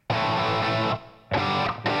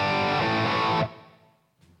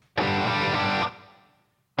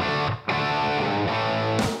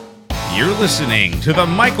You're listening to the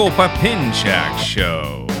Michael Papinchak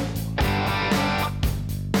Show.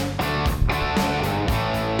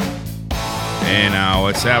 Hey now,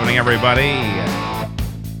 what's happening, everybody?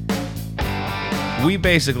 We've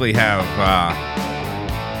basically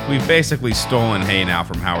stolen Hey Now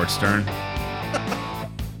from Howard Stern. I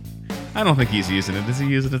don't think he's using it. Is he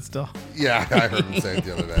using it still? Yeah, I heard him say it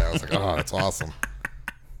the other day. I was like, oh, that's awesome.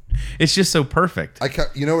 It's just so perfect.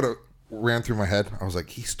 You know what ran through my head? I was like,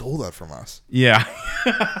 he stole that from us. Yeah.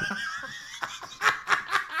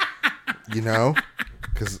 You know?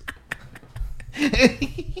 Because,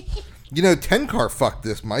 10-car fucked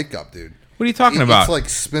this mic up, dude. What are you talking about? It's like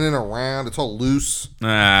spinning around. It's all loose.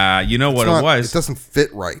 You know what it was? It doesn't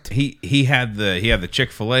fit right. He had the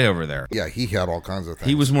Chick-fil-A over there. Yeah, he had all kinds of things.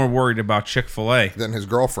 He was more worried about Chick-fil-A than his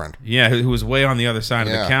girlfriend. Yeah, who was way on the other side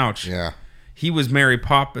of the couch. Yeah. He was Mary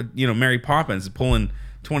Poppins pulling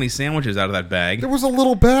 20 sandwiches out of that bag. There was a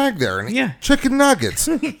little bag there. And chicken nuggets,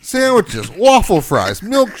 sandwiches, waffle fries,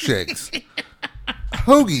 milkshakes,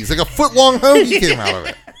 hoagies. Like a foot-long hoagie came out of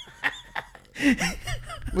it.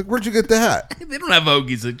 Like, where'd you get that? They don't have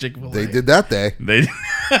hoagies at Chick-fil-A. They did that day.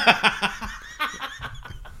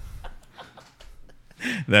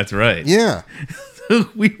 That's right. Yeah.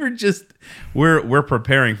 We're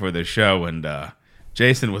preparing for this show, and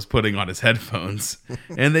Jason was putting on his headphones,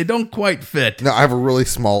 and they don't quite fit. No, I have a really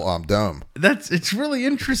small dome. It's really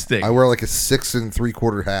interesting. I wear like a 6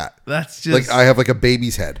 3/4 hat. That's just like I have like a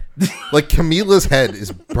baby's head. Like Camila's head is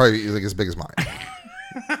probably like as big as mine.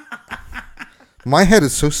 My head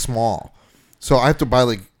is so small, so I have to buy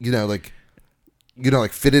like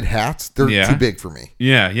fitted hats. They're too big for me.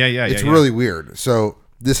 Yeah. It's really weird. So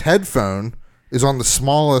this headphone is on the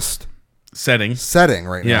smallest setting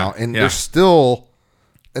right now, and there's still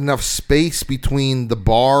enough space between the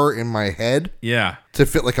bar and my head to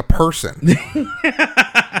fit like a person.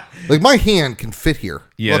 Like my hand can fit here.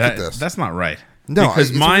 Yeah, look at this. That's not right. No,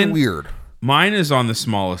 because it's mine really weird. Mine is on the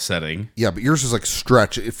smallest setting. Yeah, but yours is like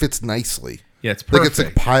stretch. It fits nicely. Yeah, it's perfect. Like it's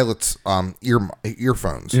like pilot's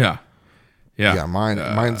earphones. Yeah.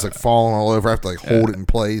 Mine's like falling all over. I have to like hold it in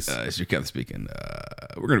place. As you're kind of speaking,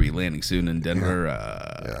 we're going to be landing soon in Denver.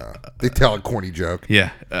 Yeah. They tell a corny joke.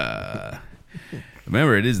 Yeah.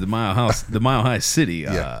 Remember, it is the Mile High City.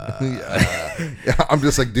 Yeah, I'm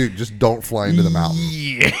just like, dude, just don't fly into the mountain.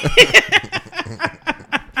 Yeah.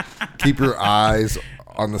 Keep your eyes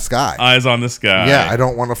on the sky. Eyes on the sky. Yeah, I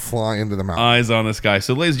don't want to fly into the mountain. Eyes on the sky.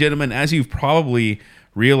 So, ladies and gentlemen, as you've probably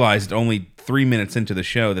realized only 3 minutes into the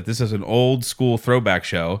show, that this is an old school throwback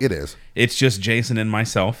show. It is. It's just Jason and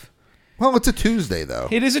myself. Well, it's a Tuesday, though.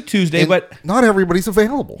 It is a Tuesday, but not everybody's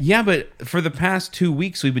available. Yeah, but for the past 2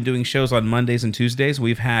 weeks, we've been doing shows on Mondays and Tuesdays.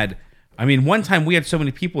 We've had, one time we had so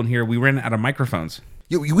many people in here, we ran out of microphones.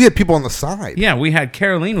 We had people on the side. Yeah, we had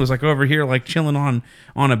Caroline was like over here, like chilling on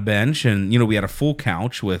a bench, and we had a full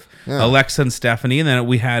couch with Alexa and Stephanie, and then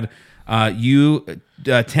we had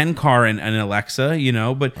 10-car and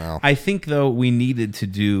Alexa, But wow. I think though we needed to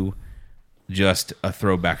do just a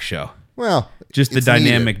throwback show. Well, just the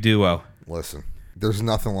dynamic duo. Listen, there's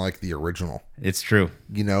nothing like the original. It's true.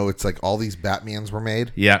 It's like all these Batmans were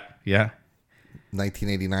made. Yeah.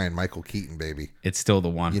 1989, Michael Keaton, baby. It's still the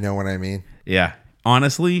one. You know what I mean? Yeah.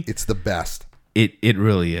 Honestly, it's the best. It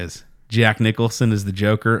really is. Jack Nicholson is the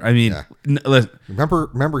Joker.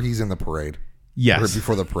 Remember he's in the parade. Yes. Right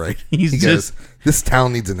before the parade. He goes, this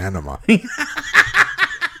town needs an enema.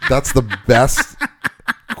 That's the best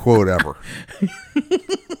quote ever.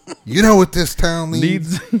 You know what this town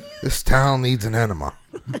needs? This town needs an enema.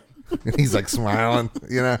 And he's like smiling,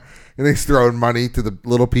 and he's throwing money to the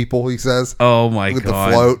little people, he says. Oh my God. With the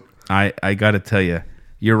float. I got to tell you.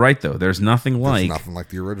 You're right, though. There's nothing like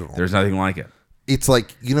the original. There's nothing like it. It's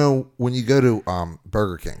like, when you go to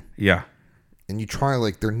Burger King. Yeah. And you try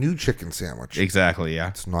like their new chicken sandwich. Exactly, yeah.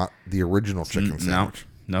 It's not the original chicken sandwich.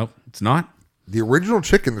 Nope, it's not. The original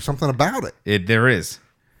chicken, there's something about it. There is.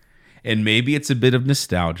 And maybe it's a bit of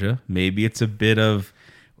nostalgia. Maybe it's a bit of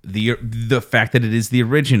the fact that it is the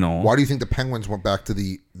original. Why do you think the Penguins went back to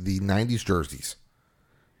the 90s jerseys?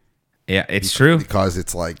 Yeah, it's true. Because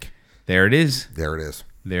it's like... There it is. There it is.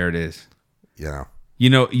 There it is.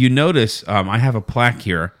 You notice I have a plaque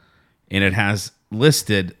here, and it has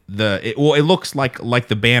listed it looks like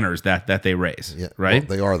the banners that they raise, right?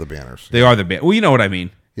 Well, they are the banners. They are the banners. Well, you know what I mean.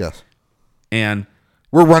 Yes. And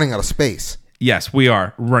we're running out of space. Yes, we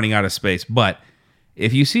are running out of space. But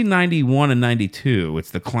if you see 91 and 92,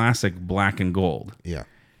 it's the classic black and gold. Yeah.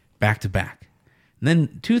 Back to back. And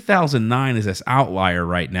then 2009 is this outlier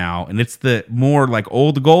right now, and it's the more like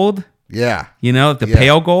old gold. Yeah. You know, the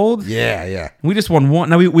pale gold. Yeah, yeah. We just won one.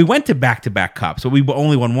 Now, we went to back-to-back cups, but we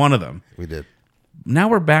only won one of them. We did. Now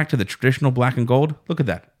we're back to the traditional black and gold. Look at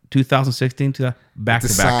that. 2016 to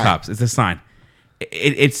back-to-back cups. It's a sign.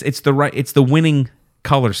 It's the winning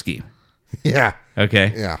color scheme. Yeah.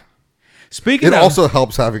 Okay. Yeah. Speaking of, it also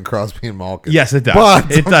helps having Crosby and Malkin. Yes, it does.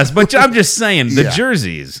 It does. But I'm just saying, the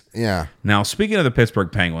jerseys. Yeah. Now, speaking of the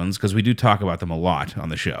Pittsburgh Penguins, because we do talk about them a lot on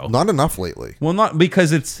the show. Not enough lately. Well, not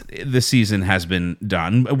because the season has been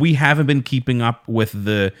done. We haven't been keeping up with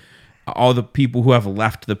all the people who have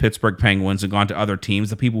left the Pittsburgh Penguins and gone to other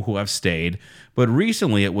teams, the people who have stayed. But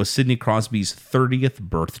recently, it was Sidney Crosby's 30th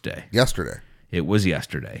birthday. Yesterday. It was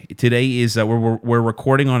yesterday. Today is we're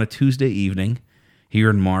recording on a Tuesday evening here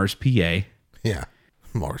in Mars, PA. Yeah.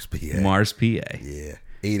 Mars, PA. Mars, PA. Yeah.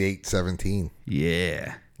 8817.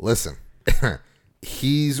 Yeah. Listen,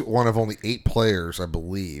 he's one of only 8 players, I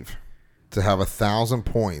believe, to have 1,000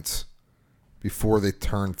 points before they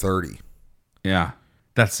turn 30. Yeah.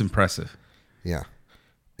 That's impressive. Yeah.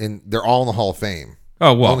 And they're all in the Hall of Fame.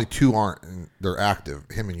 Oh, well. Only 2 aren't, and they're active,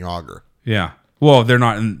 him and Yager. Yeah. Well, they're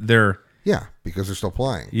not in there. Yeah, because they're still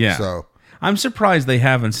playing. Yeah. So I'm surprised they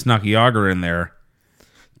haven't snuck Yager in there.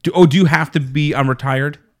 Do you have to be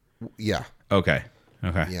unretired? Yeah. Okay. Yeah.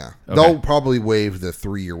 Okay. They'll probably waive the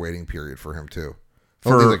 3-year waiting period for him, too.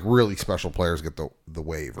 Only like really special players get the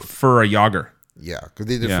waiver. For a Yager. Yeah, because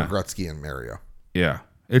they did for Gretzky and Mario. Yeah.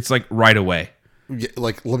 It's like right away. Yeah,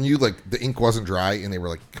 like Lemieux, like the ink wasn't dry, and they were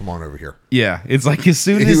like, "Come on over here." Yeah, it's like as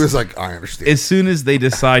soon as he was like, "I understand." As soon as they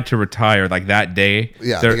decide to retire, like that day,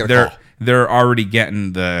 they're already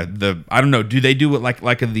getting the I don't know. Do they do it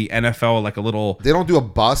like in the NFL, like a little? They don't do a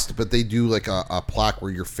bust, but they do like a plaque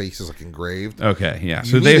where your face is like engraved. Okay, yeah.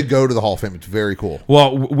 So they need to go to the Hall of Fame. It's very cool.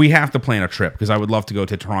 Well, we have to plan a trip because I would love to go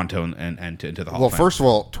to Toronto and to the Hall of Fame. Well, first of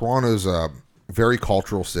all, Toronto's a very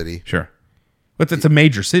cultural city. Sure. But it's a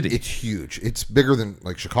major city. It's huge. It's bigger than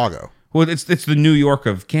like Chicago. Well, it's the New York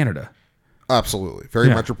of Canada. Absolutely, very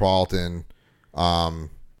metropolitan.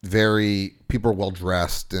 Very people are well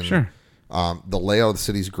dressed, and sure. The layout of the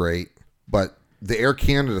city's great. But the Air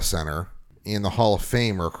Canada Center and the Hall of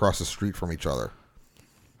Fame are across the street from each other.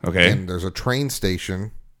 Okay. And there's a train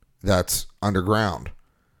station that's underground.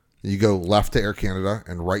 You go left to Air Canada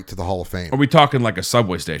and right to the Hall of Fame. Are we talking like a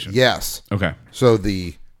subway station? Yes. Okay. So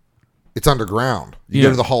it's underground. You go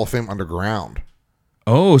to the Hall of Fame underground.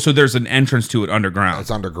 Oh, so there's an entrance to it underground.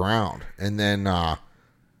 It's underground. And then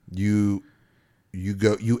you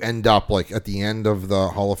end up like at the end of the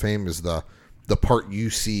Hall of Fame is the part you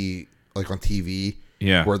see like on TV.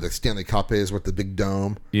 Yeah. Where the Stanley Cup is with the big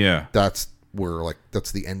dome. Yeah. That's where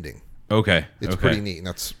that's the ending. Okay. It's pretty neat. And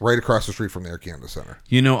that's right across the street from the Air Canada Center.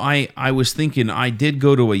 You know, I was thinking I did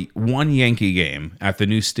go to one Yankee game at the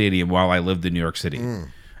new stadium while I lived in New York City.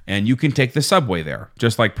 And you can take the subway there,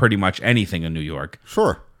 just like pretty much anything in New York.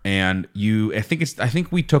 Sure. And I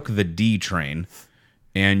think we took the D train,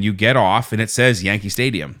 and you get off, and it says Yankee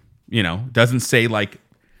Stadium. You know, doesn't say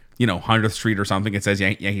 100th Street or something. It says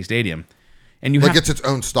Yankee Stadium, and it's its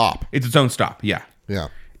own stop. It's its own stop. Yeah. Yeah.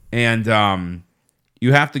 And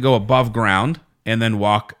you have to go above ground and then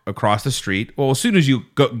walk across the street. Well, as soon as you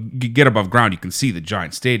get above ground, you can see the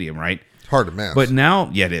giant stadium, right? Hard to miss. But now,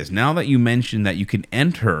 it is. Now that you mentioned that you can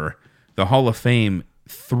enter the Hall of Fame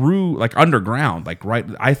through, underground, right?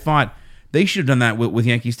 I thought they should have done that with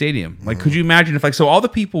Yankee Stadium. Could you imagine if, so all the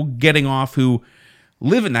people getting off who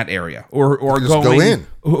live in that area or who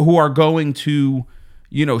are going to,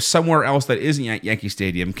 somewhere else that isn't Yankee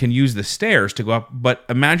Stadium can use the stairs to go up. But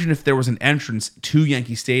imagine if there was an entrance to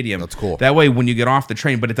Yankee Stadium. That's cool. That way, when you get off the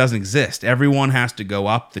train, but it doesn't exist. Everyone has to go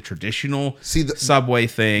up the traditional subway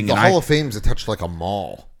thing. The Hall of Fame is attached like a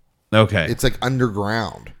mall. Okay. It's like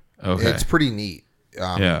underground. Okay. It's pretty neat.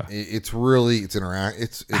 It's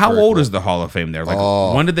interactive. How old is the Hall of Fame there?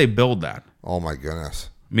 When did they build that? Oh my goodness.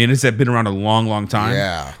 I mean, has that been around a long, long time?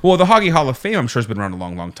 Yeah. Well, the Hockey Hall of Fame, I'm sure, has been around a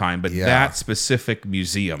long, long time, but that specific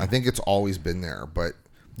museum. I think it's always been there, but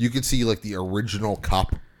you could see the original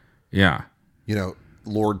cup. Yeah.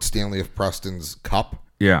 Lord Stanley of Preston's cup.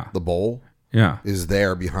 Yeah. The bowl. Yeah. Is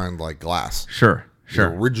there behind glass. Sure. The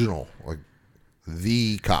original,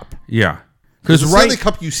 the cup. Yeah. Because the Stanley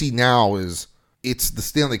Cup you see now it's the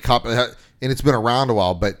Stanley Cup, and it's been around a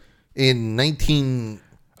while, but in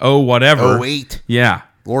 1908. Yeah.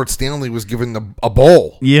 Lord Stanley was given a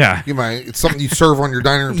bowl. Yeah. It's something you serve on your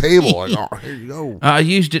dining room table. Here you go. I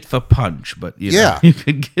used it for punch, but you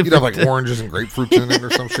could give You'd have oranges and grapefruits in it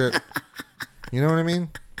or some shit. You know what I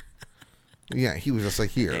mean? Yeah, he was just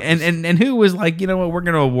here. And who was you know what, we're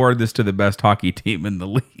going to award this to the best hockey team in the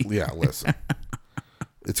league. Yeah, listen.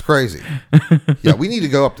 It's crazy. Yeah, we need to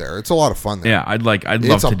go up there. It's a lot of fun there. Yeah, I'd love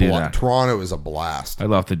to do that. Toronto is a blast. I'd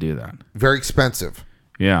love to do that. Very expensive.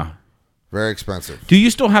 Yeah. Very expensive. Do you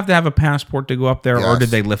still have to have a passport to go up there, or Yes. did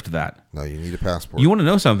they lift that? No, you need a passport. You want to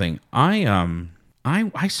know something? I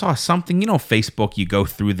saw something. Facebook. You go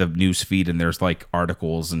through the news feed, and there's like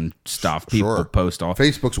articles and stuff. People post all.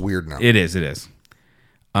 Facebook's weird now. It is.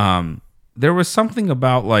 There was something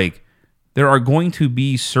about like there are going to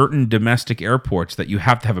be certain domestic airports that you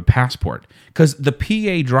have to have a passport because the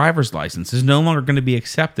PA driver's license is no longer going to be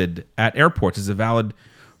accepted at airports as a valid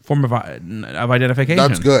form of identification.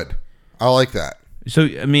 That's good. I like that. So,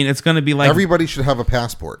 I mean, it's going to be like... Everybody should have a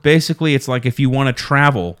passport. Basically, it's like if you want to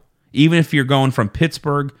travel, even if you're going from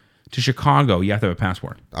Pittsburgh to Chicago, you have to have a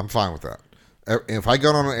passport. I'm fine with that. If I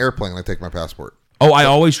get on an airplane, I take my passport. Oh, I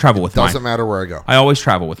always travel with mine. Doesn't matter where I go. I always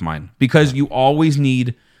travel with mine because you always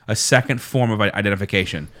need a second form of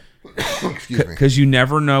identification. Excuse me. Because you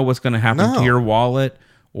never know what's going to happen to your wallet,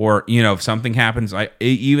 or if something happens.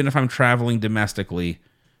 Even if I'm traveling domestically,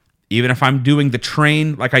 even if I'm doing the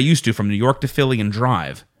train like I used to from New York to Philly and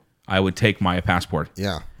drive, I would take my passport.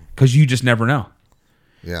 Yeah. Because you just never know.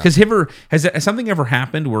 Yeah. Because has something ever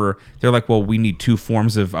happened where they're like, well, we need two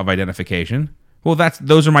forms of identification? Well,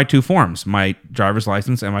 those are my two forms: my driver's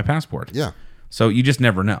license and my passport. Yeah. So you just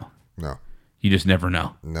never know. No. You just never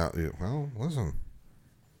know. No. Well, listen.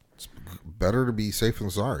 It's better to be safe than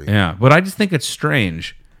sorry. Yeah, but I just think it's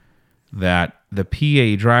strange that the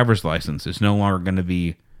PA driver's license is no longer going to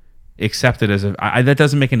be accepted as that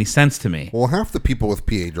doesn't make any sense to me. Well, half the people with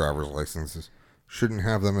PA driver's licenses shouldn't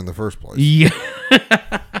have them in the first place. Yeah.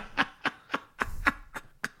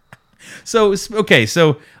 So,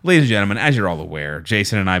 ladies and gentlemen, as you're all aware,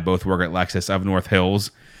 Jason and I both work at Lexus of North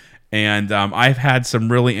Hills, and I've had some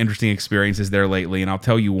really interesting experiences there lately, and I'll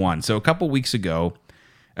tell you one. So a couple weeks ago,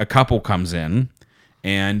 a couple comes in,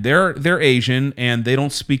 and they're Asian, and they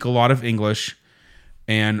don't speak a lot of English,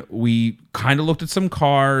 and we kind of looked at some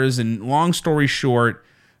cars, and long story short,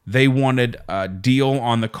 they wanted a deal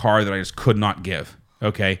on the car that I just could not give,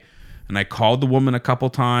 okay? And I called the woman a couple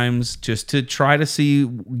times just to try to see,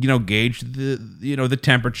 gauge the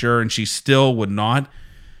temperature, and she still would not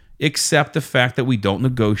accept the fact that we don't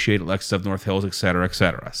negotiate at Lexus of North Hills, et cetera, et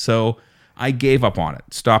cetera. So I gave up on it,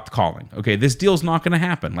 stopped calling. Okay, this deal's not going to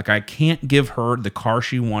happen. Like, I can't give her the car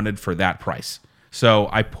she wanted for that price. So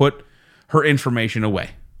I put her information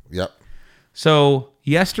away. Yep. So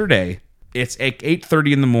yesterday, it's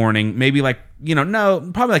 8:30 in the morning, maybe probably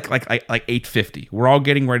like 8:50. We're all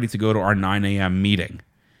getting ready to go to our 9 a.m. meeting.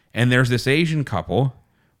 And there's this Asian couple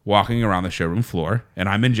walking around the showroom floor, and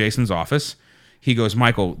I'm in Jason's office. He goes,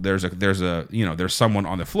 Michael, there's someone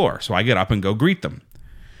on the floor. So I get up and go greet them.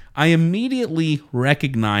 I immediately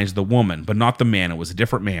recognized the woman, but not the man. It was a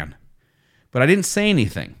different man. But I didn't say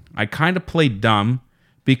anything. I kind of played dumb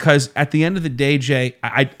because at the end of the day, Jay,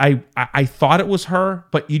 I thought it was her,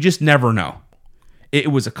 but you just never know.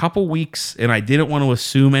 It was a couple weeks, and I didn't want to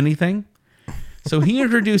assume anything. So he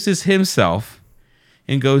introduces himself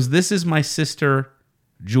and goes, this is my sister,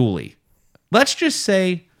 Julie. Let's just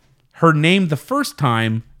say her name the first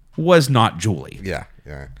time was not Julie. Yeah.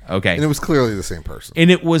 Okay. And it was clearly the same person.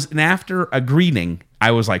 And after a greeting,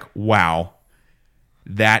 I was like, wow,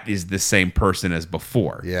 that is the same person as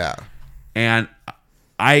before. Yeah. And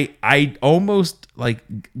I almost like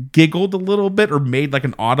giggled a little bit or made like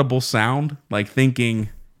an audible sound, like thinking,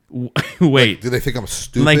 wait. Do they think I'm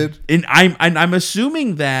stupid? And I'm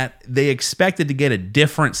assuming that they expected to get a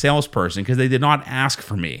different salesperson because they did not ask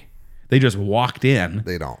for me. They just walked in.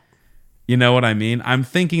 They don't. You know what I mean? I'm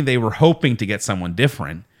thinking they were hoping to get someone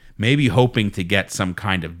different, maybe hoping to get some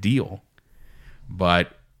kind of deal.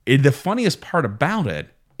 But the funniest part about it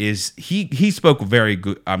is he spoke very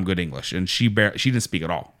good English, and she didn't speak at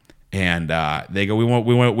all. And they go, we want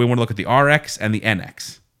to look at the RX and the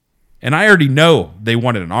NX. And I already know they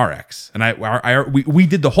wanted an RX, and we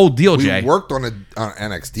did the whole deal, Jay. We worked on an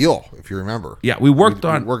NX deal, if you remember. Yeah, we worked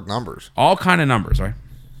numbers, all kind of numbers, right?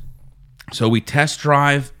 So we test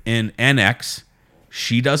drive in NX.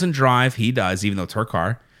 She doesn't drive, he does, even though it's her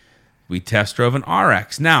car. We test drove an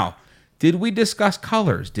RX. Now, did we discuss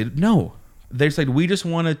colors? No. They said, we just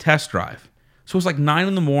want to test drive. So it was like 9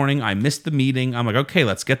 in the morning. I missed the meeting. I'm like, okay,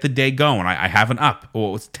 let's get the day going. I have an up.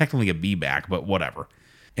 Well, it's technically a B back, but whatever.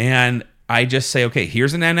 And I just say, okay,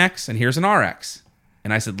 here's an NX and here's an RX.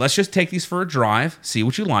 And I said, let's just take these for a drive, see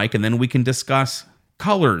what you like, and then we can discuss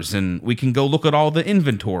colors and we can go look at all the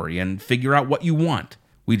inventory and figure out what you want.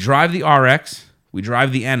 We drive the RX, we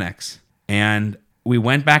drive the NX, and we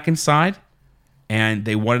went back inside, and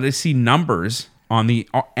they wanted to see numbers on the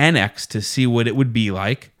NX to see what it would be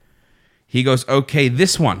like. He goes, okay,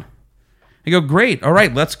 this one. I go, great. All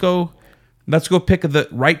right, let's go pick the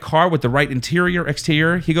right car with the right interior,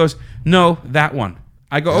 exterior. He goes, no, that one.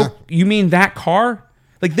 I go, oh, you mean that car?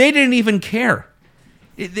 Like, they didn't even care.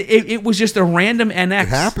 It was just a random NX. It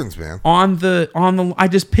happens, man. I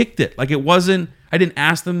just picked it. Like, it wasn't, I didn't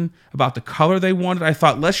ask them about the color they wanted. I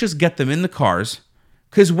thought, let's just get them in the cars.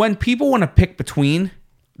 Because when people want to pick between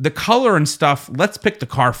the color and stuff, let's pick the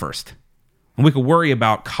car first. And we could worry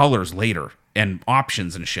about colors later and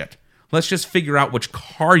options and shit. Let's just figure out which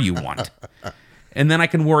car you want. And then I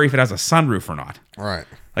can worry if it has a sunroof or not. Right.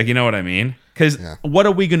 Like, you know what I mean? Because what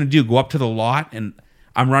are we going to do? Go up to the lot and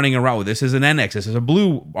I'm running around with this is an NX, this is a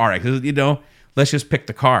blue RX, let's just pick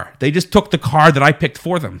the car. They just took the car that I picked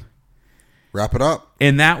for them. Wrap it up.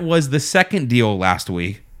 And that was the second deal last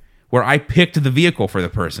week where I picked the vehicle for the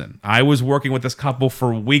person. I was working with this couple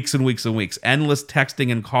for weeks and weeks and weeks, endless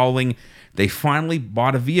texting and calling. They finally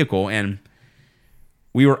bought a vehicle, and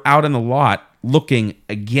we were out in the lot looking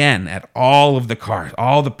again at all of the cars,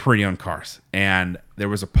 all the pre-owned cars. And there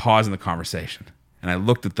was a pause in the conversation. And I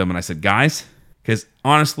looked at them and I said, guys, because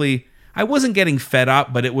honestly, I wasn't getting fed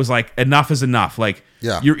up, but it was like, enough is enough. Like,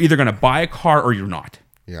 you're either going to buy a car or you're not.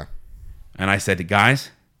 Yeah. And I said to guys,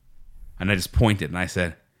 and I just pointed and I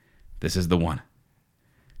said, this is the one.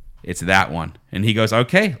 It's that one. And he goes,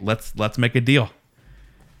 okay, let's make a deal.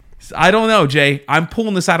 I don't know, Jay. I'm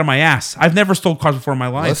pulling this out of my ass. I've never stole cars before in my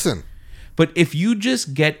life. Listen. But if you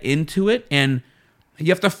just get into it and you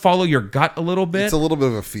have to follow your gut a little bit. It's a little bit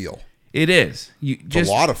of a feel. It is. It's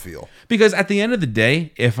a lot of feel. Because at the end of the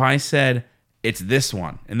day, if I said, it's this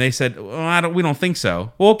one, and they said, well, we don't think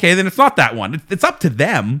so. Well, okay, then it's not that one. It's up to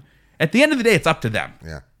them. At the end of the day, it's up to them.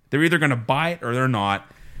 Yeah. They're either going to buy it or they're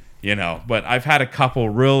not. But I've had a couple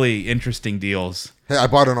really interesting deals. Hey, I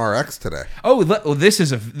bought an RX today. Oh, this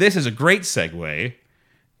is a great segue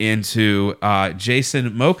into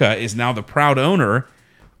Jason Mocha is now the proud owner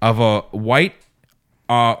of a white.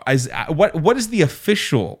 What is the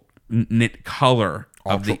official knit color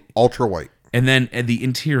of the ultra white? And then the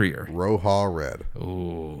interior, Roja red.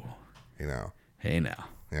 Oh, Hey now.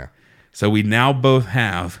 Yeah. So we now both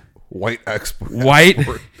have white RX.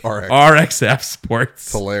 RXF Sports.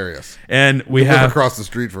 It's hilarious. And we live have across the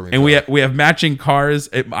street from each and other. we have matching cars.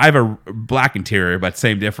 I have a black interior, but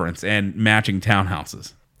same difference, and matching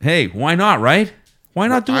townhouses. Hey, why not, right? Why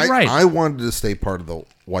not do it right? I wanted to stay part of the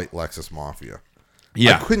white Lexus Mafia.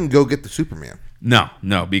 Yeah. I couldn't go get the Superman. No,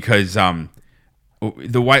 because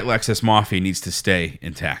the white Lexus Mafia needs to stay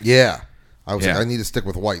intact. Yeah. I was like, I need to stick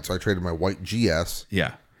with white, so I traded my white GS.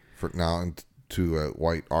 Yeah. For now to a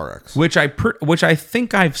white RX, which I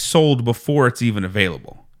think I've sold before it's even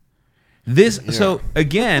available. So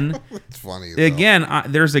again, it's funny.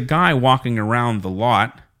 There's a guy walking around the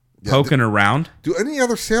lot, poking around. Do any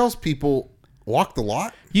other salespeople walk the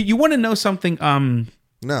lot? You want to know something?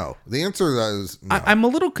 No. The answer to that is no. I'm a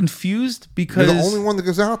little confused because you're the only one that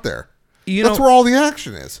goes out there. That's where all the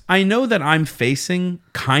action is. I know that I'm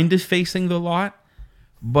kind of facing the lot,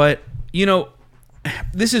 but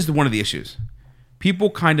this is one of the issues.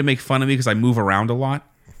 People kind of make fun of me because I move around a lot,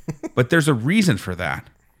 but there's a reason for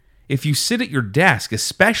that. If you sit at your desk,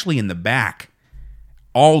 especially in the back,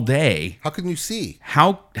 all day, how can you see?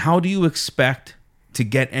 How do you expect to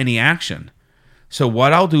get any action? So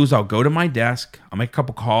what I'll do is I'll go to my desk, I'll make a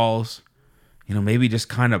couple calls, maybe just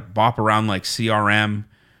kind of bop around like CRM,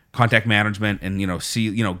 contact management, and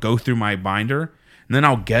go through my binder, and then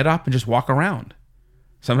I'll get up and just walk around.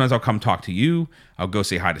 Sometimes I'll come talk to you. I'll go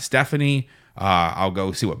say hi to Stephanie. I'll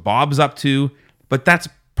go see what Bob's up to. But that's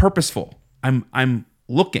purposeful. I'm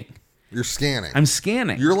looking. You're scanning. I'm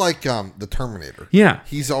scanning. You're like the Terminator. Yeah.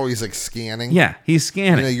 He's always like scanning. Yeah, he's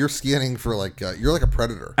scanning. You're scanning for like you're like a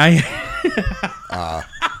predator.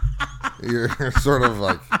 You're sort of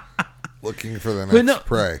like looking for the next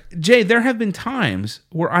prey. Jay, there have been times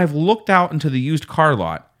where I've looked out into the used car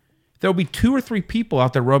lot. There'll be 2 or 3 people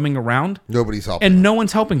out there roaming around. Nobody's helping and them. No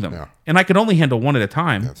one's helping them. Yeah. And I can only handle one at a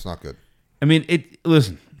time. That's not good. I mean,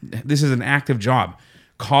 listen, this is an active job.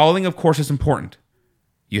 Calling, of course, is important.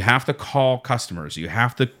 You have to call customers. You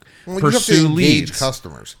have to pursue leads.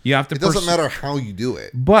 Customers. You have to. It doesn't matter how you do it.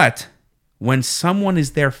 But when someone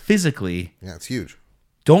is there physically, it's huge.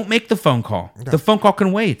 Don't make the phone call. No. The phone call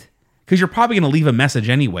can wait because you're probably going to leave a message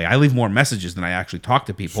anyway. I leave more messages than I actually talk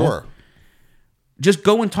to people. Sure. Just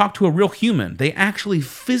go and talk to a real human. They actually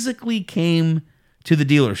physically came to the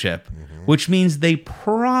dealership, which means they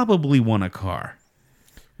probably want a car.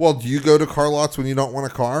 Well, do you go to car lots when you don't want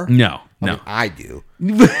a car? No. I mean, I do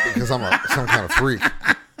because I'm some kind of freak.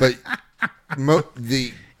 But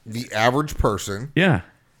the average person,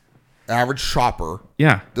 average shopper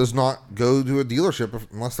does not go to a dealership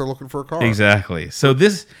unless they're looking for a car. Exactly. So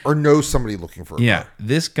this... Or knows somebody looking for a car. Yeah.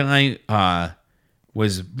 This guy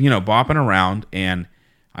was, bopping around, and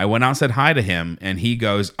I went out and said hi to him, and he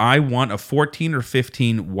goes, I want a 14 or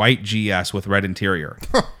 15 white GS with red interior.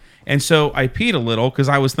 And so I peed a little because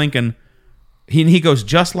I was thinking, he goes,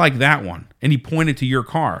 just like that one. And he pointed to your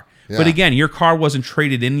car. Yeah. But again, your car wasn't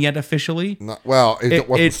traded in yet officially. It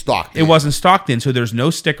wasn't stocked in. It wasn't stocked in, so there's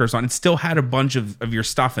no stickers on it. Still had a bunch of your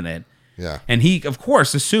stuff in it. Yeah. And he, of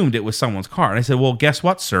course, assumed it was someone's car. And I said, well, guess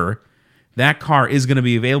what, sir? That car is going to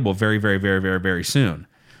be available very, very, very, very, very soon.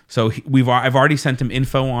 So I've already sent him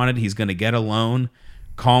info on it. He's going to get a loan.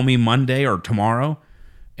 Call me Monday or tomorrow.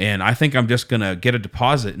 And I think I'm just going to get a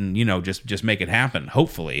deposit and, just make it happen,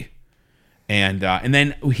 hopefully. And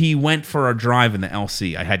then he went for a drive in the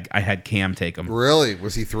LC. I had Cam take him. Really?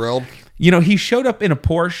 Was he thrilled? He showed up in a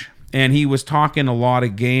Porsche, and he was talking a lot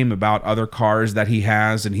of game about other cars that he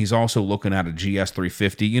has, and he's also looking at a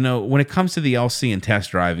GS350. When it comes to the LC and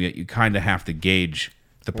test driving it, you kind of have to gauge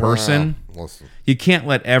the person. Well, listen. You can't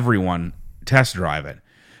let everyone test drive it.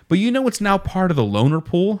 But it's now part of the loaner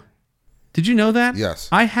pool. Did you know that? Yes.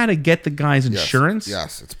 I had to get the guy's insurance.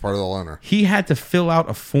 Yes, it's part of the loaner. He had to fill out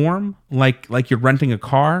a form like you're renting a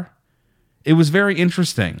car. It was very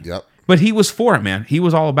interesting. Yep. But he was for it, man. He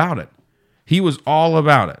was all about it. He was all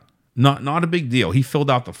about it. Not a big deal. He filled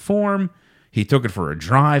out the form. He took it for a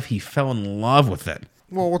drive. He fell in love with it.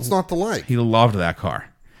 Well, what's not to like? He loved that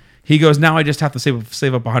car. He goes, now I just have to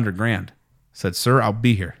save up $100,000. Said, sir, I'll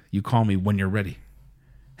be here. You call me when you're ready.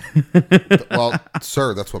 Well,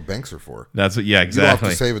 sir, that's what banks are for. That's what. Yeah, exactly. You don't have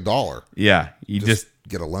to save $1. Yeah, you just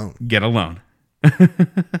get a loan. Get a loan.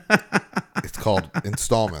 It's called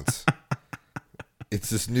installments. It's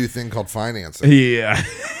this new thing called financing. Yeah,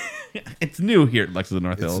 it's new here at Lexus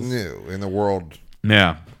North Hills. It's new in the world.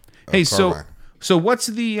 Yeah. Hey, so buying. what's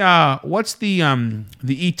the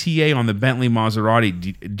ETA on the Bentley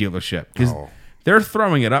Maserati dealership? Because they're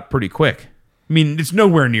throwing it up pretty quick. I mean, it's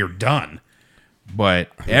nowhere near done. But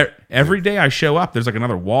every day I show up, there's like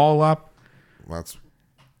another wall up. That's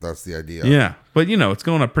the idea. Yeah, but it's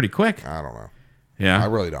going up pretty quick. I don't know. Yeah, I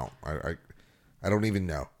really don't. I don't even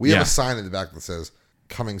know. We have a sign in the back that says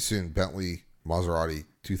 "Coming soon, Bentley Maserati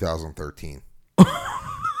 2013."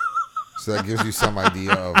 So that gives you some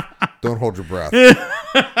idea of don't hold your breath.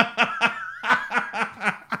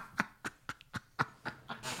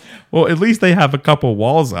 Well, at least they have a couple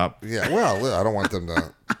walls up. Yeah. Well, I don't want them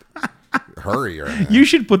to hurry or anything. You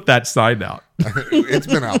should put that sign out. It's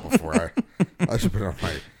been out before. I should put it on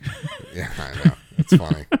my... Yeah, I know. It's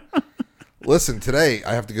funny. Listen, today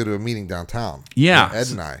I have to go to a meeting downtown. Yeah. Ed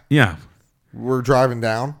and I. Yeah. We're driving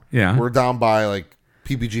down. Yeah. We're down by like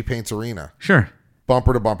PPG Paints Arena. Sure.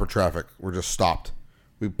 Bumper to bumper traffic. We're just stopped.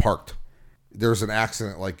 We parked. There's an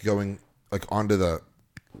accident going onto the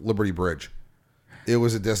Liberty Bridge. It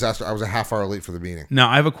was a disaster. I was a half hour late for the meeting. Now,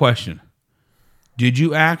 I have a question. Did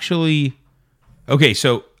you actually... Okay,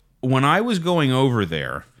 so when I was going over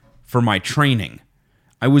there for my training,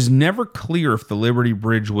 I was never clear if the Liberty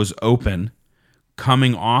Bridge was open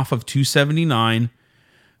coming off of 279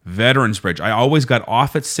 Veterans Bridge. I always got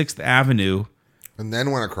off at 6th Avenue. And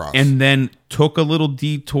then went across. And then took a little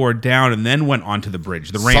detour down and then went onto the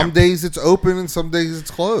bridge, the ramp. Some days it's open and some days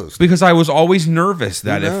it's closed. Because I was always nervous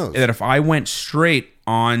that if I went straight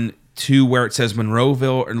on to where it says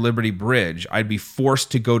Monroeville and Liberty Bridge, I'd be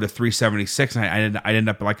forced to go to 376 and I'd end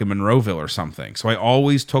up like in Monroeville or something. So I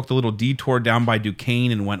always took the little detour down by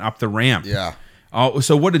Duquesne and went up the ramp. Yeah.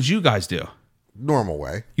 So what did you guys do? Normal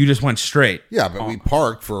way. You just went straight. Yeah, but we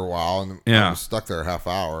parked for a while and I was stuck there a half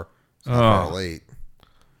hour. So half hour late.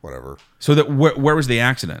 Whatever. So that where was the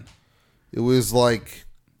accident? It was like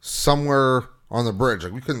somewhere on the bridge.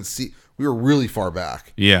 Like we couldn't see. We were really far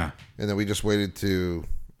back. Yeah. And then we just waited to,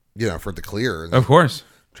 for it to clear. And of course.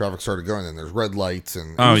 Traffic started going, and there's red lights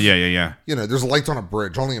and yeah. There's lights on a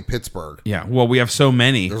bridge only in Pittsburgh. Yeah. Well, we have so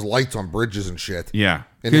many. There's lights on bridges and shit. Yeah.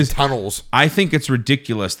 And in tunnels. I think it's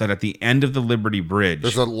ridiculous that at the end of the Liberty Bridge,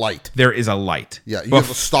 there's a light. There is a light. Yeah. You have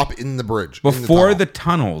to stop in the bridge. Before the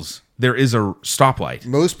tunnels, there is a stoplight.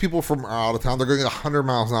 Most people from out of town, they're going at 100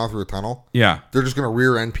 miles an hour through a tunnel. Yeah. They're just going to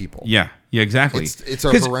rear end people. Yeah. Yeah, exactly. It's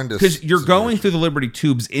a horrendous because you're going through the Liberty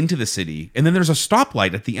tubes into the city, and then there's a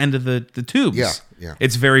stoplight at the end of the tubes. Yeah.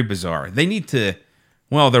 It's very bizarre. They need to...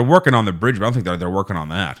 Well, they're working on the bridge, but I don't think they're working on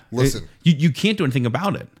that. Listen. You can't do anything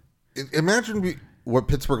about it. Imagine what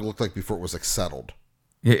Pittsburgh looked like before it was settled.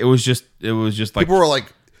 Yeah, it was just like... People were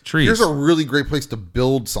like... Trees. Here's a really great place to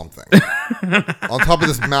build something. On top of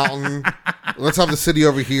this mountain, Let's have the city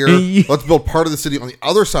over here. Let's build part of the city on the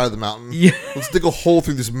other side of the mountain. Yeah. Let's dig a hole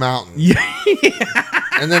through this mountain. Yeah.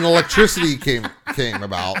 And then electricity came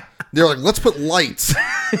about. They're like, let's put lights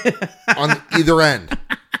on either end.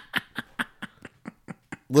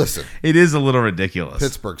 Listen. It is a little ridiculous.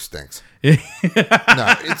 Pittsburgh stinks. No,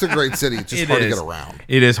 it's a great city. It's just hard to get around.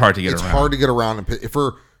 It is hard to get around. It's hard to get around.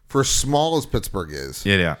 For as small as Pittsburgh is.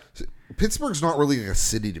 Yeah. Pittsburgh's not really like a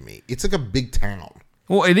city to me. It's like a big town.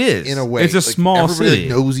 Well, it is. In a way. It's a small everybody city.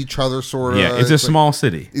 Knows each other, sort of. Yeah, it's a small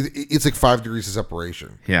city. It's like 5 degrees of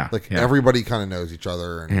separation. Yeah. Everybody kind of knows each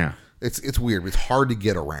other. And It's weird. It's hard to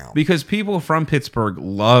get around. Because people from Pittsburgh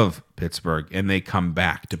love Pittsburgh and they come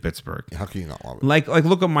back to Pittsburgh. How can you not love it? Like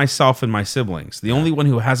look at myself and my siblings. The only one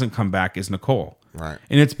who hasn't come back is Nicole. Right.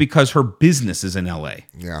 And it's because her business is in LA.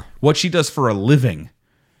 Yeah. What she does for a living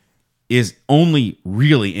is only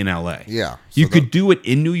really in LA. Yeah. You could do it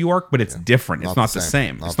in New York, but it's different. It's not the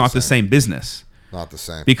same. It's not the same business. Not the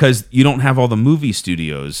same. Because you don't have all the movie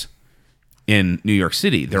studios in New York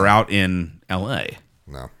City. They're out in LA.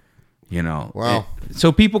 No. You know. Well.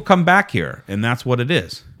 So people come back here, and that's what it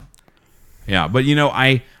is. Yeah, but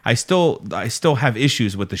I still have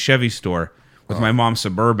issues with the Chevy store with my mom's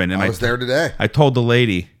Suburban, and I was there today. I told the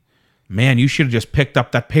lady, "Man, you should have just picked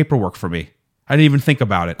up that paperwork for me. I didn't even think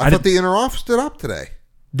about it. I thought the inner office stood up today.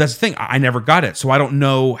 That's the thing. I never got it, so I don't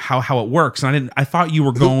know how it works. And I thought you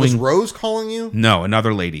were going. Was Rose calling you? No,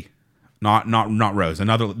 another lady, not Rose.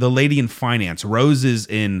 The lady in finance. Rose is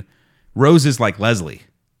like Leslie,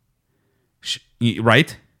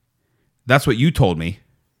 right? That's what you told me.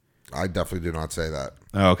 I definitely do not say that.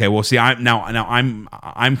 Okay, well, see,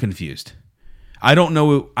 I'm confused. I don't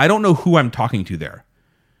know who I'm talking to there.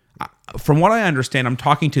 From what I understand, I'm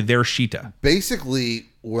talking to their Sheeta. Basically,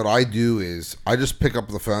 what I do is I just pick up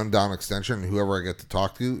the phone down extension, and whoever I get to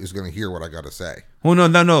talk to is going to hear what I got to say. Well,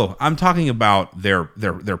 no. I'm talking about their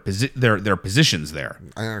positions there.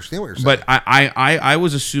 I understand what you're saying. But I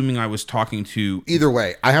was assuming I was talking to. Either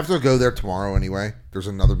way, I have to go there tomorrow anyway. There's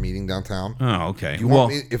another meeting downtown. Oh, okay. You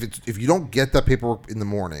want me, if you don't get that paperwork in the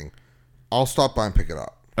morning, I'll stop by and pick it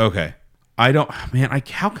up. Okay. I don't. Man,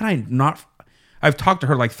 how can I not? I've talked to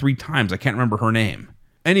her like 3 times. I can't remember her name.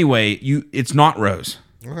 Anyway, it's not Rose.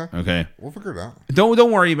 Okay. We'll figure it out.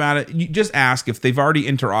 Don't worry about it. You just ask if they've already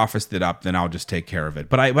inter-officed it up, then I'll just take care of it.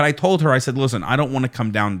 But I told her, I said, listen, I don't want to come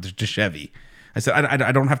down to Chevy. I said,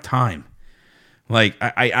 I don't have time. Like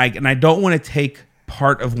I don't want to take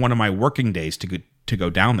part of one of my working days to go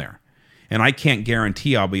down there. And I can't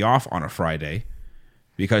guarantee I'll be off on a Friday.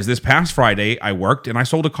 Because this past Friday, I worked and I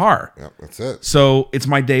sold a car. Yep, that's it. So it's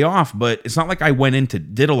my day off, but it's not like I went in to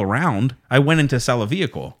diddle around. I went in to sell a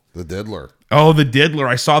vehicle. The diddler. Oh, the diddler.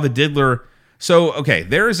 I saw the diddler. So, okay,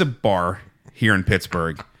 there is a bar here in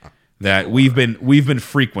Pittsburgh that we've been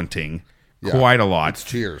frequenting quite a lot. It's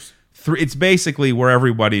Cheers. It's basically where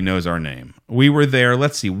everybody knows our name. We were there,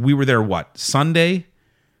 let's see, we were there what? Sunday?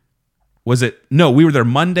 Was it? No, we were there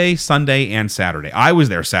Monday, Sunday, and Saturday. I was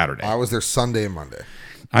there Saturday. I was there Sunday and Monday.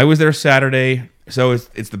 I was there Saturday. So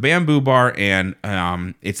it's the Bamboo Bar, and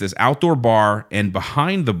it's this outdoor bar, and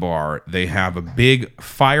behind the bar they have a big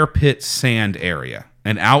fire pit sand area,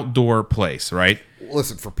 an outdoor place, right?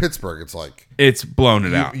 Listen, for Pittsburgh, it's like it's blown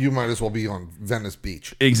it out. You might as well be on Venice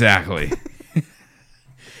Beach. Exactly.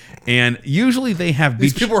 And usually they have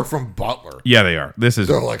These people are from Butler. Yeah, they are.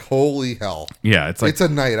 They're like, holy hell. Yeah, it's like it's a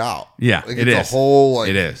night out. Yeah, like, it is. A whole like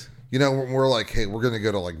it is. You know, when we're like, hey, we're gonna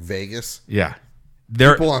go to like Vegas. Yeah.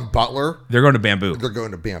 People on Butler, they're going to Bamboo. They're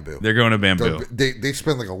going to Bamboo. They're going to Bamboo. They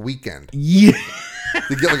spend like a weekend. Yeah.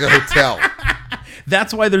 They get like a hotel.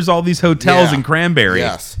 That's why there's all these hotels in Cranberry.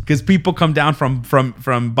 Yes. Because people come down from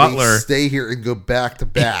Butler. They stay here and go back to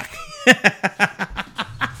back.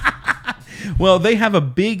 Well, they have a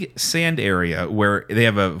big sand area where they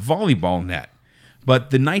have a volleyball net.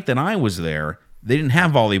 But the night that I was there, they didn't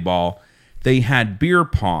have volleyball. They had beer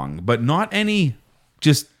pong, but not any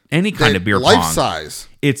kind of beer pong. Life-size.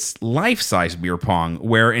 It's life-size beer pong,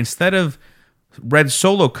 where instead of red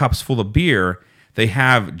Solo cups full of beer, they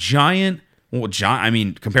have compared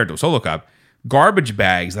to a Solo cup, garbage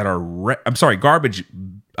bags that are garbage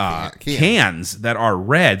cans that are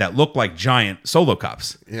red that look like giant Solo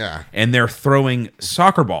cups. Yeah. And they're throwing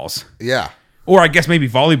soccer balls. Yeah. Or I guess maybe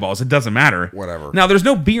volleyballs. It doesn't matter. Whatever. Now, there's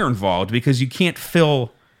no beer involved because you can't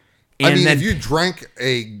fill... if you drank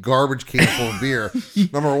a garbage can full of beer,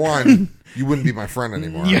 number one, you wouldn't be my friend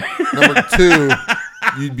anymore. Yeah. Number two,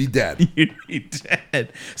 you'd be dead. You'd be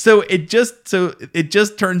dead. So it just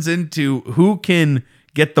turns into who can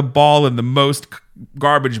get the ball in the most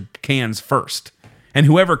garbage cans first. And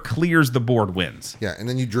whoever clears the board wins. Yeah, and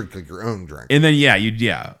then you drink like your own drink. And then yeah,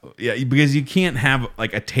 because you can't have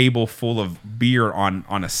like a table full of beer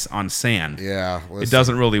on sand. Yeah, it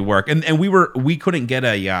doesn't really work. And we couldn't get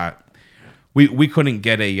a we couldn't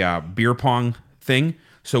get a beer pong thing,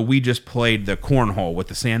 so we just played the cornhole with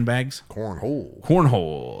the sandbags. Cornhole.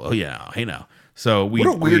 Oh yeah, hey now. So what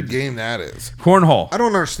a weird game that is. Cornhole. I don't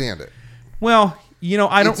understand it. Well,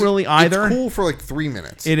 I don't really either. It's cool for like 3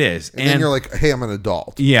 minutes. It is, and then you're like, "Hey, I'm an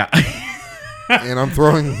adult." Yeah, and I'm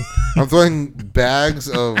throwing bags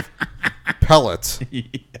of pellets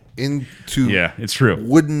into it's true.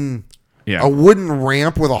 A wooden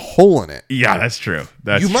ramp with a hole in it. Yeah, that's true.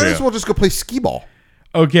 You might as well just go play skee ball.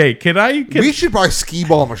 Okay, we should buy skee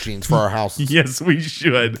ball machines for our houses. Yes, we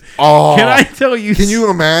should. Oh, can I tell you? Can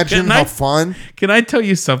you imagine how fun? Can I tell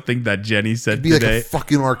you something that Jenny said today? It'd be like a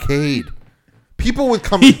fucking arcade. People would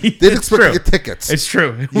come. They'd expect to get tickets. It's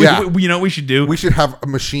true. Yeah. You know what we should do? We should have a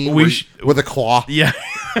machine with a claw. Yeah.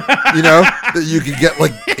 That you could get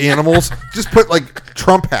like animals. Just put like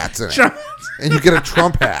Trump hats in it. And you get a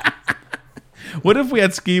Trump hat. What if we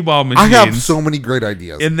had skee ball machines? I have so many great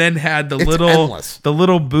ideas. And then had the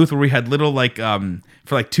little booth where we had little like for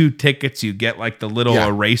like 2 tickets you get like the little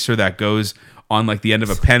eraser that goes on like the end of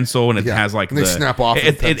a pencil, and it has like they snap off.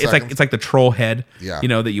 It's like the troll head, yeah.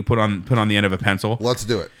 That you put on the end of a pencil. Let's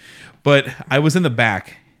do it. But I was in the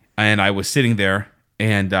back, and I was sitting there,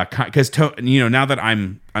 and because now that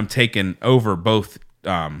I'm taking over both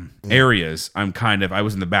areas, I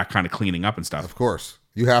was in the back kind of cleaning up and stuff. Of course,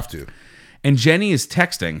 you have to. And Jenny is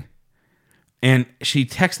texting, and she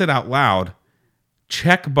texted out loud,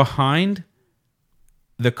 "Check behind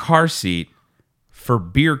the car seat for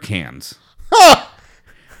beer cans."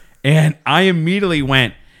 And I immediately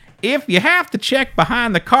went, "If you have to check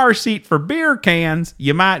behind the car seat for beer cans,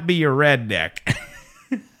 you might be a redneck."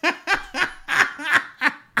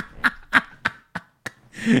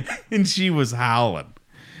 And she was howling.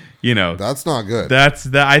 That's not good.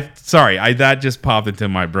 That just popped into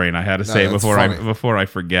my brain. I had to say it before I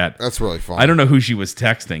forget. That's really funny. I don't know who she was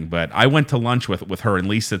texting, but I went to lunch with her and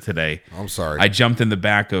Lisa today. I'm sorry. I jumped in the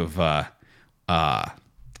back of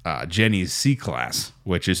Jenny's C class,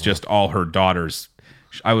 which is just all her daughters.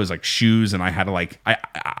 I was like shoes, and I had to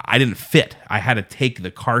I didn't fit. I had to take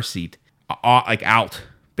the car seat out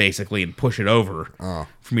basically and push it over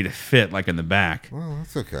for me to fit like in the back. Well,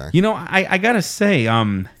 that's okay. I gotta say,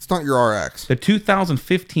 it's not your RX. The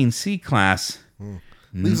 2015 C class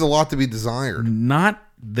leaves a lot to be desired. Not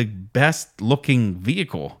the best looking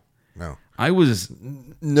vehicle. No,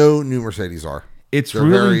 no new Mercedes are. They're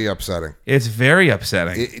very upsetting. It's very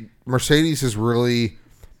upsetting. Mercedes is really.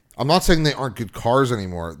 I'm not saying they aren't good cars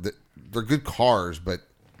anymore. They're good cars, but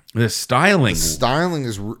the styling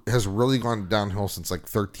has really gone downhill since like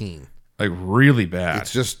 13. Like really bad.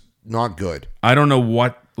 It's just not good. I don't know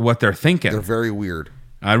what they're thinking. They're very weird.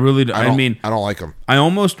 I really. I don't like them. I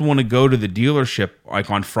almost want to go to the dealership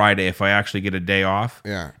like on Friday if I actually get a day off.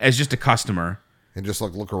 Yeah. As just a customer. And just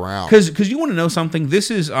like look around. Because you want to know something?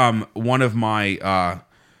 This is one of my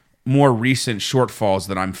more recent shortfalls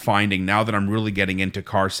that I'm finding now that I'm really getting into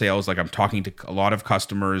car sales. Like I'm talking to a lot of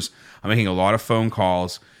customers. I'm making a lot of phone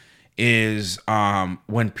calls. Is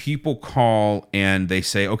when people call and they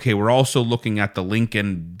say, okay, we're also looking at the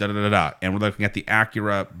Lincoln, and we're looking at the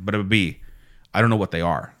Acura, I don't know what they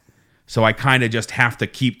are. So I kind of just have to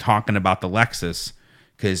keep talking about the Lexus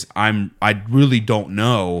because I really don't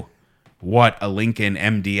know what a Lincoln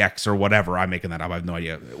MDX or whatever, I'm making that up, I have no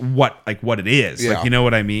idea what it is. Yeah. Like, you know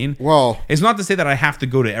what I mean? Well, it's not to say that I have to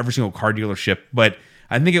go to every single car dealership, but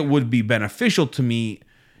I think it would be beneficial to me,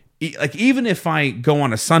 like even if I go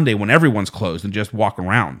on a Sunday when everyone's closed and just walk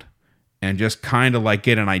around and just kind of like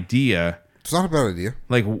get an idea. It's not a bad idea.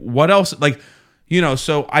 Like what else? Like,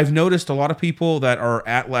 so I've noticed a lot of people that are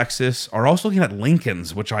at Lexus are also looking at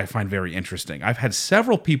Lincolns, which I find very interesting. I've had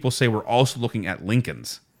several people say we're also looking at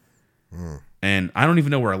Lincolns. And I don't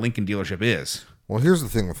even know where a Lincoln dealership is. Well, here's the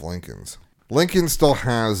thing with Lincolns. Lincoln still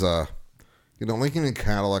has Lincoln and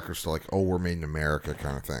Cadillac are still like, oh, we're made in America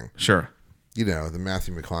kind of thing. Sure. The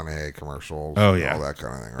Matthew McConaughey commercials. Oh, yeah. All that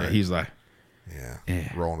kind of thing, right? Yeah, he's like... Yeah.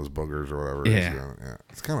 Rolling his boogers or whatever. Yeah.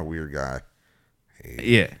 It's kind of a weird guy.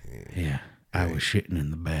 Yeah. I was shitting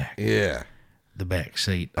in the back. Yeah. The back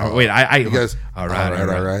seat. Oh, wait, I guys. All right.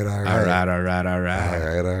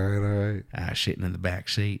 Shitting in the back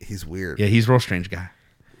seat. He's weird. Yeah, he's a real strange guy.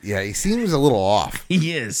 Yeah, he seems a little off.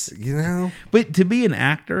 He is. But to be an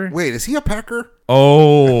actor. Wait, is he a pecker?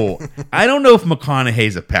 Oh, I don't know if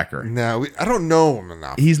McConaughey's a pecker. No, I don't know him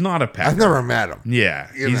enough. He's not a pecker. I've never met him.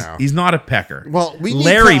 Yeah, he's not a pecker. Well, we need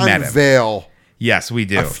Larry to met unveil Yes, we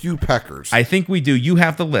do. A few peckers. I think we do. You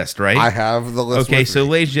have the list, right? I have the list. Okay, with so me.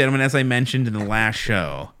 ladies and gentlemen, as I mentioned in the last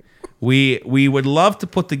show, we would love to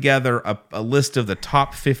put together a list of the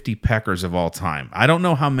top 50 peckers of all time. I don't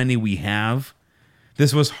know how many we have.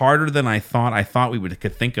 This was harder than I thought. I thought we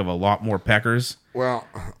could think of a lot more peckers. Well,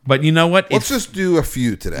 but you know what? Let's just do a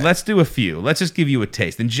few today. Let's do a few. Let's just give you a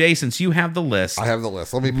taste. And Jay, since you have the list, I have the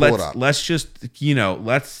list. Let me pull it up. Let's just,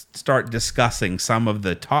 let's start discussing some of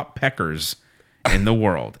the top peckers in the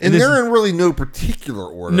world. And they're in really no particular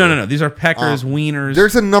order. No. These are peckers, wieners.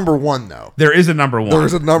 There's a number one, though. There is a number one. There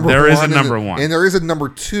is a number There one. is a number one. And there is a number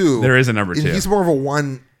two. There is a number and two. He's more of a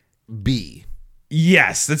 1B.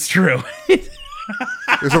 Yes, that's true.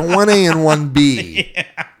 There's a 1A and 1B.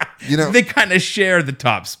 Yeah. You know, they kind of share the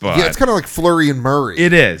top spot. Yeah, it's kind of like Flurry and Murray.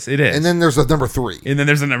 It is. And then there's a number 3. And then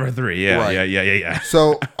there's a number 3. Yeah, Right. yeah.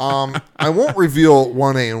 So, I won't reveal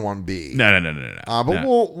 1A and 1B. No.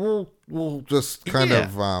 But we'll just kind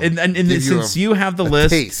of and since you have the list,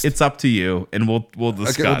 taste. It's up to you, and we'll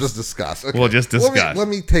discuss. Okay, we'll just discuss. Okay. We'll just discuss. Let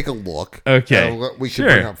me take a look. Okay, what we can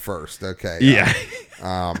bring up first. Okay. Yeah.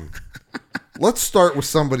 Let's start with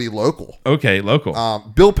somebody local. Okay, local.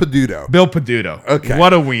 Bill Peduto. Bill Peduto. Okay.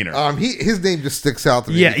 What a wiener. His name just sticks out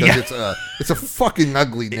to me because it's a fucking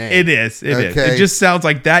ugly name. It is. It just sounds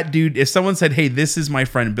like that dude. If someone said, "Hey, this is my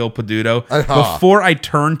friend Bill Peduto," before I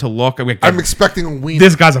turn to look, I'm expecting a wiener.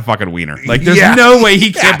 This guy's a fucking wiener. Like, there's no way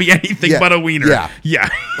he can't be anything but a wiener. Yeah.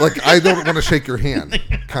 Like, I don't want to shake your hand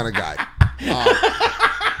kind of guy.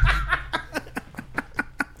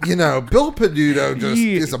 Bill Peduto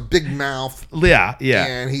is a big mouth. Yeah.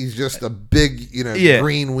 And he's just a big,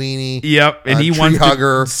 green weenie. Yep. And he wants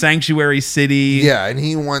hugger. Sanctuary City. Yeah. And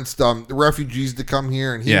he wants the refugees to come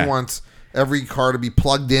here. And he wants every car to be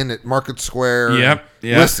plugged in at Market Square. Yep.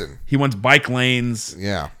 Listen. He wants bike lanes.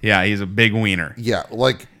 Yeah. Yeah. He's a big wiener. Yeah.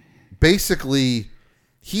 Like, basically,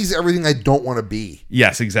 he's everything I don't want to be.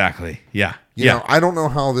 Yes, exactly. Yeah. You know, I don't know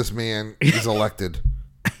how this man is elected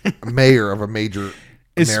mayor of a major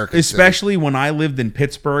American especially city. When I lived in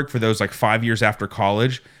Pittsburgh for those 5 years after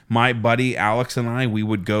college, my buddy Alex and we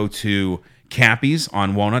would go to Cappy's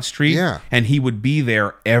on Walnut Street, and he would be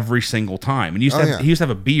there every single time. And he used to have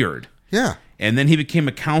a beard. Yeah. And then he became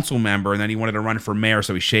a council member, and then he wanted to run for mayor,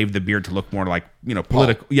 so he shaved the beard to look more like,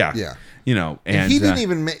 political. Yeah. And he didn't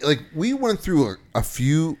even make, we went through a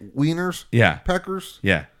few wieners. Yeah. Peckers.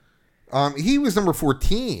 Yeah. He was number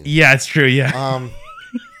 14. Yeah, it's true. Yeah.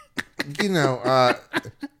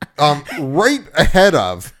 Right ahead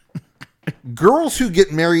of girls who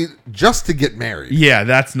get married just to get married. Yeah,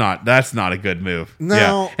 that's not a good move. No.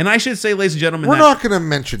 Yeah. And I should say, ladies and gentlemen, we're not going to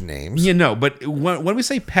mention names. But when we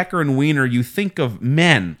say pecker and wiener, you think of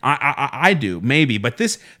men. I do, maybe. But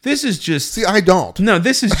this is just... See, I don't. No,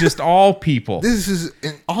 this is just all people. This is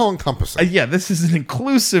all-encompassing. Yeah, this is an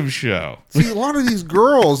inclusive show. See, a lot of these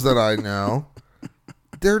girls that I know...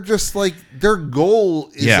 They're just their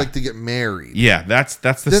goal is to get married. Yeah, that's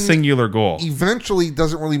the singular goal. Eventually, it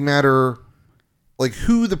doesn't really matter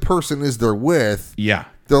who the person is they're with. Yeah.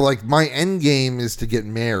 They're like, my end game is to get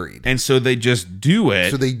married. And so they just do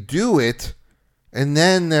it. So they do it, and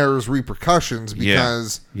then there's repercussions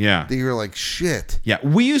because you're like, shit. Yeah,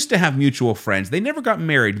 we used to have mutual friends. They never got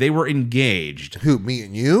married. They were engaged. Who, me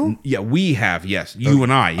and you? Yeah, we have, yes. You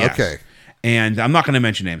and I, yes. Okay. And I'm not going to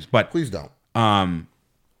mention names, but... Please don't.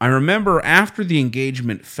 I remember after the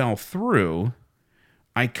engagement fell through,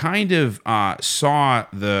 I kind of saw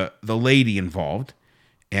the lady involved,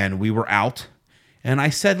 and we were out, and I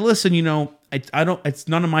said, "Listen, I don't. It's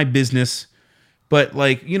none of my business, but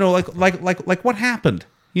like what happened?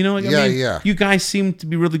 You guys seemed to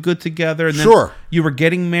be really good together, and then you were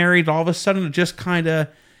getting married. All of a sudden, it just kind of."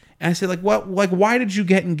 And I said, why did you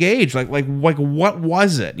get engaged? Like what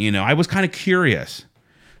was it? I was kind of curious.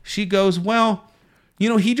 She goes, well.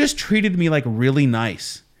 He just treated me really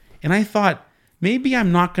nice. And I thought, maybe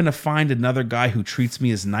I'm not going to find another guy who treats me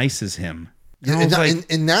as nice as him.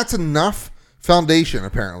 And that's enough foundation,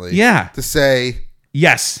 apparently. Yeah. To say...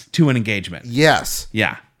 Yes to an engagement. Yes.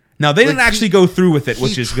 Yeah. Now, they didn't actually go through with it,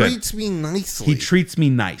 which is good. He treats me nicely. He treats me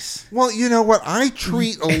nice. Well, you know what? I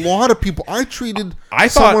treat a lot of people. I treated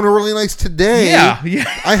someone really nice today. Yeah.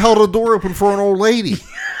 I held a door open for an old lady.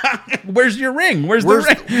 Where's your ring? Where's the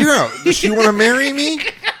ring? Does she want to marry me?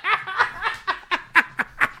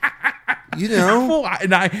 Well,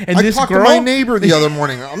 and I this talked girl, to my neighbor the other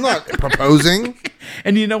morning. I'm not proposing.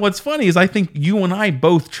 And what's funny is I think you and I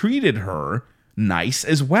both treated her nice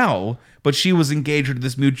as well, but she was engaged with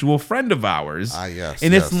this mutual friend of ours. Yes.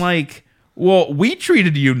 And it's like, well, we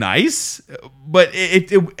treated you nice, but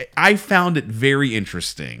I found it very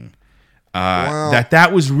interesting.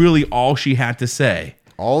 That was really all she had to say.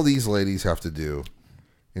 All these ladies have to do,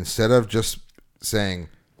 instead of just saying,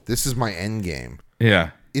 this is my end game,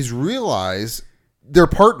 is realize their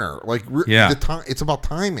partner. Like, it's about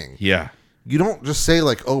timing. Yeah. You don't just say,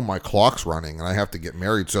 like, oh, my clock's running and I have to get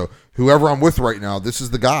married, so whoever I'm with right now, this is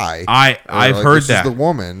the guy. I've heard that. This is the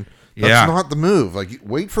woman. That's not the move. Like,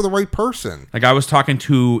 wait for the right person. Like, I was talking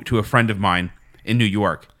to a friend of mine in New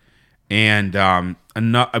York, and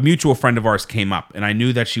a mutual friend of ours came up, and I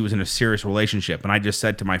knew that she was in a serious relationship, and I just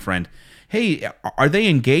said to my friend, hey, are they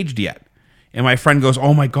engaged yet? And my friend goes,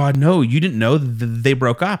 oh my God, no, you didn't know they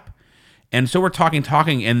broke up. And so we're talking,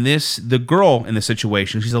 and the girl in the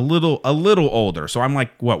situation, she's a little older. So I'm like,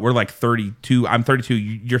 what? We're like 32. I'm 32.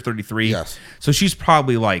 You're 33. Yes. So she's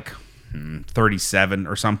probably like 37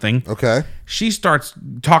 or something. Okay. She starts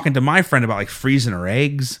talking to my friend about like freezing her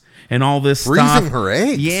eggs and all this stuff. Freezing her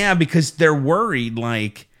eggs? Yeah, because they're worried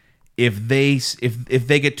like if they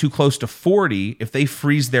get too close to 40, if they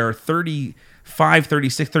freeze their 35,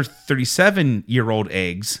 36, 37-year-old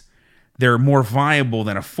eggs, they're more viable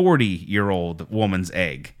than a 40-year-old woman's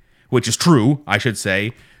egg, which is true, I should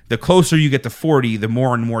say. The closer you get to 40, the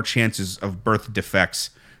more and more chances of birth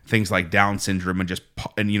defects, things like Down syndrome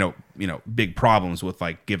and big problems with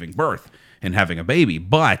like giving birth and having a baby.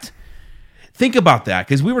 But think about that,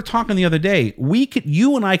 because we were talking the other day.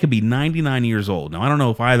 You and I could be 99 years old. Now, I don't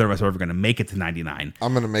know if either of us are ever going to make it to 99.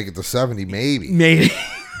 I'm going to make it to 70, maybe. Maybe.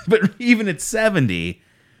 But even at 70,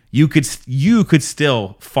 you could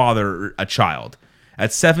still father a child.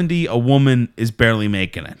 At 70, a woman is barely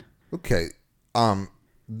making it. Okay.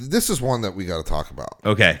 This is one that we got to talk about.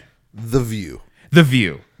 Okay. The View. The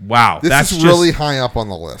View. Wow. This is really high up on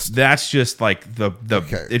the list. That's just like the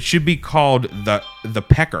Okay. It should be called the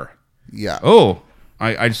Pecker. Yeah. Oh,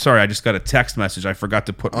 I sorry, I just got a text message. I forgot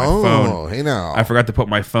to put my phone. Oh, hey now. I forgot to put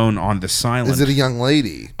my phone on the silent. Is it a young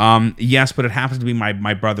lady? Yes, but it happens to be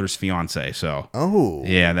my brother's fiance. So. Oh.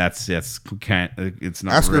 Yeah, it's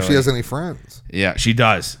not. Ask her if really. she has any friends. Yeah, she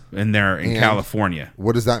does, and they're in California.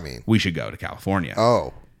 What does that mean? We should go to California.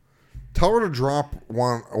 Oh. Tell her to drop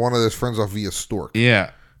one of those friends off via Stork. Yeah.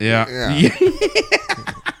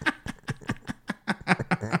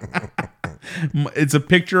 It's a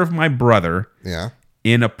picture of my brother. Yeah.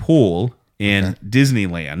 In a pool in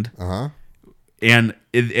Disneyland. Uh-huh.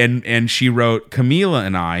 And she wrote, Camila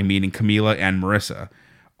and I, meaning Camila and Marissa,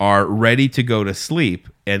 are ready to go to sleep,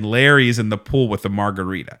 and Larry is in the pool with the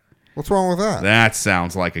margarita. What's wrong with that? That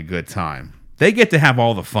sounds like a good time. They get to have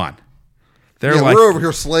all the fun. We're over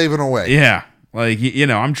here slaving away. Yeah. Like,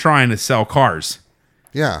 I'm trying to sell cars.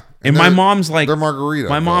 Yeah. And my mom's like, they're margarita.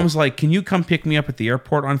 My mom's like, can you come pick me up at the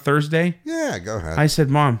airport on Thursday? Yeah, go ahead. I said,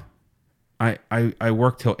 Mom, I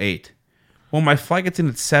work till 8. Well, my flight gets in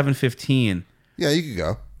at 7:15. Yeah, you could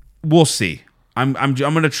go. We'll see. I'm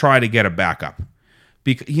going to try to get a backup.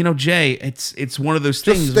 Because Jay, it's one of those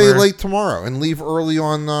things. Just stay late tomorrow and leave early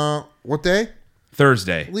on what day?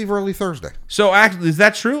 Thursday. Leave early Thursday. So actually, is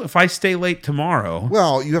that true? If I stay late tomorrow,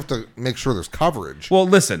 well, you have to make sure there's coverage. Well,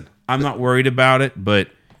 listen, I'm not worried about it, but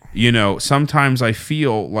sometimes I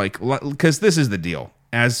feel like, because this is the deal,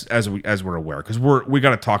 as we're aware, because we got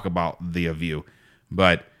to talk about the View,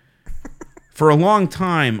 but for a long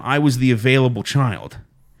time I was the available child.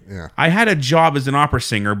 Yeah. I had a job as an opera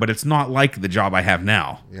singer, but it's not like the job I have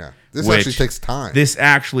now. Yeah. This actually takes time. This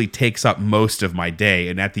actually takes up most of my day,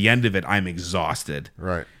 and at the end of it, I'm exhausted.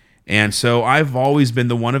 Right. And so I've always been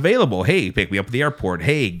the one available. Hey, pick me up at the airport.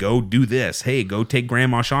 Hey, go do this. Hey, go take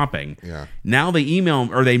grandma shopping. Yeah. Now they email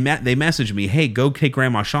or they message me, hey, go take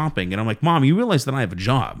grandma shopping. And I'm like, Mom, you realize that I have a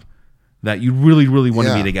job that you really, really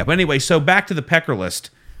wanted me to get. But anyway, so back to the Pecker List,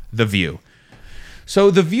 The View.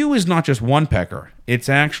 So The View is not just one pecker. It's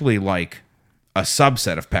actually like a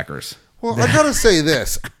subset of peckers. Well, I got to say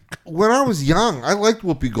this. When I was young, I liked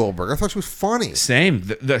Whoopi Goldberg. I thought she was funny. Same.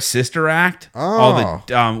 The Sister Act. Oh. All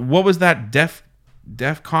the what was that? Def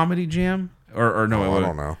Comedy Jam? Or no? I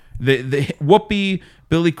don't know. The Whoopi,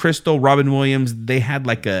 Billy Crystal, Robin Williams. They had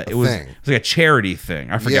like it was like a charity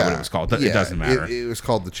thing. I forget what it was called. It doesn't matter. It was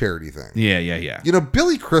called the charity thing. Yeah.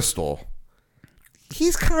 Billy Crystal,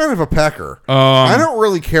 he's kind of a pecker. I don't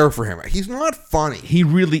really care for him. He's not funny. He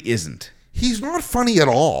really isn't. He's not funny at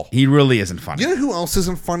all. He really isn't funny. You know who else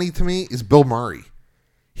isn't funny to me? Is Bill Murray.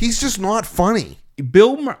 He's just not funny.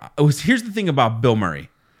 Here's the thing about Bill Murray.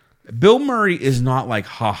 Bill Murray is not like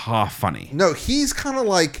ha-ha funny. No, he's kind of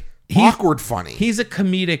like awkward funny. He's a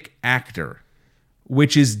comedic actor,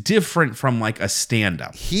 which is different from like a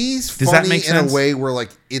stand-up. Does that funny make in sense? a way where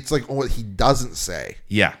like it's like what he doesn't say.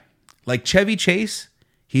 Yeah. Like Chevy Chase,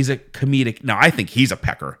 he's a comedic. No, I think he's a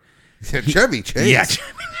pecker. Yeah, Chevy Chase. Yeah, Chevy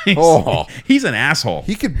Chase. Oh. He's an asshole.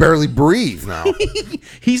 He could barely breathe now.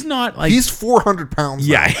 He's not like He's 400 pounds.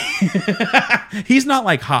 yeah. He's not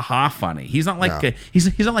like haha funny. He's not like No. he's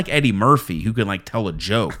not like Eddie Murphy who can like tell a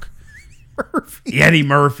joke. Eddie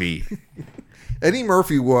Murphy. Eddie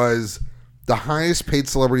Murphy was the highest paid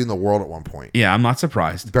celebrity in the world at one point. Yeah, I'm not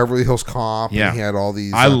surprised. Beverly Hills Cop. Yeah, And he had all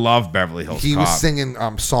these. I love Beverly Hills He Cop. was singing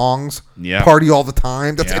songs. Yeah. Party all the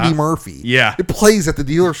time. That's Yeah. Eddie Murphy. Yeah. It plays at the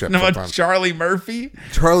dealership. No, sometimes. Charlie Murphy.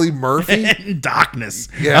 Charlie Murphy. Darkness.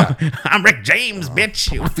 Yeah. I'm Rick James, bitch.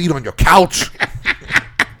 Feet on your couch.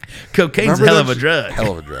 Cocaine's Remember a hell of that a drug.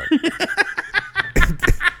 Hell of a drug.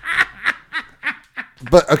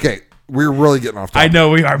 But okay, we're really getting off topic. I know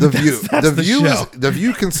we are. The but View. That's The the View show. The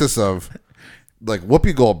View consists of like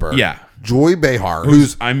Whoopi Goldberg. Yeah. Joy Behar,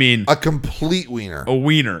 who's I mean, a complete wiener. a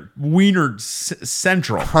wiener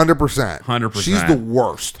central. 100%. 100%. She's the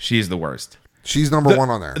worst. She's the worst. She's number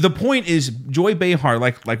one on there. The point is, Joy Behar,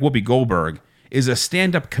 like Whoopi Goldberg, is a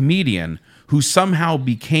stand-up comedian who somehow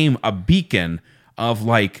became a beacon of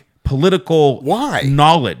like political Why?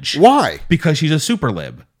 knowledge. Why? Because she's a super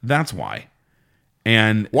lib. That's why.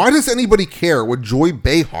 And Why does anybody care what Joy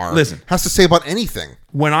Behar Listen. has to say about anything?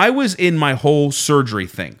 when I was in my whole surgery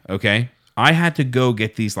thing, okay, I had to go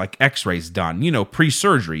get these like X-rays done. You know,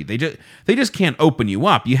 pre-surgery. They just can't open you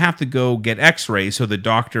up. You have to go get X-rays so the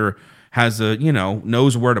doctor has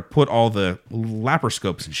knows where to put all the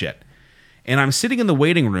laparoscopes and shit. And I'm sitting in the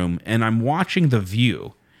waiting room and I'm watching The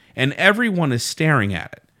View, and everyone is staring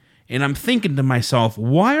at it. And I'm thinking to myself,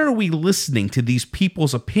 why are we listening to these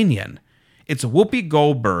people's opinion? It's Whoopi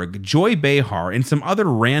Goldberg, Joy Behar, and some other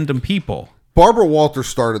random people. Barbara Walters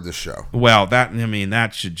started the show. Well,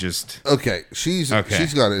 that should just... Okay, she's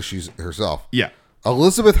got issues herself. Yeah.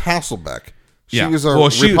 Elizabeth Hasselbeck. She Yeah. was a Well,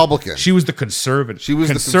 Republican. She was the conservative. She was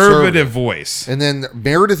the conservative conservative. voice. And then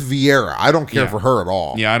Meredith Vieira. I don't care Yeah. for her at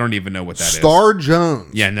all. Yeah, I don't even know what that is. Star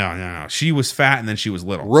Jones. Yeah, no. She was fat and then she was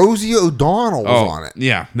little. Rosie O'Donnell was on it.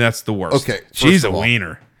 Yeah, that's the worst. Okay, she's first a of all,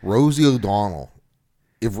 wiener. Rosie O'Donnell.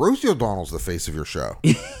 If Rosie O'Donnell's the face of your show,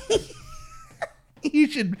 You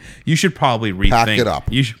should probably rethink. Pack it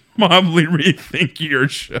up. You should probably rethink your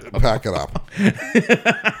show. pack it up.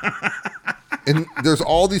 And there's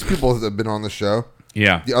all these people that have been on the show.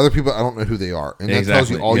 Yeah. The other people, I don't know who they are. And that tells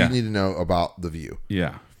Exactly, you all yeah. you need to know about The View.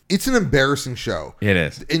 Yeah. It's an embarrassing show. It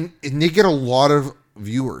is. And they get a lot of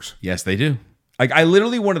viewers. Yes, they do. Like, I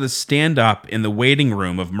literally wanted to stand up in the waiting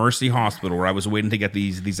room of Mercy Hospital where I was waiting to get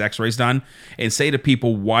these x-rays done and say to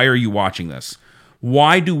people, why are you watching this?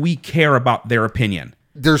 Why do we care about their opinion?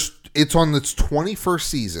 It's on its 21st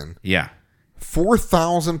season. Yeah.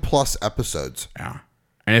 4,000 plus episodes Yeah.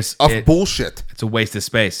 And it's bullshit. It's a waste of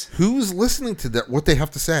space. Who's listening to that? What they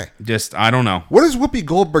have to say? Just, I don't know. What does Whoopi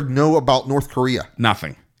Goldberg know about North Korea?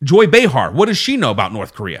 Nothing. Joy Behar, what does she know about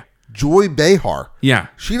North Korea? Joy Behar. Yeah.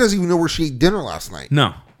 She doesn't even know where she ate dinner last night.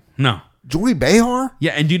 No. Joy Behar?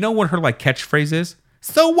 Yeah, and do you know what her like catchphrase is?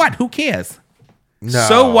 So what? Who cares? No.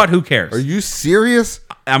 So what? Who cares? Are you serious?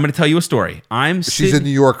 I'm going to tell you a story. She's a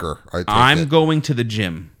New Yorker. I'm going to the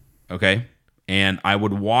gym, okay? And I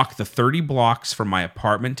would walk the 30 blocks from my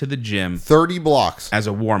apartment to the gym 30 blocks. as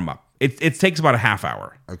a warm-up. It takes about a half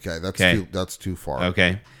hour, Okay, Okay. That's too far.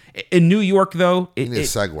 okay? In New York, though, You need a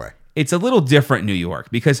segue. it's a little different in New York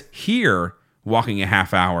because here, walking a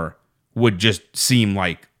half hour would just seem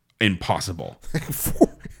like impossible. I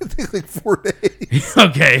think like 4 days.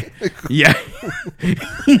 Okay. Yeah.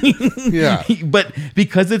 Yeah. But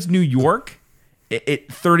because it's New York,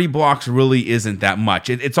 30 blocks really isn't that much.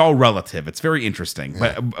 It's all relative. It's very interesting.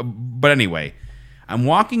 But anyway, I'm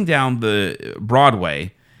walking down the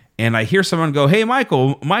Broadway and I hear someone go, "Hey,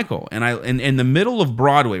 Michael." And in the middle of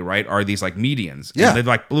Broadway, right, are these like medians. Yeah. And they're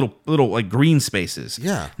like little like green spaces.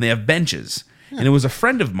 Yeah. And they have benches. Yeah. And it was a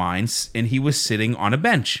friend of mine and he was sitting on a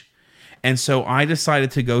bench. And so I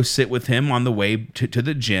decided to go sit with him on the way to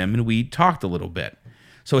the gym, and we talked a little bit.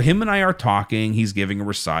 So him and I are talking. He's giving a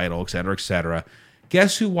recital, et cetera, et cetera.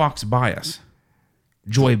 Guess who walks by us?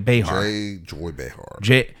 Joy Behar. Joy Behar.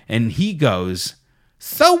 And he goes,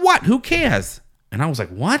 "So what? Who cares?" And I was like,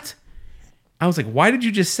 "What?" I was like, "Why did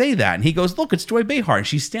you just say that?" And he goes, "Look, it's Joy Behar." And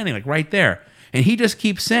she's standing like right there. And he just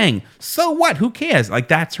keeps saying, "So what? Who cares?" Like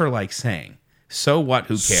that's her like saying. So what?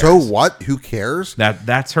 Who cares? So what? Who cares?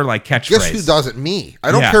 That's her like catchphrase. Guess who doesn't? Me. I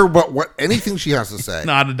don't care about anything she has to say.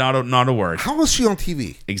 Not a word. How is she on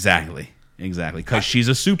TV? Exactly. Because she's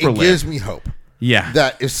a super It lib. gives me hope. Yeah.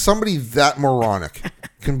 That if somebody that moronic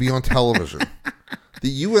can be on television, that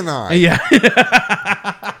you and I,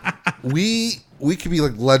 we could be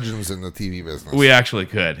like legends in the TV business. We actually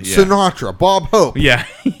could. Yeah. Sinatra, Bob Hope, Yeah.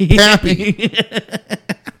 Happy.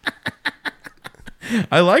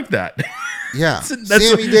 I like that. Yeah. That's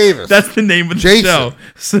Sammy Davis. That's the name of the Jason. show.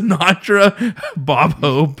 Sinatra, Bob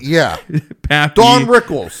Hope, Yeah. Pappy. Don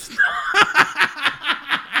Rickles.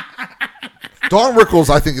 Don Rickles,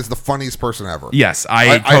 I think, is the funniest person ever. Yes,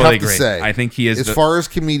 I totally have agree. to say, I think he is. As far as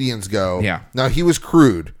comedians go, Yeah. Now, he was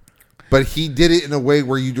crude, but he did it in a way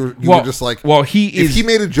where you were just like, well, if he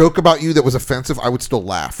made a joke about you that was offensive, I would still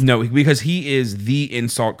laugh. No, because he is the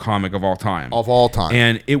insult comic of all time. Of all time.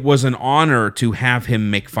 And it was an honor to have him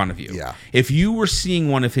make fun of you. Yeah. If you were seeing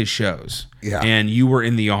one of his shows and you were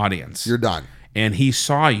in the audience, You're done. And he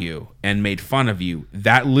saw you and made fun of you,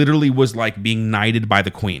 that literally was like being knighted by the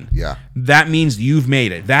queen. Yeah. That means you've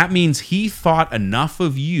made it. That means he thought enough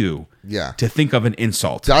of you to think of an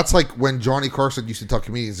insult. That's like when Johnny Carson used to tell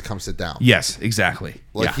comedians to come sit down. Yes, exactly.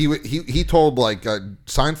 Like he told like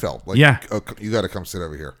Seinfeld, like, oh, you got to come sit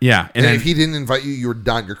over here. Yeah. And if he didn't invite you, you were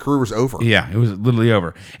done. Your career was over. Yeah, it was literally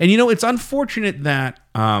over. And it's unfortunate that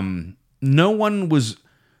no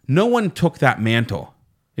one took that mantle.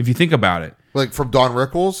 If you think about it. Like from Don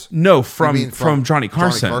Rickles? No, from Johnny Carson. Johnny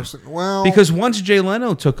Carson. Well, because once Jay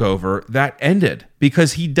Leno took over, that ended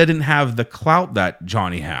because he didn't have the clout that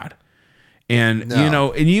Johnny had. And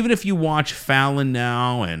and even if you watch Fallon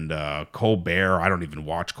now and Colbert, I don't even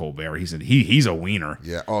watch Colbert. He's a wiener.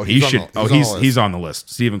 Yeah. Oh, he's on the list.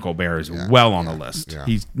 Stephen Colbert is well on the list. Yeah.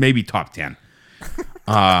 He's maybe top 10.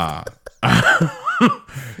 I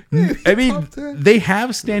mean, they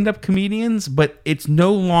have stand-up comedians, but it's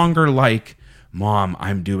no longer like, Mom,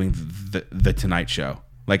 I'm doing the Tonight Show.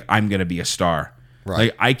 Like, I'm going to be a star. Right.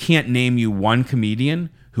 Like, I can't name you one comedian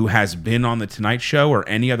who has been on the Tonight Show or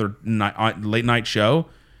any other late night show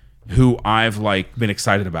who I've like been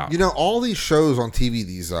excited about. All these shows on TV,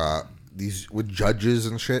 these with judges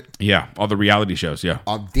and shit. Yeah, all the reality shows. Yeah,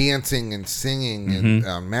 dancing and singing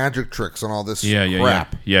and magic tricks and all this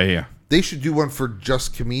crap. Yeah. They should do one for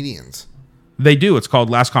just comedians. They do. It's called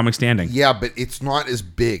Last Comic Standing. Yeah, but it's not as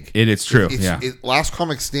big. It's true. Last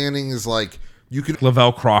Comic Standing is like you could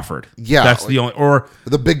Lavelle Crawford. Yeah, that's the only or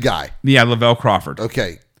the big guy. Yeah, Lavelle Crawford.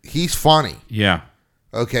 Okay, he's funny. Yeah.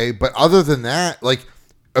 Okay, but other than that, like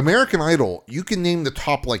American Idol, you can name the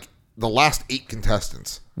top like the last 8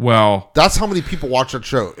 contestants. Well, that's how many people watch that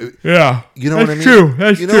show. Yeah, you know what I mean. True.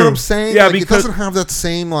 That's you know true. what I'm saying? Yeah, like, because it doesn't have that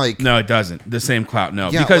same like. No, it doesn't. The same clout. No,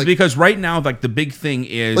 Yeah, because right now like the big thing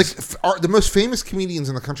is like the most famous comedians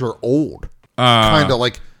in the country are old. Kind of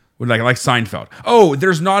like Seinfeld. Oh,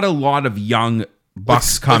 there's not a lot of young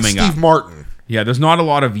bucks coming Steve up. Martin. Yeah, there's not a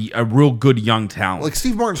lot of a real good young talent. Like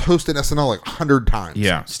Steve Martin's hosted SNL like 100 times.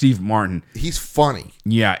 Yeah, Steve Martin. He's funny.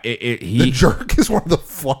 Yeah, The Jerk is one of the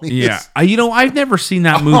funniest. Yeah, I've never seen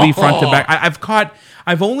that movie front to back.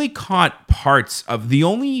 I've only caught parts of the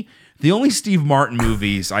only Steve Martin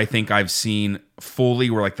movies I think I've seen fully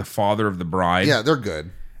were like The Father of the Bride. Yeah, they're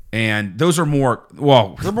good. And those are more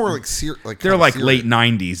they're more like they're like late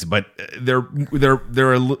 90s, but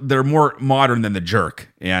they're more modern than The Jerk.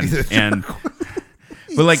 And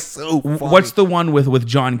but like, so what's the one with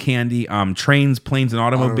John Candy? Trains, Planes, and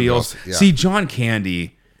Automobiles. Yeah. See, John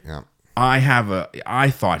Candy. Yeah. I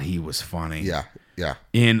thought he was funny. Yeah. Yeah.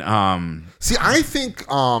 See, I think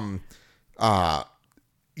the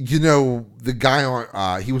guy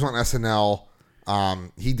on he was on SNL.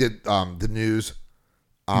 He did the news.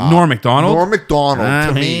 Norm Macdonald. Norm Macdonald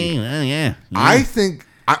to me. Yeah. I think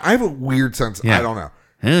I have a weird sense. I don't know.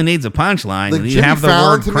 Who needs a punchline? Like You Jimmy have the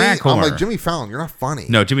Fallon word to me, crack whore. I'm like, Jimmy Fallon, you're not funny.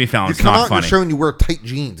 No, Jimmy Fallon's you come not out funny. in the show and you wear tight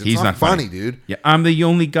jeans. It's He's not funny, dude. Yeah, I'm the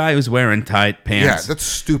only guy who's wearing tight pants. Yeah, that's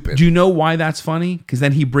stupid. Do you know why that's funny? Because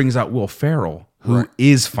then he brings out Will Ferrell, who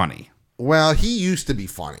is funny. Well, he used to be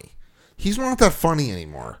funny. He's not that funny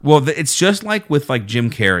anymore. Well, it's just like with like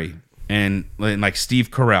Jim Carrey and like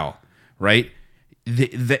Steve Carell, right?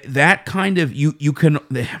 That kind of you can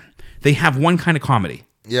they have one kind of comedy.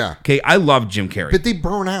 Yeah. Okay, I love Jim Carrey. But they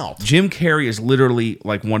burn out. Jim Carrey is literally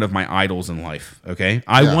like one of my idols in life, okay?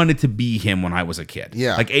 I wanted to be him when I was a kid.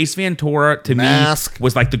 Yeah. Like Ace Ventura to Mask. me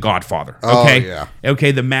was like the Godfather, okay? Oh, yeah.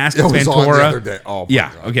 Okay, the Mask It of was Ventura. on the other day. Oh, my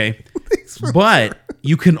yeah, God. okay. But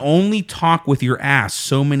you can only talk with your ass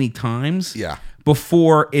so many times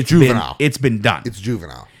before it's been done. It's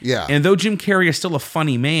juvenile. Yeah. And though Jim Carrey is still a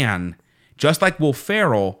funny man, just like Will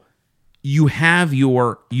Ferrell, you have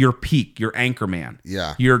your peak, your Anchorman,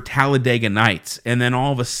 your Talladega Nights, and then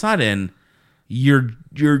all of a sudden, you're.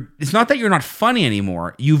 It's not that you're not funny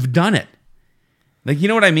anymore. You've done it. Like, you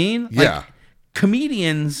know what I mean? Yeah. Like,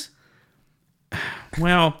 comedians.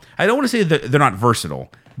 Well, I don't want to say that they're not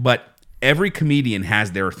versatile, but every comedian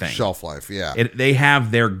has their thing. Shelf life. Yeah. They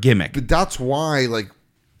have their gimmick. But that's why, like,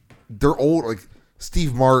 they're old. Like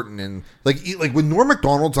Steve Martin and like when Norm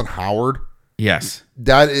Macdonald's on Howard. Yes.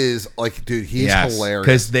 That is like, dude, he's hilarious.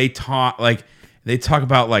 Because they talk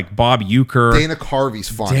about like Bob Euchre. Dana Carvey's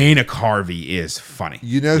funny. Dana Carvey is funny.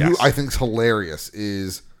 You know who I think's hilarious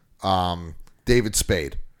is David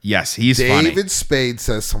Spade. Yes, he's funny. David Spade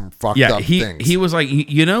says some fucked up things. He was like,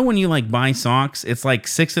 you know, when you like buy socks, it's like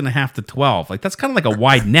 6.5 to 12. Like that's kind of like a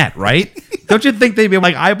wide net, right? Don't you think they'd be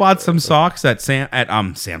like, I bought some socks at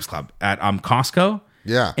Sam's Club at Costco.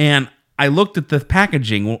 Yeah. And I looked at the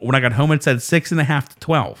packaging when I got home. It said 6.5 to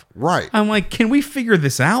 12. Right. I'm like, can we figure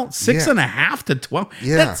this out? 6.5 to 12.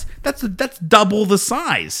 Yeah. That's double the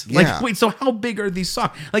size. Yeah. Like, wait, so how big are these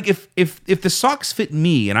socks? Like, if the socks fit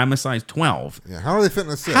me and I'm a size 12, yeah, how are they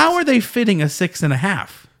fitting a 6? How are they fitting a 6.5?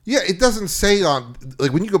 Yeah, it doesn't say on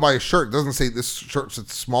like when you go buy a shirt, it doesn't say this shirt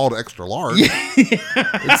fits small to extra large.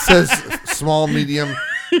 It says small, medium,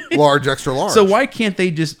 large, extra large. So why can't they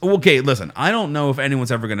just... Okay, listen, I don't know if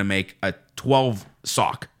anyone's ever going to make a 12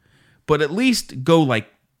 sock, but at least go like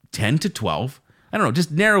 10 to 12. I don't know, just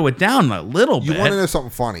narrow it down a little bit. You want to know something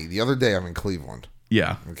funny? The other day I'm in Cleveland.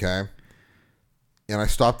 Yeah. Okay. And I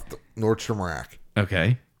stopped at the Nordstrom Rack.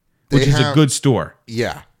 Okay. Which is a good store.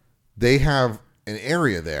 Yeah. They have an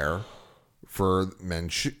area there for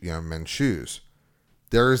men's shoes.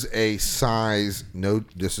 There's a size,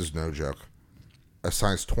 this is no joke, a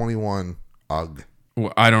size 21 UGG.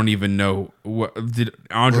 Well, I don't even know. Did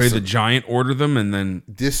Andre the Giant order them and then...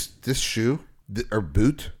 This shoe, or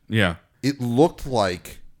boot, yeah, it looked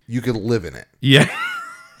like you could live in it. Yeah.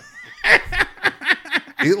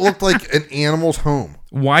 It looked like an animal's home.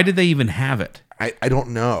 Why did they even have it? I don't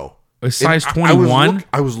know. A size 21?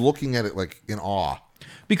 I was looking at it like in awe.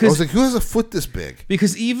 Because I was like, who has a foot this big?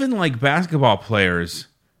 Because even like basketball players,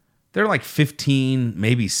 they're like 15,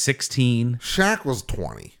 maybe 16. Shaq was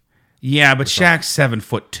 20. Yeah, but Shaq's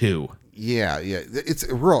 7'2". Yeah.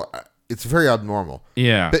 It's very abnormal.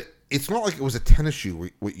 Yeah. But it's not like it was a tennis shoe,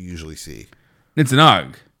 what you usually see. It's an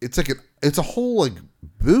UGG. It's like it's a whole like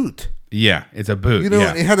boot. Yeah, it's a boot. You know,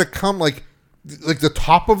 and it had to come like the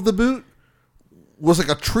top of the boot was like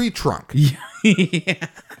a tree trunk. Yeah.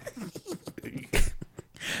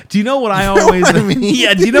 Do you know what I always... I mean?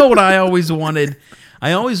 Yeah, do you know what I always wanted?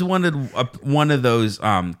 I always wanted one of those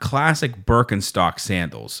classic Birkenstock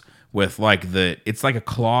sandals with like it's like a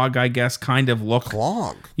clog, I guess, kind of look.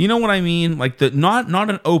 Clog? You know what I mean? Like not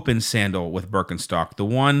an open sandal with Birkenstock, the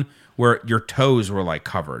one where your toes were like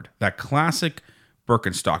covered. That classic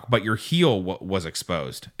Birkenstock, but your heel was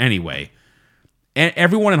exposed. Anyway,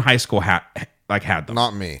 everyone in high school had them.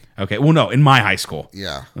 Not me. Okay. Well, no, in my high school.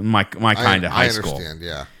 Yeah. My kind of high school. I understand,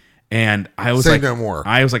 yeah. And I was no more.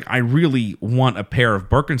 I was like, I really want a pair of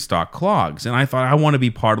Birkenstock clogs. And I thought I want to be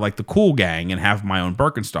part of like the cool gang and have my own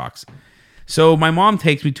Birkenstocks. So my mom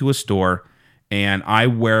takes me to a store and I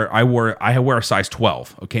wear a size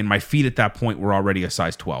 12. Okay. And my feet at that point were already a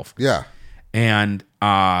size 12. Yeah. And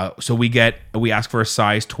so we ask for a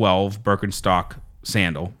size 12 Birkenstock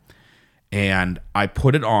sandal. And I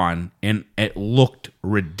put it on, and it looked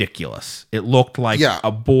ridiculous. It looked like a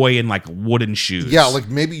boy in like wooden shoes. Yeah, like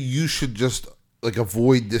maybe you should just like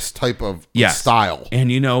avoid this type of style.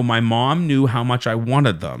 And you know, my mom knew how much I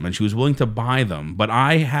wanted them, and she was willing to buy them. But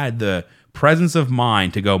I had the presence of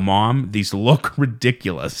mind to go, Mom, these look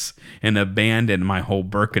ridiculous, and abandon my whole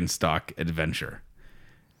Birkenstock adventure.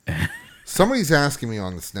 Somebody's asking me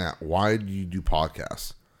on the Snap, why do you do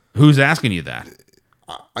podcasts? Who's asking you that?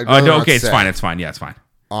 Okay, it's fine. It's fine. Yeah, it's fine.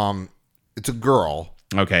 It's a girl.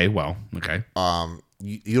 Okay, well, okay.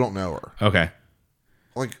 You don't know her. Okay.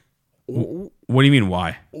 Like, what do you mean?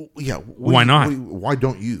 Why? Yeah. Why not? Why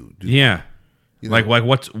don't you? Yeah. You know, like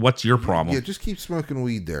what's your problem? Yeah, just keep smoking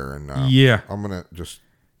weed there, and yeah, I'm gonna just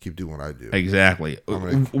keep doing what I do. Exactly.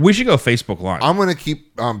 We should go Facebook Live. I'm gonna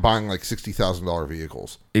keep buying like $60,000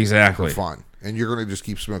 vehicles. Exactly. For fun, and you're gonna just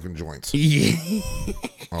keep smoking joints. Yeah.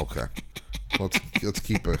 Okay.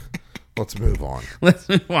 Let's move on. Let's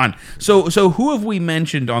move on. So who have we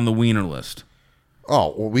mentioned on the wiener list?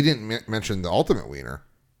 Oh, well, we didn't mention the ultimate wiener.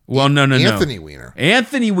 Well, no. Anthony Weiner.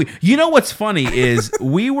 Anthony Weiner. You know what's funny is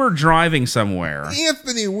we were driving somewhere.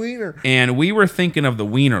 Anthony Weiner. And we were thinking of the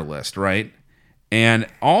wiener list, right? And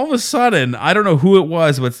all of a sudden, I don't know who it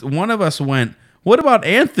was, but one of us went, what about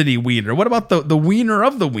Anthony Weiner? What about the wiener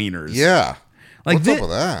of the wieners? Yeah. Like What's up with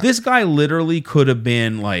that? This guy literally could have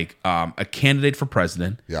been like a candidate for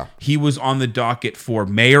president. Yeah. He was on the docket for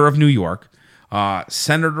mayor of New York,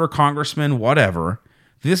 senator, congressman, whatever.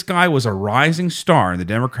 This guy was a rising star in the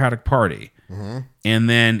Democratic Party. Mm-hmm. And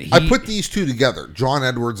then I put these two together, John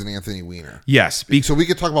Edwards and Anthony Weiner. Yes. So we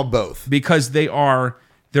could talk about both. Because they are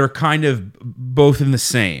they're kind of both in the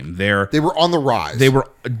same. They were on the rise. They were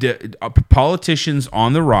politicians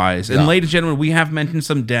on the rise. And Yeah. ladies and gentlemen, we have mentioned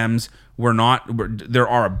some Dems. There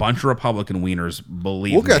are a bunch of Republican wieners,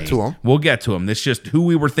 believe me. We'll get to them. We'll get to them. It's just who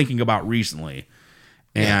we were thinking about recently.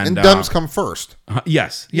 And Dems come first.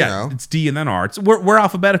 Yes. Yeah. You know? It's D and then R. We're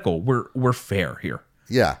alphabetical. We're fair here.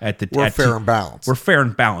 Yeah. We're fair and balanced. We're fair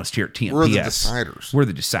and balanced here at TMPS. We're the deciders. We're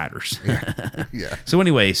the deciders. Yeah. So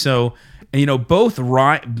anyway, both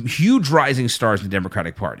huge rising stars in the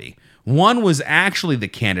Democratic Party. One was actually the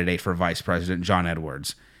candidate for vice president, John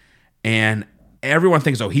Edwards. And everyone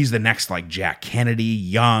thinks, he's the next like Jack Kennedy,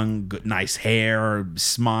 young, good, nice hair,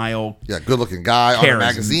 smile. Yeah, good-looking guy on a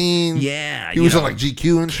magazine. Yeah. He was on like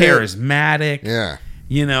GQ and shit. Charismatic. Yeah.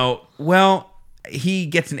 He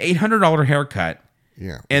gets an $800 haircut.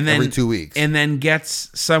 Yeah. And then every 2 weeks. And then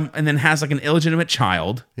has like an illegitimate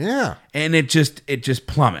child. Yeah. And it just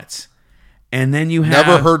plummets. And then you have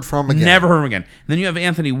Never heard from him again. Then you have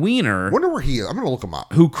Anthony Weiner. Wonder where he is. I'm going to look him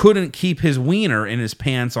up. Who couldn't keep his wiener in his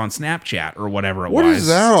pants on Snapchat or whatever it was. What is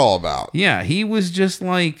that all about? Yeah, he was just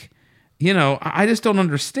like, I just don't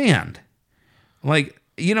understand. Like,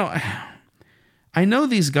 I know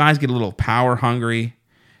these guys get a little power hungry,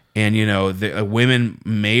 and the women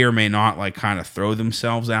may or may not like kind of throw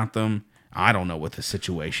themselves at them. I don't know what the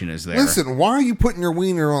situation is there. Listen, why are you putting your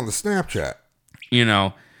wiener on the Snapchat?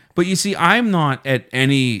 But you see, I'm not at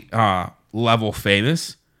any level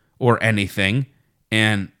famous or anything,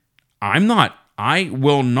 and I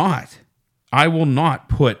will not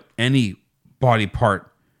put any body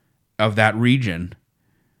part of that region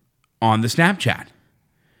on the Snapchat.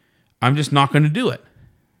 I'm just not going to do it.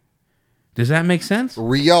 Does that make sense?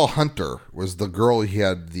 Rielle Hunter was the girl he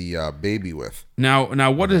had the baby with.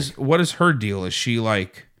 Now what is her deal? Is she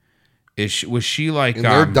like? Was she like? And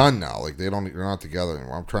they're done now. Like they're not together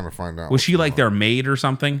anymore. I'm trying to find out. Was she like their maid or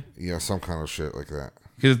something? Yeah, some kind of shit like that.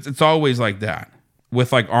 Because it's always like that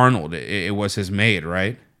with like Arnold. It was his maid,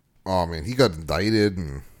 right? Oh man, he got indicted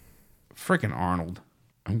and freaking Arnold.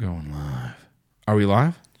 I'm going live. Are we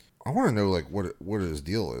live? I want to know like what his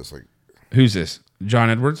deal is. Like, who's this?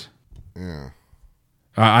 John Edwards? Yeah.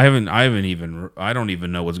 I don't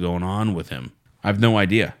even know what's going on with him. I have no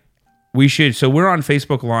idea. So we're on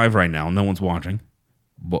Facebook Live right now. No one's watching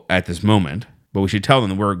at this moment, but we should tell them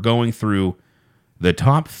that we're going through the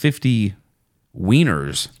top 50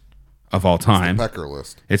 wieners of all time. It's the Pecker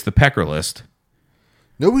List. It's the Pecker List.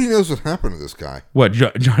 Nobody knows what happened to this guy. What,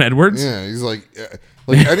 John Edwards? Yeah, he's like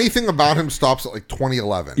anything about him stops at like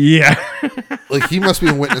 2011. Yeah. Like he must be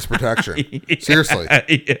in witness protection. Yeah. Seriously.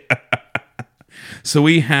 Yeah. So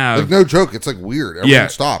we have like no joke. It's like weird. Everything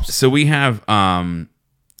stops. So we have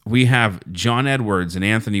John Edwards and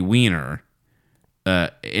Anthony Weiner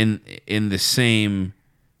in the same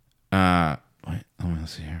let me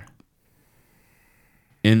see here.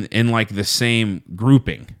 In like the same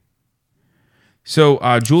grouping. So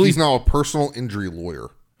Julie, he's now a personal injury lawyer.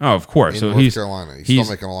 Oh, of course. In North Carolina. He's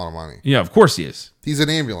still making a lot of money. Yeah, of course he is. He's an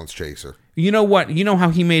ambulance chaser. You know what? You know how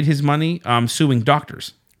he made his money? Suing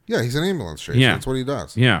doctors. Yeah, he's an ambulance chaser. Yeah. That's what he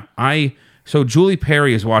does. Yeah. So Julie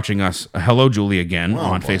Perry is watching us. Hello, Julie, again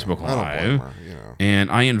on Facebook Live. And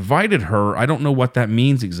I invited her. I don't know what that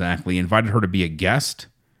means exactly. Invited her to be a guest.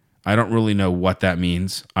 I don't really know what that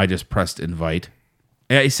means. I just pressed invite.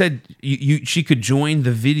 I said she could join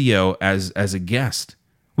the video as a guest.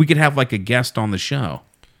 We could have like a guest on the show.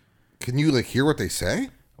 Can you like hear what they say?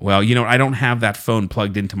 Well, I don't have that phone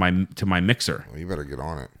plugged into my mixer. Well, you better get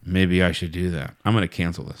on it. Maybe I should do that. I'm going to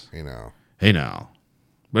cancel this. Hey now.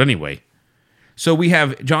 But anyway, so we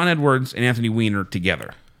have John Edwards and Anthony Weiner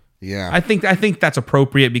together. Yeah. I think that's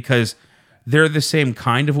appropriate because they're the same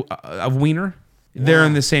kind of wiener. They're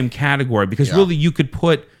in the same category because really you could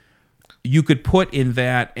put in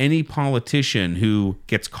that any politician who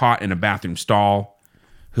gets caught in a bathroom stall,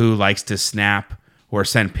 who likes to snap or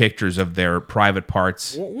send pictures of their private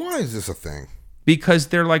parts. Why is this a thing? Because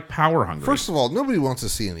they're like power hungry. First of all, nobody wants to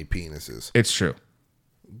see any penises. It's true.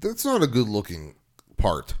 That's not a good looking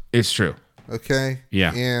part. It's true. Okay?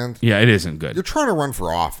 Yeah. And it isn't good. You're trying to run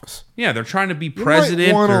for office. Yeah, they're trying to be president.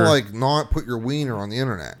 You might want to like not put your wiener on the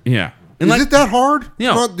internet. Yeah. And is it that hard?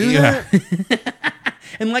 Not do that?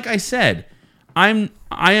 And like I said, I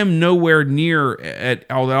am nowhere near at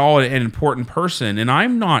all an important person, and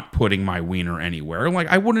I'm not putting my wiener anywhere. Like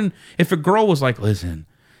I wouldn't if a girl was like, "Listen,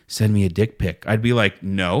 send me a dick pic." I'd be like,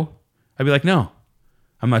 "No." I'd be like, "No,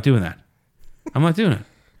 I'm not doing that. I'm not doing it.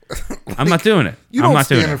 I'm not doing it. You I'm don't not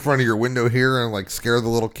doing stand it." in front of your window here and like scare the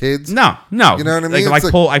little kids. No. You know what I mean?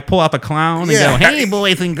 I pull out the clown and go, "Hey,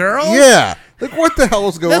 boys and girls." Yeah. Like what the hell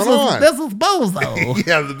is going on? This is Bozo.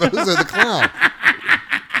 Yeah, the Bozo the clown.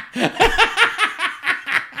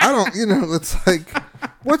 I don't, it's like,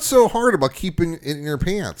 what's so hard about keeping it in your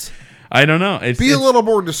pants? I don't know. Be a little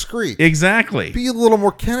more discreet. Exactly. Be a little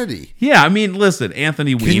more Kennedy. Yeah, I mean, listen,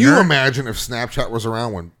 Anthony Weiner. Can you imagine if Snapchat was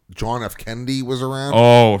around when John F. Kennedy was around?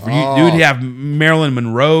 You'd have Marilyn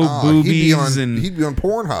Monroe boobies he'd be on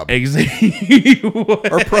Pornhub. Exactly.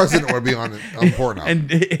 Our president would be on Pornhub.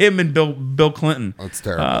 And him and Bill Clinton. That's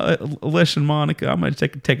terrible. Listen, Monica, I'm going to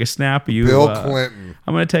take a snap of you. Bill Clinton.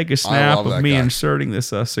 I'm going to take a snap of me inserting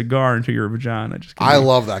this cigar into your vagina. I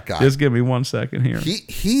love that guy. Just give me 1 second here.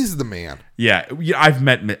 He's the man. Yeah, I've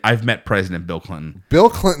met President Bill Clinton. Bill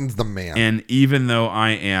Clinton's the man. And even though I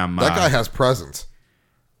am... that guy has presence.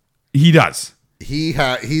 He does.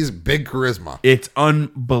 He's big charisma. It's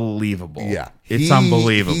unbelievable. Yeah. It's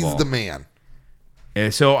unbelievable. He's the man.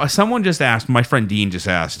 So someone just asked, my friend Dean just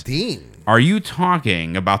asked, are you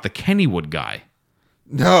talking about the Kennywood guy?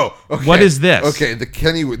 No. Okay. What is this? Okay, the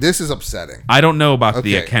Kennywood. This is upsetting. I don't know about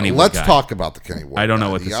the Kennywood let's guy. talk about the Kennywood. I don't know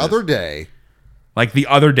what this is. The other day. Like the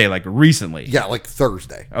other day, like recently. Yeah, like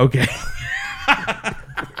Thursday. Okay.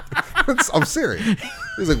 I'm serious. It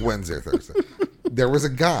was like Wednesday or Thursday. There was a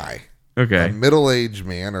guy. Okay. A middle-aged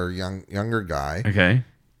man or younger guy. Okay.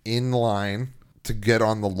 In line to get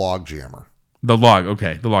on the log jammer. The log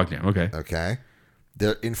jam. Okay. Okay.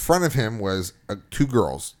 There, in front of him was two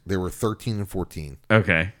girls. They were 13 and 14.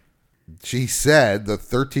 Okay. She said, the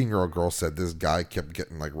 13-year-old girl said this guy kept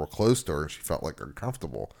getting like real close to her and she felt like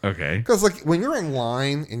uncomfortable. Okay. Because like when you're in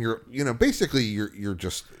line and you're, basically you're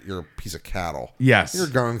a piece of cattle. Yes. You're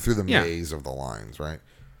going through the maze of the lines, right?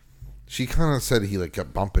 She kind of said he like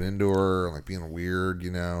kept bumping into her and like being weird,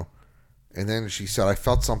 And then she said, I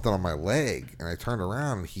felt something on my leg and I turned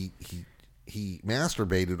around and he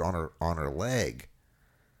masturbated on her leg.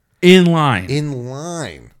 In line.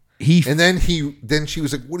 Then she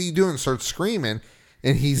was like, what are you doing? Started screaming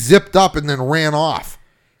and he zipped up and then ran off.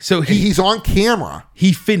 So he's on camera.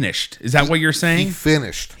 He finished. Is that what you're saying? He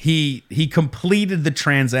finished. He completed the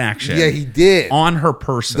transaction. Yeah, he did. On her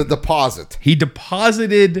person. The deposit. He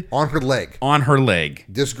deposited on her leg.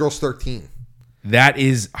 This girl's 13. That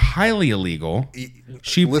is highly illegal.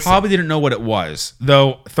 She probably didn't know what it was.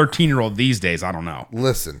 Though 13-year-old these days, I don't know.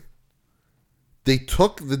 Listen. They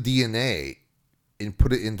took the DNA and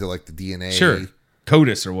put it into like the DNA. Sure.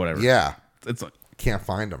 CODIS or whatever. Yeah. It's like, can't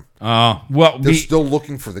find him. Well, they're still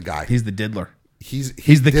looking for the guy. He's the diddler. He's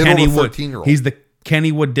the Kennywood 13-year-old. He's the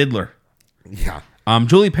Kennywood diddler. Yeah.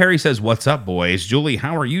 Julie Perry says, "What's up, boys? Julie,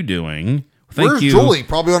 how are you doing? Where's Julie?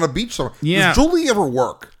 Probably on a beach somewhere. Yeah. Does Julie ever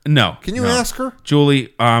work? No. Can you ask her?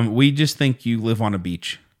 Julie, we just think you live on a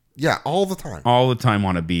beach. Yeah, all the time. All the time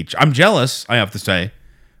on a beach. I'm jealous, I have to say.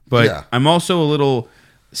 But I'm also a little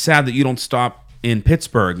sad that you don't stop in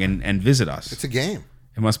Pittsburgh and visit us. It's a game.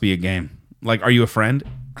 It must be a game. Like, are you a friend?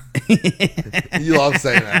 You love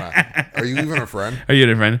saying that. Are you even a friend? Are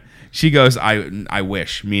you a friend? She goes, I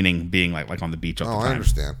wish, meaning being like on the beach all the time. I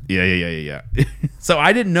understand. Yeah. So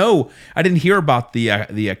I didn't know. I didn't hear about the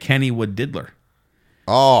Kennywood diddler.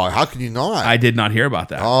 Oh, how can you not? I did not hear about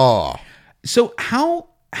that. Oh. So how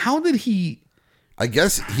did he? I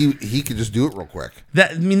guess he could just do it real quick.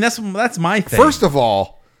 That's my thing. First of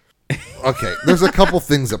all, okay, there's a couple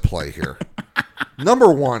things at play here.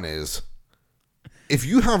 Number one is, if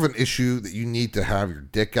you have an issue that you need to have your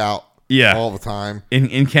dick out all the time.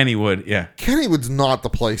 In Kennywood, yeah. Kennywood's not the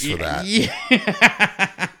place for that.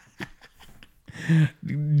 Yeah.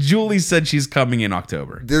 Julie said she's coming in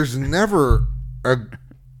October. There's never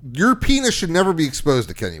your penis should never be exposed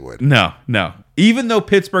to Kennywood. No. Even though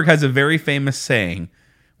Pittsburgh has a very famous saying,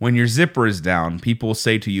 when your zipper is down, people will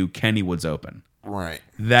say to you, Kennywood's open. Right.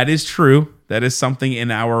 That is true. That is something in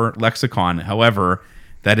our lexicon. However,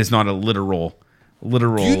 that is not a literal.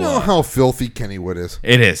 Do you know how filthy Kennywood is?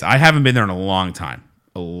 It is. I haven't been there in a long time.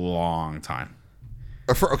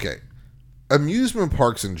 Okay. Amusement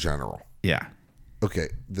parks in general. Yeah. Okay.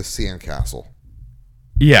 The Sandcastle.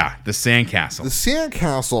 Yeah, the Sandcastle. The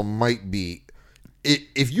Sandcastle might be,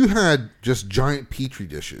 if you had just giant petri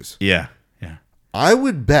dishes. Yeah. I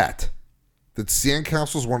would bet that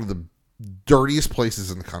Sandcastle is one of the dirtiest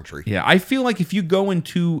places in the country. Yeah, I feel like if you go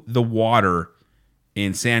into the water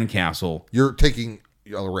in Sandcastle, you're taking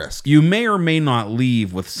a risk. You may or may not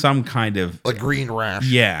leave with some kind of like green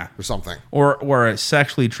rash, or something, or a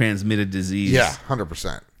sexually transmitted disease. Yeah,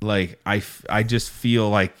 100%. Like I just feel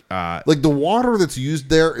like the water that's used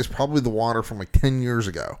there is probably the water from like 10 years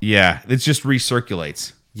ago. Yeah, it just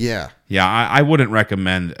recirculates. Yeah. I wouldn't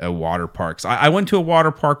recommend water parks. I went to a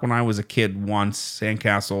water park when I was a kid once.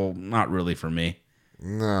 Sandcastle, not really for me.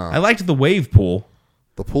 No. I liked the wave pool.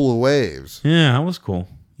 The pool of waves. Yeah, that was cool.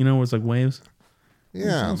 It was like waves.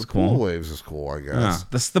 Yeah, That's the cool. pool waves is cool, I guess.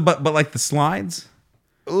 But like the slides,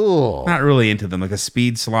 Ugh. not really into them. Like the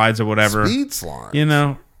speed slides or whatever. Speed slides. You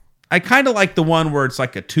know, I kind of like the one where it's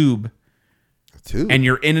like a tube. Too. And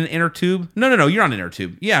you're in an inner tube? No, you're on an inner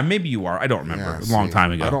tube. Yeah, maybe you are. I don't remember. Yeah, A long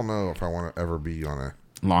time ago. I don't know if I want to ever be on a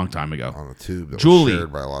Long time ago. tube that Julie, was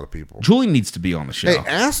shared by a lot of people. Julie needs to be on the show.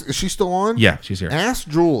 Hey, is she still on? Yeah, she's here. Ask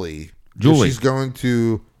Julie. Julie. If she's going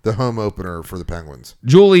to the home opener for the Penguins.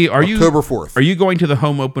 Julie, are you October 4th. Are you going to the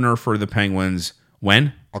home opener for the Penguins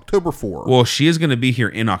when? October 4th. Well, she is going to be here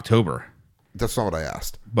in October. That's not what I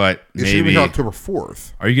asked. But Is maybe she going to be here October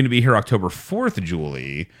 4th? Are you going to be here October 4th,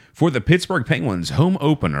 Julie, for the Pittsburgh Penguins home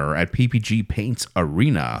opener at PPG Paints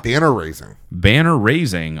Arena? Banner raising. Banner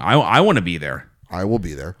raising. I want to be there. I will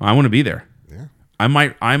be there. I want to be there. Yeah. I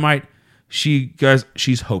might.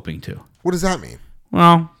 She's hoping to. What does that mean?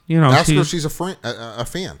 Well, you know, Ask her if she's a fan.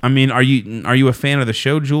 I mean, are you a fan of the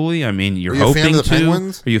show, Julie? I mean, you're Are you hoping a fan of the to.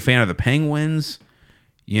 Penguins? Are you a fan of the Penguins?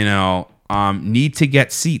 You know, need to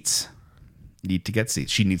get seats. Need to get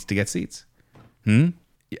seats. She needs to get seats. Yeah.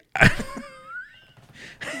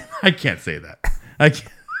 I can't say that. I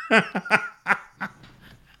can't.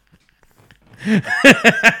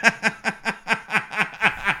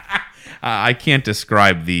 I can't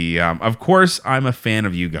describe the. Of course, I'm a fan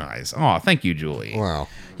of you guys. Oh, thank you, Julie. Wow.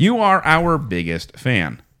 You are our biggest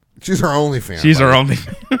fan. She's our only fan. She's our only.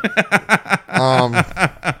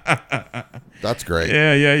 That's great.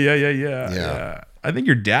 Yeah. I think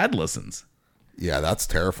your dad listens. Yeah, that's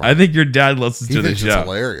terrifying. I think your dad listens to the thinks show. it's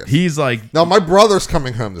hilarious. He's like, No, my brother's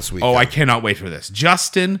coming home this weekend. oh, I cannot wait for this.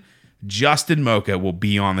 Justin Mocha will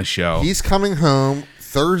be on the show. He's coming home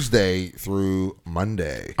Thursday through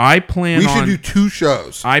Monday. We should do 2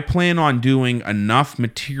 shows. I plan on doing enough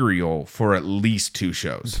material for at least 2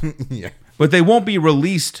 shows. Yeah. But they won't be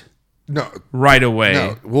released right away.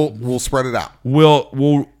 No, we'll spread it out.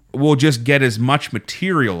 We'll just get as much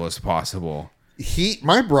material as possible.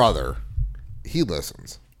 My brother, he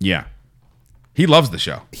listens. Yeah. He loves the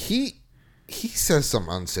show. He says some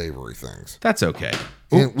unsavory things. That's okay.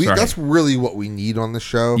 And that's really what we need on the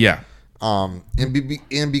show. Yeah.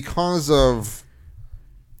 And because of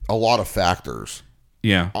a lot of factors,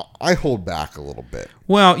 yeah, I hold back a little bit.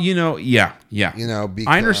 Well, yeah. You know,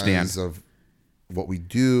 because I understand of what we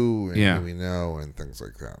do and who we know and things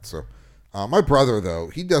like that. So, my brother though,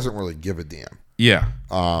 he doesn't really give a damn. Yeah.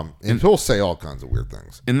 And he'll say all kinds of weird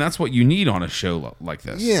things. And that's what you need on a show like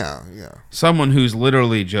this. Yeah. Someone who's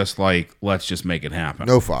literally just like, let's just make it happen.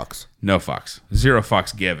 No fucks. Zero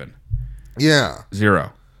fucks given. Yeah.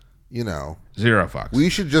 Zero. You know. Zero fucks. We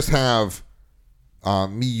should just have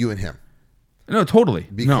me, you, and him. No, totally.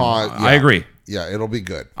 Because I agree. Yeah, it'll be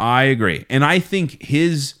good. I agree. And I think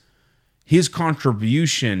his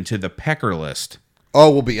contribution to the Pecker List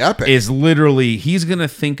will be epic. Is literally he's going to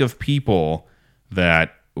think of people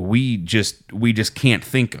that we just can't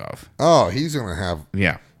think of. Oh, he's going to have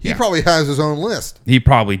He probably has his own list. He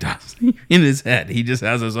probably does in his head. He just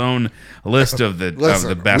has his own list of the best.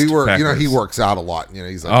 Peckers. You know, he works out a lot. You know,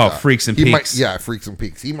 he's like Freaks and Peaks. Freaks and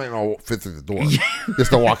Peaks. He might not fit through the door.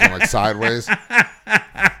 Just to walking like sideways.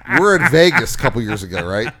 We're at Vegas a couple years ago,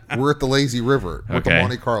 right? We're at the Lazy River with the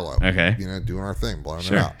Monte Carlo. Okay, you know, doing our thing, blowing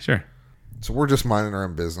it out. Sure. So we're just minding our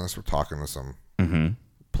own business. We're talking to some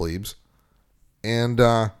plebes, and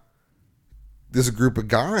this group of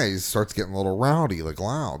guys starts getting a little rowdy, like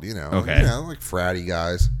loud, you know. Okay. You know, like fratty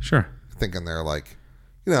guys. Sure. Thinking they're like,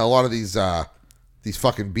 you know, a lot of these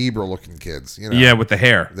fucking Bieber looking kids, you know. Yeah, with the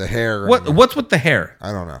hair. The hair. What's with the hair?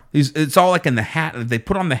 I don't know. It's all like in the hat. They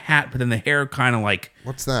put on the hat, but then the hair kind of like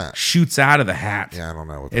what's that? Shoots out of the hat. Yeah, I don't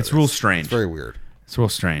know what that it's real strange. It's very weird. It's real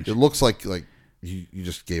strange. It looks like you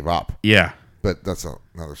just gave up. Yeah. But that's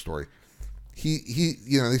another story. He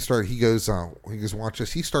you know, he goes watch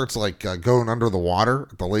this. He starts like going under the water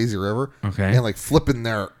at the lazy river. Okay. And like flipping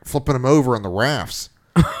them over on the rafts.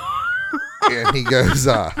 And he goes,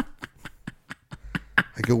 I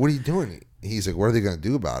go, what are you doing? He's like, what are they going to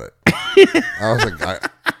do about it? I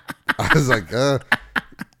was like,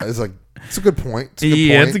 it's a good point.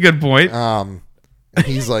 It's a good point.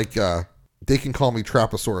 He's like, they can call me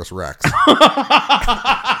Traposaurus Rex.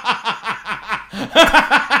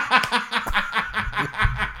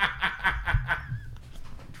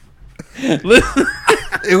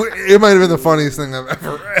 It might have been the funniest thing I've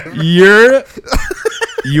ever.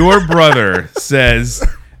 Your brother says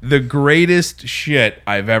the greatest shit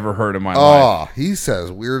I've ever heard in my life. Oh, he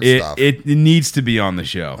says weird stuff. It needs to be on the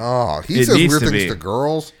show. Oh, he says weird things to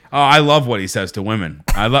girls. Oh, I love what he says to women.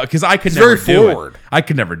 I love because I could never do it. I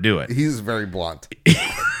could never do it. He's very blunt.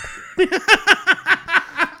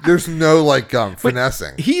 There's no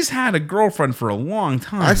finessing. He's had a girlfriend for a long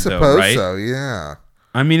time. I suppose though, right? so. Yeah.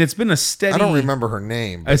 I mean, it's been a steady. I don't remember her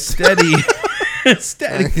name. A steady.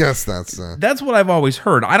 I guess that's. That's what I've always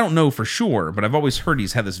heard. I don't know for sure, but I've always heard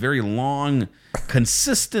he's had this very long,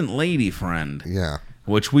 consistent lady friend. Yeah.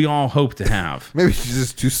 Which we all hope to have. Maybe she's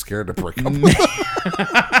just too scared to break up.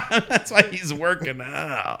 That's why he's working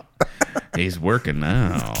out. He's working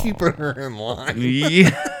out. He's keeping her in line.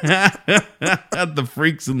 Yeah. The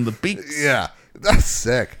freaks and the peaks. Yeah. That's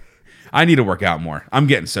sick. I need to work out more. I'm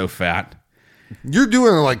getting so fat. You're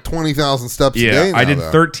doing 20,000 steps a day now, I did though.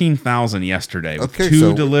 13,000 yesterday with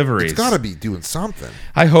two deliveries. It's got to be doing something.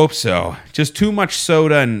 I hope so. Just too much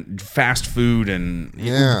soda and fast food and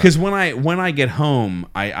because when I get home,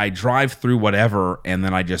 I drive through whatever and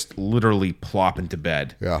then I just literally plop into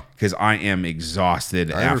bed. Yeah. Because I am exhausted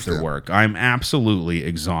after work. I'm absolutely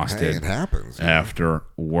exhausted. Hey, it happens. After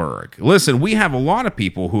work. Listen, we have a lot of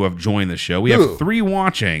people who have joined the show. We have 3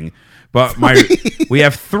 watching. But we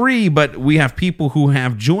have 3, but we have people who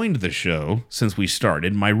have joined the show since we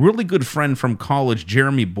started. My really good friend from college,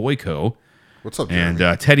 Jeremy Boyko. What's up, Jeremy?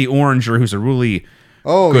 And Teddy Oranger, who's a really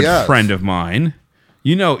good friend of mine.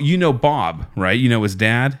 You know Bob, right? You know his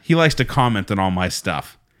dad. He likes to comment on all my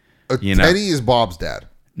stuff. Teddy is Bob's dad.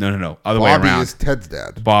 No. Other way around. Bobby is Ted's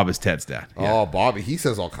dad. Bob is Ted's dad. Yeah. Oh, Bobby. He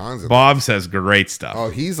says all kinds of Bob things. Says great stuff. Oh,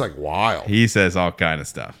 he's wild. He says all kind of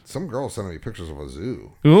stuff. Some girl sending me pictures of a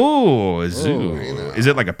zoo. Ooh, a zoo. Is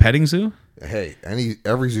it like a petting zoo? Hey,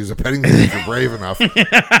 every zoo's a petting zoo if you're brave enough.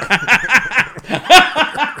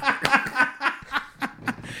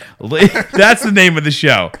 That's the name of the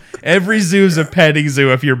show. Every zoo's a petting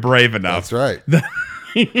zoo if you're brave enough. That's right.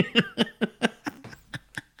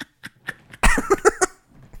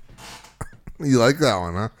 You like that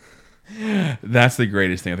one, huh? That's the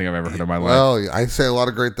greatest thing I think I've ever heard in my life. Well, I say a lot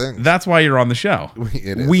of great things. That's why you're on the show.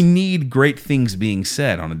 It is. We need great things being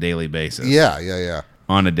said on a daily basis. Yeah.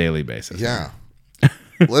 On a daily basis. Yeah.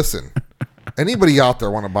 Listen, anybody out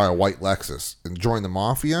there want to buy a white Lexus and join the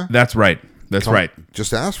Mafia? That's right. Right.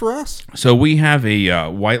 Just ask for us. So we have a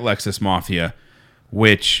white Lexus Mafia,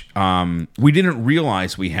 which we didn't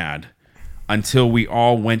realize we had until we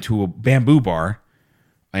all went to a bamboo bar.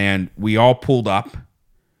 And we all pulled up.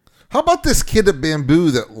 How about this kid at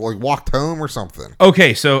Bamboo that walked home or something?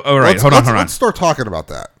 Okay, so all right, hold on. Let's start talking about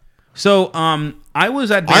that. So I was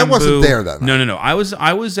at Bamboo. I wasn't there that night. No. I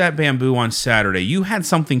was at Bamboo on Saturday. You had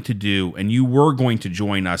something to do, and you were going to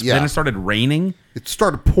join us. Yeah. But then it started raining. It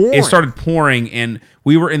started pouring. And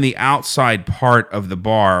we were in the outside part of the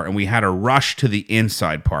bar, and we had to rush to the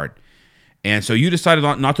inside part. And so you decided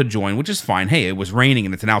not to join, which is fine. Hey, it was raining,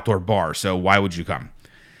 and it's an outdoor bar, so why would you come?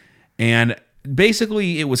 And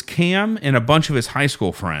basically, it was Cam and a bunch of his high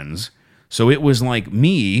school friends. So it was like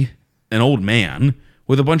me, an old man,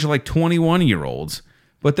 with a bunch of 21-year-olds.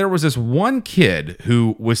 But there was this one kid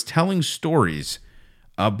who was telling stories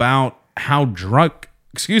about how drunk.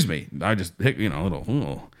 Excuse me, I just hit a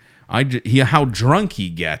little. How drunk he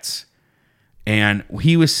gets, and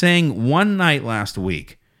he was saying one night last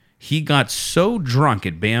week. He got so drunk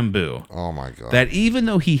at Bamboo. Oh my God. That even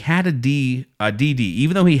though he had a DD,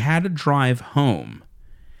 even though he had to drive home,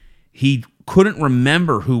 he couldn't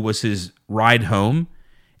remember who was his ride home,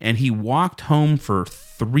 and he walked home for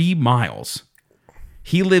 3 miles.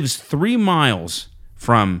 He lives 3 miles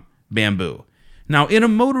from Bamboo. Now, in a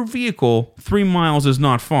motor vehicle, 3 miles is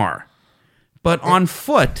not far. But on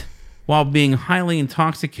foot, while being highly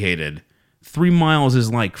intoxicated, 3 miles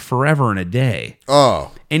is like forever and a day.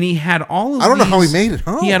 Oh. And he had all of I don't know how he made it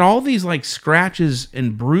home. He had all these scratches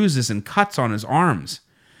and bruises and cuts on his arms.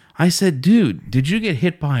 I said, dude, did you get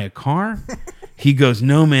hit by a car? He goes,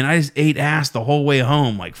 no, man, I just ate ass the whole way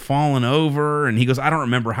home, falling over. And he goes, I don't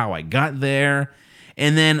remember how I got there.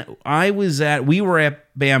 And then we were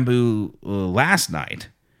at Bamboo last night,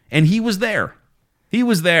 and he was there. He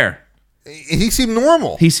seemed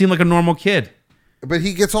normal. He seemed like a normal kid. But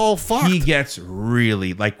he gets all fucked. He gets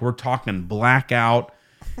really, we're talking blackout.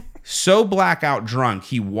 So blackout drunk,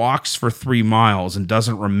 he walks for 3 miles and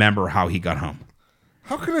doesn't remember how he got home.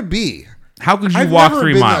 How can it be? How could you walk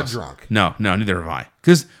 3 miles? That drunk. No, neither have I.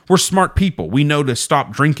 Because we're smart people. We know to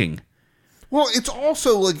stop drinking. Well, it's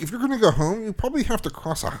also if you're going to go home, you probably have to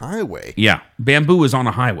cross a highway. Yeah. Bamboo is on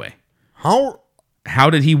a highway. How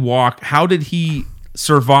did he walk? How did he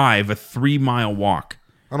survive a 3 mile walk?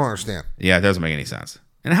 I don't understand. Yeah, it doesn't make any sense.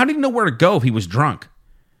 And how did he know where to go if he was drunk?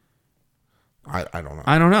 I don't know.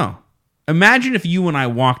 I don't know. Imagine if you and I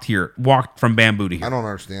walked from Bamboo to here. I don't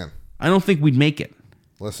understand. I don't think we'd make it.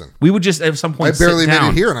 Listen. We would just at some point I barely sit down.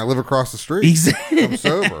 made it here, and I live across the street. Exactly. I'm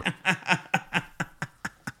sober.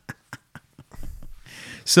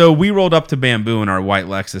 So we rolled up to Bamboo in our white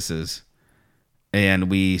Lexuses, and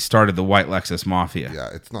we started the White Lexus Mafia. Yeah,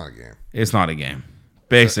 it's not a game. It's not a game.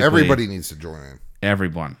 Basically, Everybody needs to join in.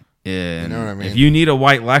 everyone. And You know what I mean? if you need a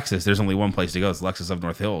white Lexus, there's only one place to go. It's Lexus of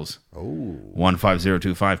North Hills. Oh.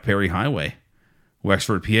 15025 Perry Highway,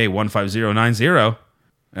 Wexford, PA 15090.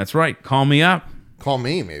 That's right. Call me up. Call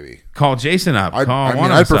me, maybe. Call Jason up. Call I one mean,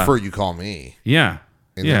 of I us prefer up. you call me, Yeah.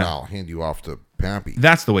 and then I'll hand you off to Pappy.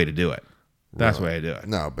 That's the way to do it. That's the way I do it.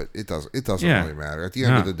 No, but it doesn't Yeah. really matter. At the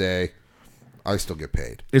end of the day, I still get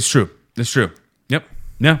paid. It's true. It's true. Yep.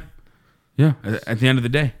 Yeah. Yeah. At the end of the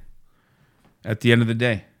day. At the end of the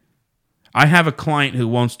day. I have a client who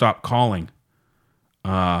won't stop calling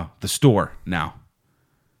the store now.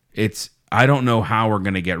 I don't know how we're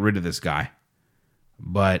going to get rid of this guy.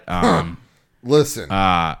 But Listen.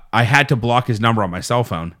 I had to block his number on my cell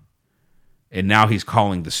phone. And now he's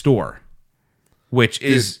calling the store. Which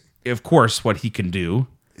is, of course, what he can do.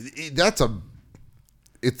 That's a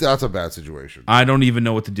bad situation. I don't even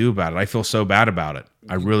know what to do about it. I feel so bad about it.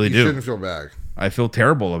 I really do. You shouldn't feel bad. I feel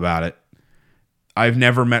terrible about it. I've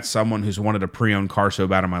never met someone who's wanted a pre-owned car so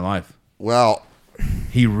bad in my life. Well,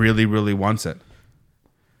 He really, really wants it.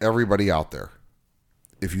 everybody out there,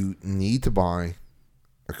 if you need to buy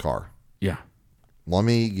a car, Yeah. let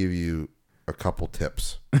me give you a couple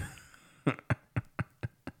tips.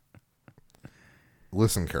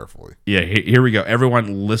 Listen carefully. Yeah, here we go.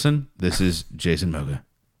 Everyone listen. This is Jason Moga.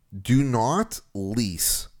 Do not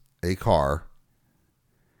lease a car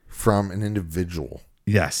from an individual.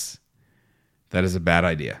 Yes. That is a bad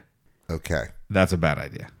idea. Okay. That's a bad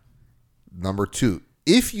idea. Number 2,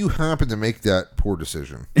 if you happen to make that poor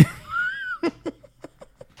decision,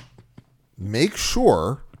 make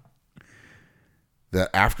sure that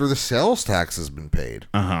after the sales tax has been paid,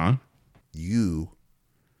 Uh-huh. you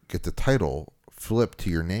get the title flipped to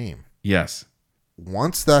your name. Yes.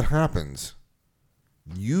 Once that happens,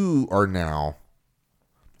 you are now,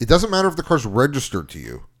 it doesn't matter if the car's registered to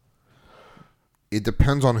you. It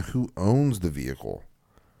depends on who owns the vehicle.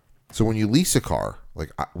 So when you lease a car,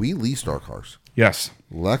 like we leased our cars, Yes.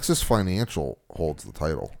 Lexus Financial holds the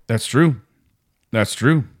title, That's true. That's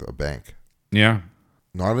true. the bank. Yeah.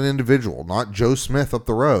 Not an individual, not Joe Smith up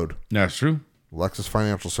the road. That's true. Lexus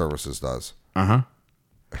Financial Services does. Uh-huh.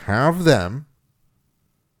 Have them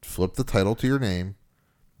flip the title to your name.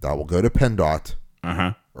 That will go to PennDOT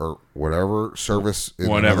Uh-huh. or whatever service in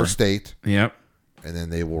Whatever. another state. Yep. And then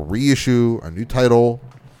they will reissue a new title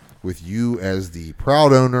with you as the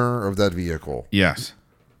proud owner of that vehicle. Yes.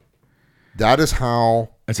 That is how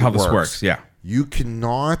That's how this works. Yeah. You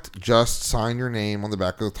cannot just sign your name on the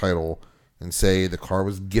back of the title and say the car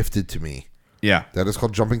was gifted to me. Yeah. That is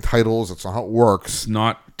called jumping titles. That's not how it works. It's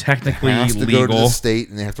not technically It has to legal. go to the state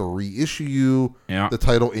and they have to reissue you Yeah. the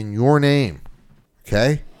title in your name.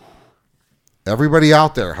 Okay? Everybody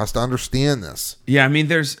out there has to understand this. Yeah, I mean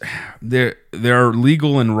there are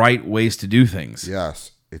legal and right ways to do things.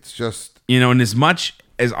 Yes. It's just And as much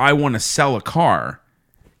as I want to sell a car,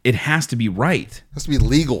 it has to be right. it has to be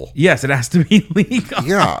legal. Yes, it has to be legal.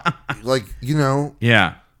 Yeah. Like,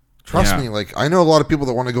 Yeah. trust Yeah. me, like I know a lot of people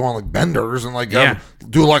that want to go on like benders and like Yeah.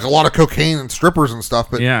 do like a lot of cocaine and strippers and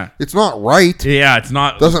stuff, but Yeah. it's not right. Yeah, it's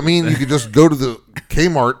not Doesn't mean you could just go to the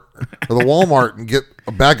Kmart or the Walmart and get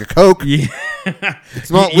a bag of Coke. Yeah.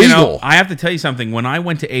 It's not legal. I have to tell you something. When I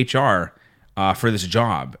went to HR for this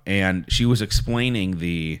job, and she was explaining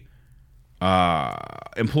the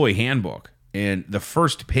employee handbook, and the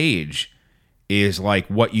first page is like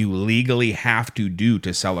what you legally have to do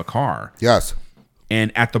to sell a car. Yes.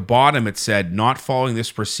 And at the bottom, it said, not following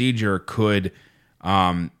this procedure could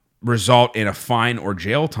result in a fine or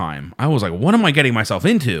jail time. I was like, what am I getting myself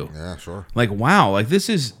into? Yeah, sure. Like, wow, like this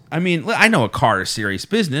is, I mean, I know a car is serious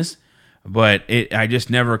business, but I just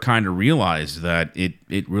never kind of realized that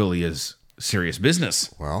it really is serious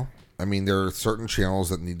business. Well, I mean, there are certain channels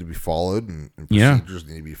that need to be followed and Yeah. procedures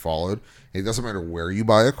need to be followed. It doesn't matter where you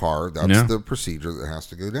buy a car. That's Yeah. the procedure that has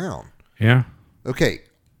to go down. Yeah. Okay.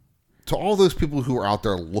 To all those people who are out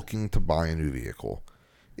there looking to buy a new vehicle,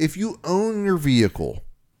 if you own your vehicle,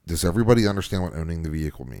 does everybody understand what owning the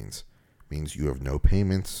vehicle means? It means you have no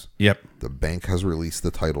payments. Yep. The bank has released the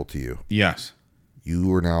title to you. Yes.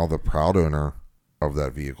 You are now the proud owner of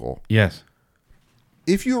that vehicle. Yes.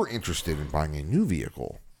 If you are interested in buying a new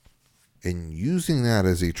vehicle and using that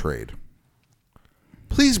as a trade,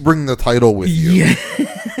 please bring the title with you. Yeah.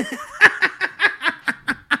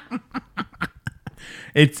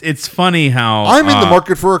 It's funny how I'm in the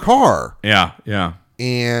market for a car. Yeah. Yeah.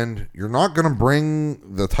 And you're not going to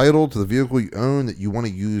bring the title to the vehicle you own that you want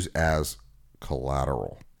to use as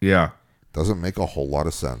collateral. Yeah. Doesn't make a whole lot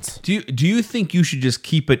of sense. Do you think you should just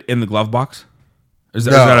keep it in the glove box? Is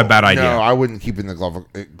that a bad idea? No, I wouldn't keep it in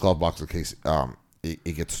the glove box in case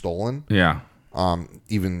it gets stolen. Yeah.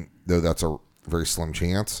 Even though that's a very slim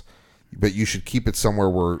chance. But you should keep it somewhere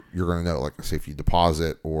where you're going to know, like a safety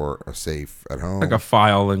deposit or a safe at home. Like a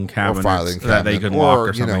filing cabinet that you can lock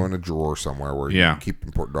or something. In a drawer somewhere where you can keep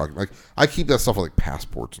important documents. Like, I keep that stuff like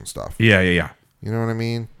passports and stuff. Yeah. You know what I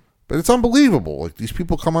mean? But it's unbelievable. Like, these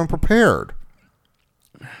people come unprepared.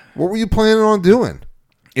 What were you planning on doing?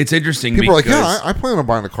 It's interesting. People are like, yeah, I plan on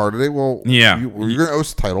buying a car today. Well, yeah, you're going to owe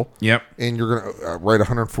us a title. Yep. And you're going to write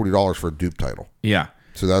 $140 for a dupe title. Yeah.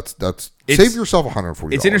 So that's save yourself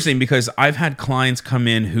 $140. It's interesting because I've had clients come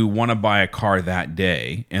in who want to buy a car that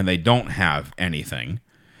day and they don't have anything.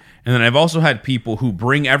 And then I've also had people who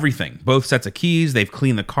bring everything, both sets of keys. They've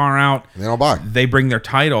cleaned the car out. They don't buy. They bring their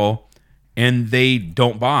title and they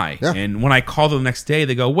don't buy. Yeah. And when I call them the next day,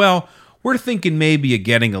 they go, well, we're thinking maybe of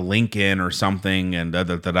getting a Lincoln or something, and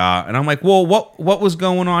da-da-da-da. And I'm like, well, what was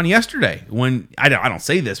going on yesterday? When I don't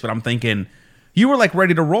say this, but I'm thinking you were like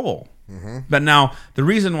ready to roll. Mm-hmm. But now the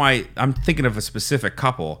reason why I'm thinking of a specific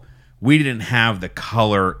couple, we didn't have the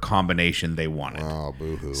color combination they wanted. Oh,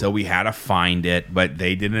 boo-hoo. So we had to find it, but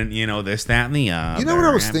they didn't, this, that, and the other. You know what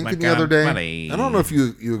I was thinking the other day? I don't know if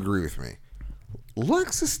you agree with me.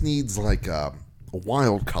 Lexus needs like a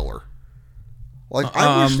wild color. Like,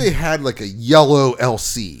 I wish they had like a yellow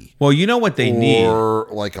LC. Well, you know what they need? Or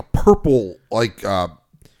like a purple, like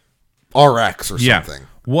RX or something.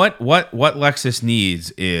 What Lexus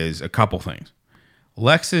needs is a couple things.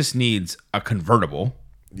 Lexus needs a convertible.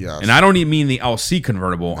 Yes. And I don't even mean the LC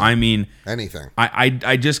convertible. No. I mean anything.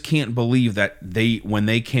 I just can't believe that when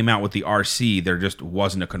they came out with the RC, there just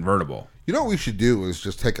wasn't a convertible. You know what we should do is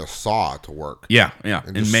just take a saw to work. Yeah.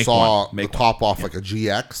 And just make saw the top off like a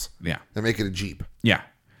GX. Yeah. And make it a Jeep. Yeah.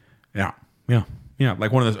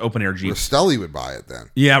 Like one of those open air Jeeps. Rastelli would buy it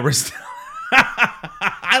then. Yeah,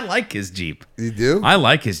 I like his Jeep. You do? I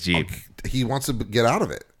like his Jeep. He wants to get out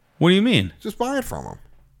of it. What do you mean? Just buy it from him.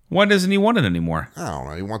 Why doesn't he want it anymore? I don't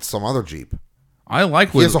know. He wants some other Jeep. He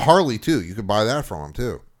has a Harley too. You could buy that from him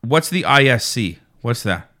too. What's the ISC? What's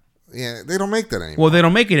that? Yeah, they don't make that anymore. Well, they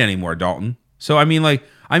don't make it anymore, Dalton. So I mean like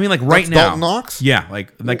right now. Dalton Knox? Yeah,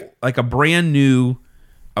 like a brand new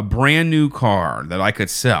car that I could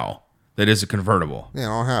sell that is a convertible. Yeah, I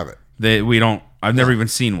don't have it. I've never even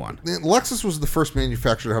seen one. Lexus was the first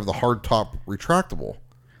manufacturer to have the hard top retractable.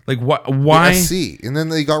 Like what? Why? The SC, and then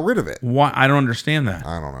they got rid of it. Why? I don't understand that.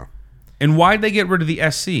 I don't know. And why did they get rid of the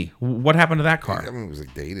SC? What happened to that car? I mean, it was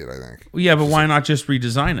like dated, I think. Well, yeah, but why not just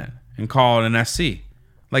redesign it and call it an SC?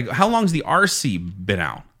 Like, how long's the RC been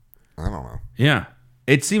out? I don't know. Yeah.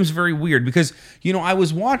 It seems very weird because, I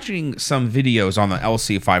was watching some videos on the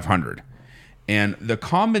LC500, and the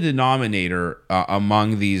common denominator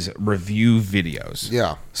among these review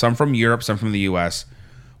videos, some from Europe, some from the US,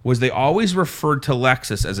 was they always referred to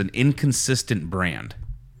Lexus as an inconsistent brand.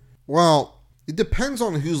 Well, it depends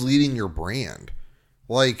on who's leading your brand.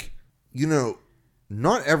 Like,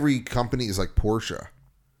 not every company is like Porsche.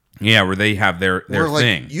 Yeah, where they have their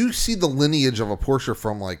thing. You see the lineage of a Porsche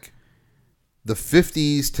from like the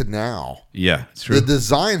 50s to now. Yeah, it's true. The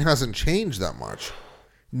design hasn't changed that much.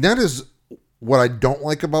 And that is what I don't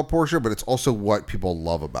like about Porsche, but it's also what people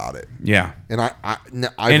love about it. Yeah. And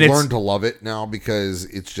I've learned to love it now because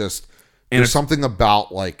it's just there's something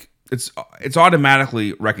about like it's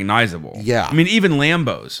automatically recognizable. Yeah. I mean, even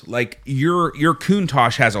Lambos, like your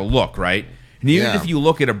Countach has a look, right? And even if you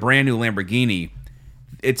look at a brand new Lamborghini,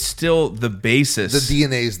 it's still the basis. The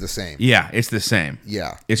DNA is the same. Yeah, it's the same.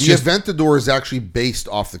 Yeah. It's the Aventador is actually based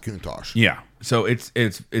off the Countach. Yeah. So it's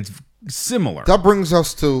similar. That brings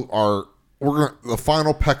us to the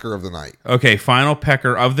final pecker of the night. Okay, final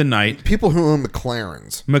pecker of the night. People who own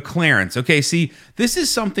McLarens. Okay, see, this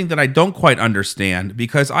is something that I don't quite understand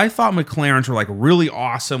because I thought McLarens were like really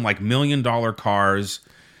awesome, like $1 million cars.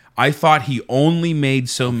 I thought he only made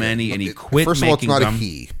so many and he quit making them. First of all, it's not a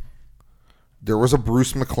he. There was a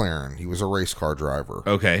Bruce McLaren. He was a race car driver.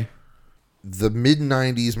 Okay. The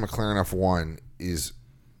mid-90s McLaren F1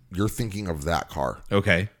 you're thinking of that car.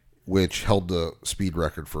 Okay. Which held the speed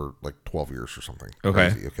record for like 12 years or something.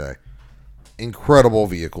 Okay. Crazy. Okay. Incredible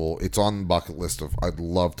vehicle. It's on the bucket list of I'd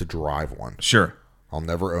love to drive one. Sure. I'll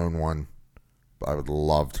never own one, but I would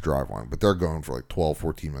love to drive one. But they're going for like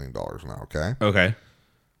 $12-14 million now, okay? Okay.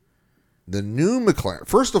 The new McLaren.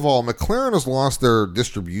 First of all, McLaren has lost their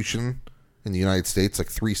distribution in the United States like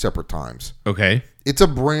 3 separate times. Okay. It's a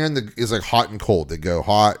brand that is like hot and cold. They go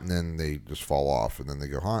hot and then they just fall off, and then they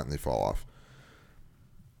go hot and they fall off.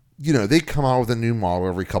 They come out with a new model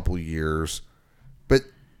every couple of years, but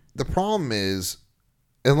the problem is,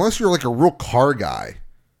 unless you're like a real car guy,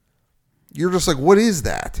 you're just like, what is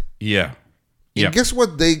that? Yeah. And guess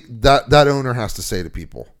what that owner has to say to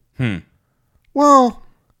people? Well,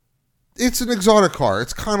 it's an exotic car.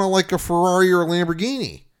 It's kind of like a Ferrari or a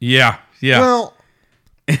Lamborghini. Yeah. Yeah. Well,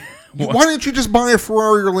 why didn't you just buy a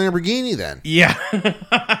Ferrari or Lamborghini then? Yeah.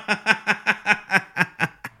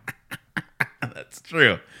 That's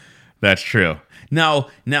true. That's true. Now,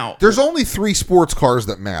 there's only 3 sports cars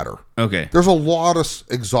that matter. Okay. There's a lot of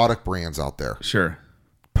exotic brands out there. Sure.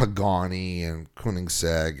 Pagani and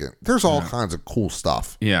Koenigsegg. And there's all kinds of cool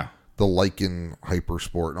stuff. Yeah. The Lycan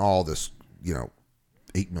Hypersport and all this,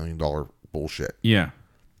 $8 million bullshit. Yeah.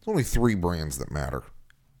 There's only 3 brands that matter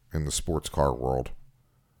in the sports car world.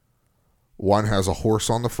 One has a horse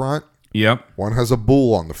on the front. Yep. One has a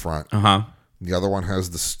bull on the front. Uh-huh. The other one has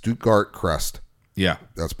the Stuttgart crest. Yeah.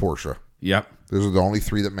 That's Porsche. Yep. Those are the only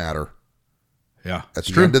 3 that matter. Yeah. At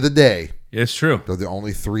the end of the day, it's true. they're the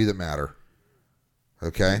only 3 that matter.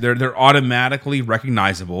 Okay? They're automatically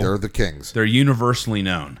recognizable. They're the kings. They're universally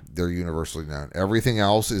known. They're universally known. Everything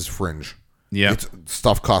else is fringe. Yeah.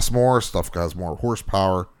 Stuff costs more. Stuff has more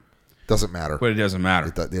horsepower. Doesn't matter. But it doesn't matter.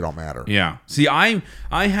 They don't matter. Yeah. See, I've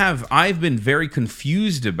been very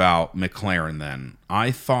confused about McLaren then.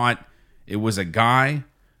 I thought it was a guy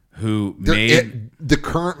who made... the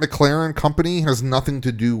current McLaren company has nothing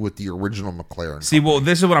to do with the original McLaren See, company. well,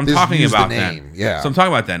 this is what I'm talking about the name. then. Yeah. So I'm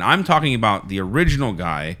talking about then. I'm talking about the original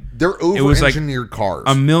guy. They're over-engineered cars.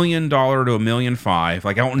 $1 million to $1.5 million.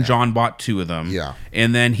 Like Elton John bought 2 of them. Yeah.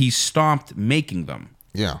 And then he stopped making them.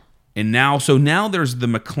 Yeah. And now there's the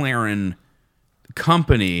McLaren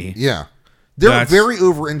company. Yeah. They're very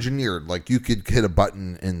over-engineered. Like you could hit a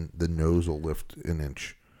button and the nose will lift an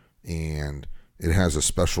inch. And it has a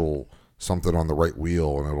special something on the right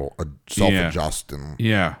wheel and it'll self-adjust. And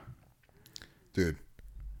yeah. Dude,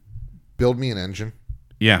 build me an engine.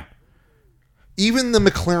 Yeah. Even the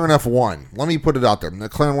McLaren F1. Let me put it out there.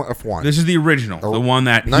 McLaren F1. This is the original. The one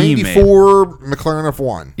that 94 McLaren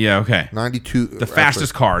F1. Yeah, okay. 92. The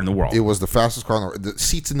fastest car in the world. It was the fastest car in the world. The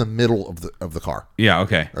seat's in the middle of the car. Yeah,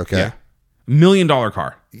 okay. Okay. Yeah. $1 million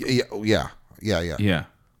car. Yeah.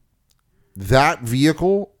 That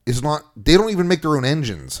vehicle is not... They don't even make their own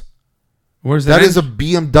engines. Where's that? That is a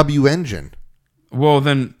BMW engine. Well,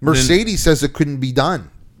 then... Mercedes says it couldn't be done.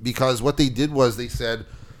 Because what they did was they said...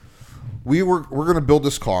 We're going to build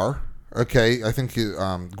this car. Okay, I think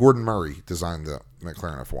Gordon Murray designed the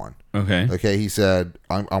McLaren F1. Okay, he said,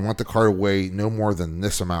 I want the car to weigh no more than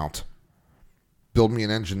this amount. Build me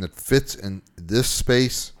an engine that fits in this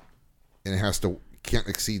space, and it can't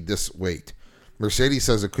exceed this weight. Mercedes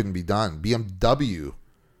says it couldn't be done. BMW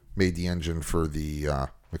made the engine for the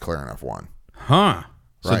McLaren F1. Huh.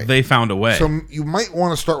 So they found a way. So you might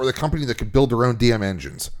want to start with a company that could build their own damn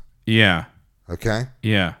engines. Yeah. Okay?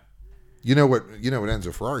 Yeah. You know what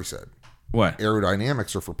Enzo Ferrari said? What?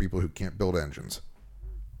 Aerodynamics are for people who can't build engines.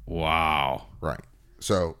 Wow. Right.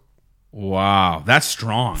 So. Wow. That's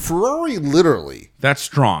strong. Ferrari literally. That's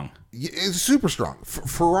strong. It's super strong.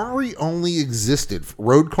 Ferrari only existed.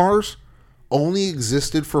 Road cars only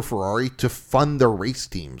existed for Ferrari to fund their race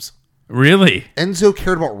teams. Really? Enzo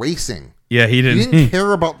cared about racing. Yeah, he didn't. He didn't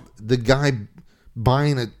care about the guy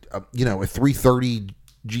buying a 330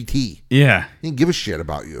 GT. Yeah. He didn't give a shit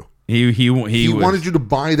about you. He wanted you to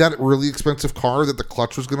buy that really expensive car that the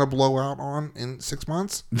clutch was going to blow out on in 6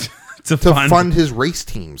 months to fund his race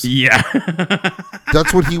teams. Yeah.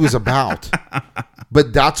 That's what he was about.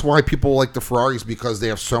 But that's why people like the Ferraris, because they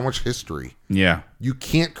have so much history. Yeah. You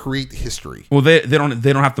can't create history. Well, they don't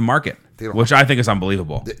have to market, which I think is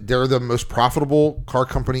unbelievable. They're the most profitable car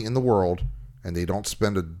company in the world, and they don't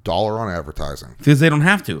spend $1 on advertising. Because they don't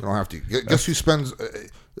have to. They don't have to. Guess who spends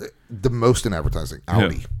the most in advertising?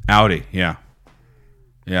 Audi. Audi, yeah.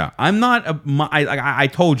 Yeah. I'm not... I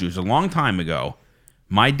told you, it was a long time ago,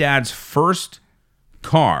 my dad's first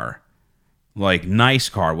car, nice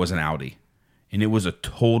car, was an Audi. And it was a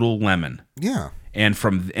total lemon. Yeah. And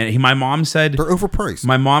my mom said... They're overpriced.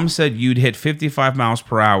 My mom said you'd hit 55 miles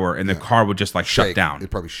per hour and the car would just shut down. It'd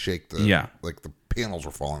probably shake the... Yeah. Like the panels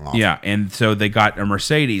were falling off. Yeah. And so they got a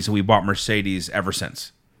Mercedes and we bought Mercedes ever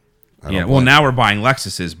since. Yeah. Well, now we're buying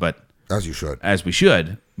Lexuses, but... As you should. As we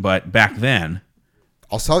should. But back then...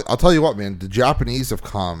 I'll tell you what, man. The Japanese have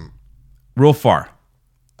come... real far.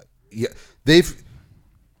 Yeah. You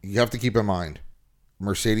have to keep in mind...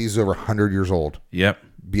 Mercedes is over 100 years old. Yep.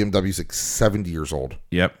 BMW's 70 years old.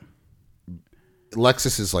 Yep.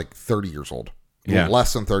 Lexus is 30 years old. Yeah.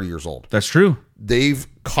 Less than 30 years old. That's true. They've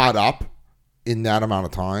caught up in that amount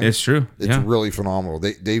of time. It's true. It's really phenomenal.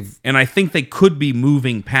 And I think they could be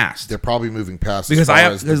moving past. They're probably moving past because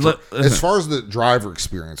as far as the driver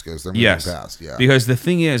experience goes. They're moving past. Yeah. Because the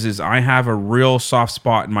thing is I have a real soft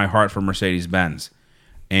spot in my heart for Mercedes-Benz,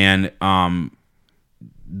 and the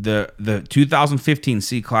 2015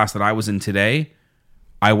 C-Class that I was in today,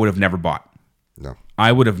 I would have never bought. No.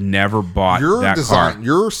 I would have never bought your that design. car.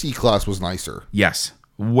 Your C-Class was nicer. Yes.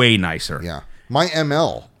 Way nicer. Yeah. My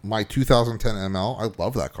ML, my 2010 ML, I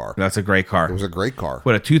love that car. That's a great car. It was a great car.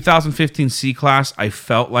 But a 2015 C-Class, I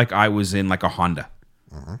felt like I was in like a Honda.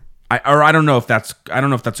 I don't know if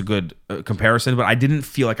that's a good comparison, but I didn't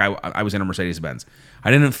feel like I was in a Mercedes-Benz.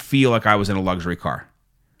 I didn't feel like I was in a luxury car.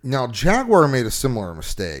 Now, Jaguar made a similar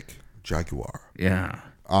mistake. Jaguar. Yeah.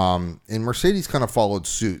 And Mercedes kind of followed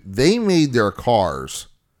suit. They made their cars.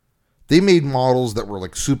 They made models that were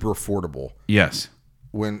like super affordable. Yes.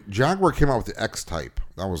 When Jaguar came out with the X-Type,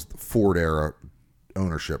 that was the Ford era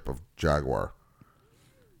ownership of Jaguar.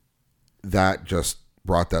 That just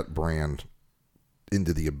brought that brand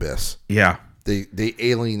into the abyss. Yeah. They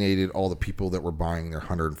alienated all the people that were buying their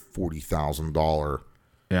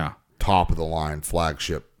 $140,000 top of the line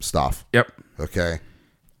flagship stuff. Yep. Okay.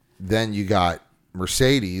 Then you got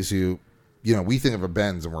Mercedes, who, we think of a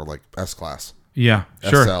Benz and we're like S-Class. Yeah.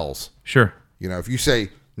 Sure. SLs. Sure. If you say,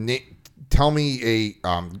 tell me a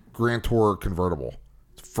Grand Tour convertible,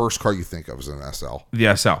 the first car you think of is an SL.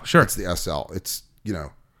 The SL. Sure. It's the SL. It's,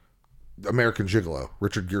 American Gigolo.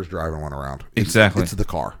 Richard Gere's driving one around. Exactly. It's the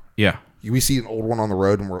car. Yeah. We see an old one on the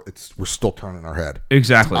road and we're still turning our head.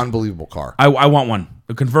 Exactly. It's an unbelievable car. I want one.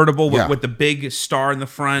 A convertible with the big star in the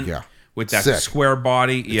front. Yeah. With that Sick. square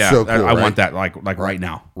body. It's so cool, I right? want that like right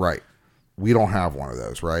now. Right. We don't have one of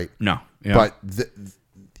those, right? No. Yeah. But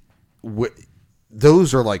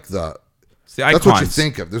those are like that's what you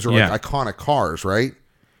think of. Those are like iconic cars, right?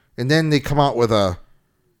 And then they come out with like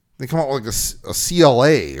a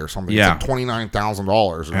CLA or something. Yeah. It's like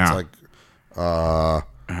 $29,000, and it's like, and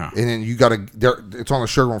then you got it's on the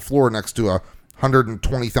showroom floor next to a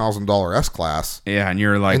 $120,000 S-Class. Yeah, and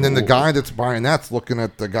you're like, and then the guy that's buying that's looking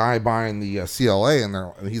at the guy buying the CLA, and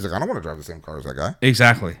he's like, I don't want to drive the same car as that guy.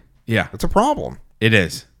 Exactly. Yeah, it's a problem. It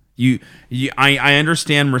is. I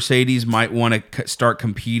understand Mercedes might want to start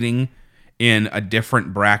competing in a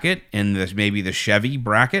different bracket, in maybe the Chevy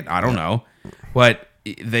bracket. I don't know, but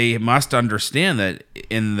they must understand that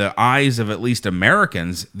in the eyes of at least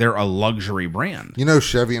Americans, they're a luxury brand.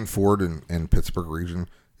 Chevy and Ford in Pittsburgh region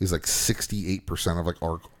is like 68% of like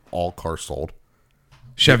all cars sold.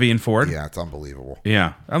 Chevy and Ford? Yeah, it's unbelievable.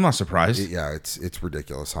 Yeah, I'm not surprised. It's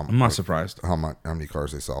ridiculous. I'm not surprised. How many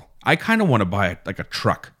cars they sell. I kind of want to buy like a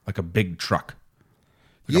truck, like a big truck.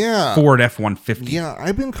 Like a Ford F-150. Yeah,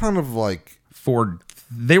 I've been kind of like Ford.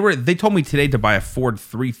 They told me today to buy a Ford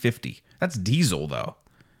 350. That's diesel though.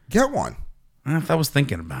 Get one. I was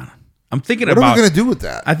thinking about it. I'm thinking about. What are we gonna do with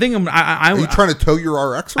that? I think are you trying to tow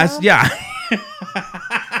your RX around? Yeah.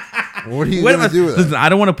 What are you going to do with it? Listen, I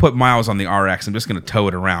don't want to put miles on the RX. I'm just going to tow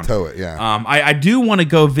it around. Tow it, yeah. I do want to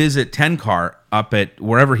go visit Tenkar up at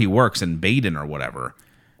wherever he works in Baden or whatever.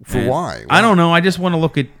 Why? I don't know. I just want to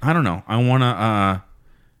look at. I don't know. I want to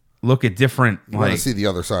look at different. You want to see the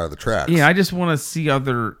other side of the tracks. Yeah, I just want to see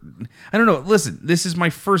other. I don't know. Listen, this is my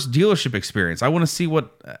first dealership experience. I want to see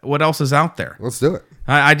what else is out there. Let's do it.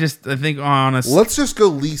 I think honestly, let's just go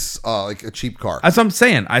lease like a cheap car. That's what I'm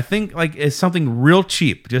saying. I think like it's something real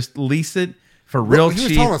cheap. Just lease it for real cheap. He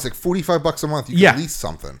was telling us like $45 a month. You can lease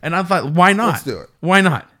something. And I thought, why not? Let's do it. Why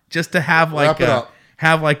not? Just to have like a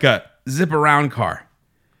zip around car.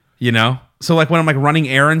 So like when I'm like running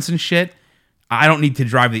errands and shit, I don't need to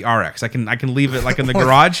drive the RX. I can leave it like in the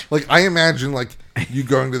garage. Like I imagine like you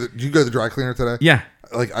going to did you go to the dry cleaner today? Yeah.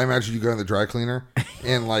 Like I imagine you go to the dry cleaner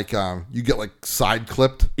and like you get like side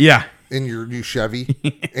clipped. Yeah. In your new Chevy,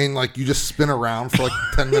 and like you just spin around for like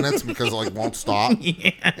 10 minutes because it like won't stop, and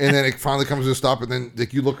then it finally comes to a stop, and then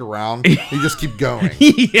like you look around, and you just keep going,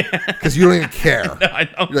 because you don't even care. No, I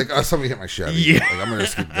don't. You're like, oh, somebody hit my Chevy. Yeah. Like, I'm gonna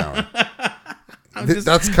just keep going. I'm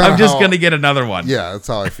just gonna get another one. Yeah, that's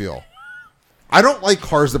how I feel. I don't like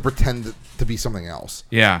cars that pretend to be something else.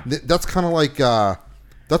 Yeah, that's kind of like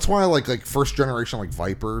that's why I like first generation like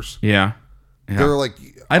Vipers. Yeah. They're like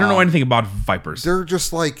I don't know anything about Vipers. They're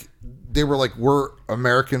just like. They were like, we're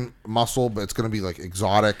American muscle, but it's going to be like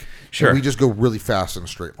exotic. Sure. And we just go really fast in a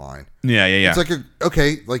straight line. Yeah. It's like,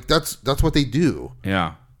 like that's what they do.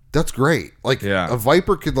 Yeah. That's great. Like a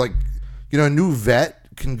Viper could like, a new vet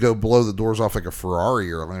can go blow the doors off like a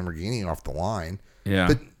Ferrari or a Lamborghini off the line. Yeah.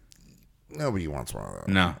 But nobody wants one of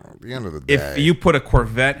those. No. At the end of the day. If you put a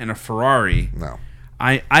Corvette and a Ferrari. No.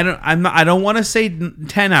 I don't want to say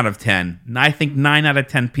 10 out of 10. I think 9 out of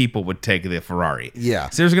 10 people would take the Ferrari. Yeah.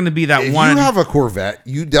 So there's going to be that if one. If you have a Corvette,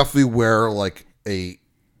 you definitely wear like a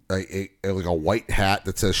white hat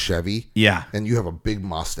that says Chevy. Yeah. And you have a big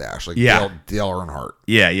mustache like Yeah. Dale Earnhardt.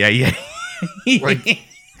 Yeah. Like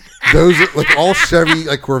those like all Chevy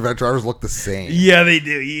like Corvette drivers look the same. Yeah, they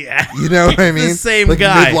do. Yeah. You know what I mean? The same like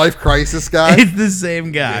guy. Midlife crisis guy. It's the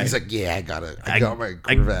same guy. Yeah, he's like, yeah, I got my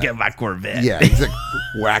Corvette. I get my Corvette. Yeah, he's like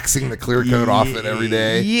waxing the clear coat off it every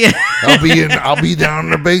day. Yeah. I'll be down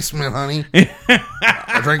in the basement, honey.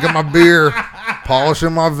 Drinking my beer,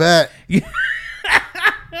 polishing my vet. You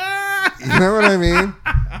know what I mean?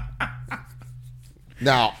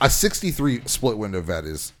 Now, a 63 split window vet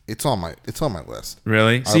it's on my list.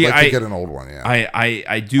 Really? I'd like to get an old one, yeah.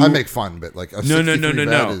 I do. I make fun, but like a 63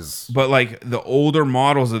 vet is... But like the older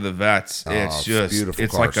models of the vets, it's beautiful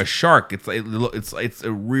it's cars. like a shark. It's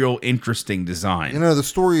a real interesting design. You know, the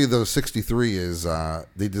story of the 63 is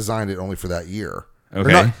they designed it only for that year.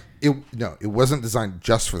 Okay. It wasn't designed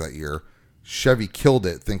just for that year. Chevy killed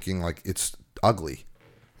it thinking like it's ugly.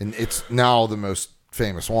 And it's now the most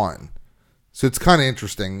famous one. So it's kind of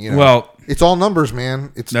interesting, you know. Well, it's all numbers,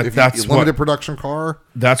 man. It's that's a limited production car.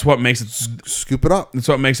 That's what makes it scoop it up. That's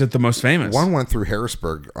what makes it the most famous. One went through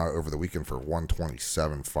Harrisburg over the weekend for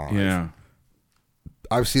 127.5. Yeah,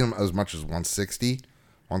 I've seen them as much as 160,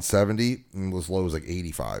 170, and as low as like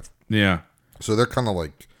 85. Yeah. So they're kind of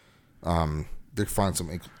like they find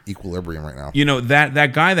some equilibrium right now. You know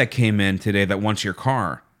that guy that came in today that wants your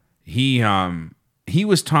car. He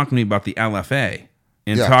was talking to me about the LFA.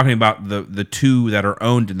 And talking about the two that are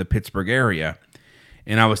owned in the Pittsburgh area.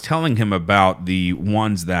 And I was telling him about the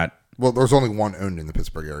ones that... Well, there's only one owned in the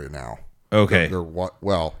Pittsburgh area now. Okay. They're what?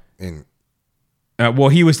 Well, in... well,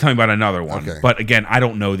 he was telling me about another one. Okay. But again, I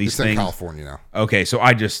don't know these it's things. in California now. Okay, so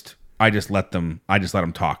I just let them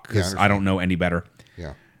talk because I don't know any better.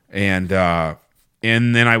 Yeah. And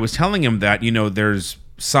then I was telling him that, you know, there's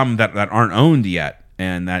some that aren't owned yet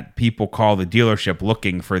and that people call the dealership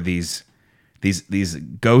looking for these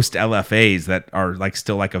ghost LFAs that are like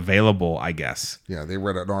still like available, I guess. Yeah, they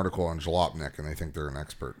read an article on Jalopnik and they think they're an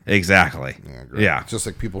expert. Exactly. Yeah, great. Yeah. It's just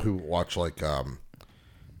like people who watch like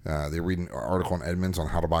they read an article on Edmunds on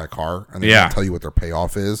how to buy a car and they tell you what their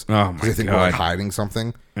payoff is. Oh my they think God. we're like hiding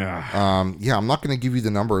something. Yeah. I'm not going to give you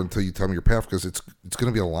the number until you tell me your payoff because it's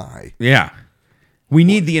going to be a lie. Yeah. We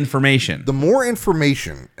need the information. The more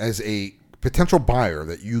information as a potential buyer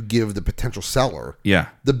that you give the potential seller,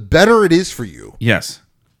 the better it is for you. Yes.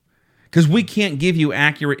 Because we can't give you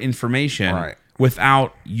accurate information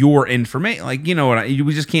without your information. Like, you know what?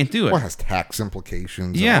 We just can't do it. Well, it has tax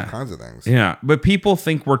implications and all kinds of things. Yeah. But people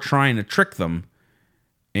think we're trying to trick them.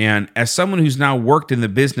 And as someone who's now worked in the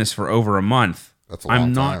business for over a month, that's a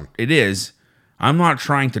long time. It is. I'm not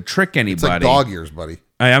trying to trick anybody. It's like dog years, buddy.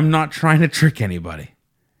 I am not trying to trick anybody.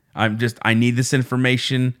 I need this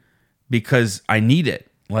information because I need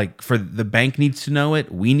it. Like, for the bank needs to know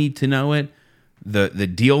it. We need to know it. The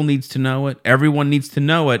deal needs to know it. Everyone needs to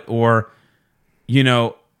know it. Or, you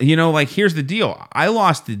know, like, here's the deal. I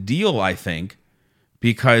lost the deal, I think,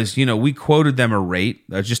 because, you know, we quoted them a rate,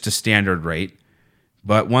 just a standard rate.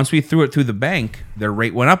 But once we threw it through the bank, their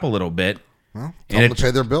rate went up a little bit. Well, tell them to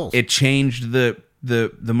pay their bills. It changed the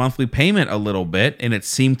monthly payment a little bit, and it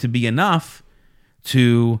seemed to be enough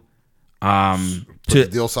to put the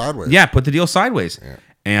deal sideways. Yeah, put the deal sideways. Yeah.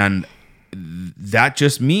 And that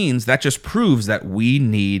just proves that we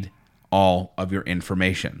need all of your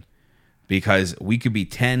information because we could be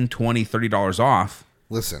 $10, $20, $30 off.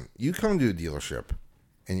 Listen, you come to a dealership,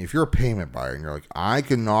 and if you're a payment buyer and you're like, I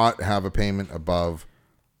cannot have a payment above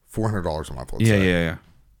 $400 a month, let's say. Yeah.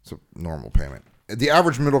 It's a normal payment. The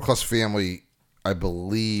average middle-class family, I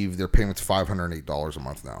believe their payment's $508 a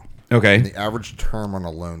month now. Okay. And the average term on a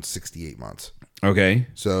loan, 68 months. Okay.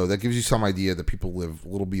 So that gives you some idea that people live a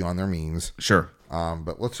little beyond their means. Sure.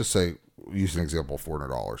 But let's just say, use an example,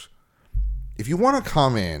 $400. If you want to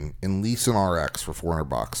come in and lease an RX for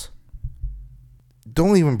 $400,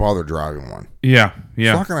 don't even bother driving one. Yeah.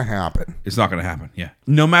 It's not going to happen. It's not going to happen. Yeah.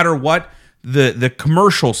 No matter what the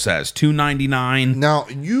commercial says, $299. Now,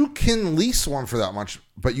 you can lease one for that much,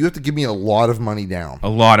 but you have to give me a lot of money down. A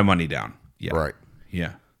lot of money down. Yeah. Right.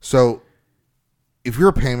 Yeah. So if you're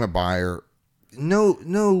a payment buyer, know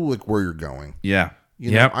like where you're going. Yeah.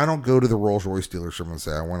 You know, I don't go to the Rolls Royce dealership and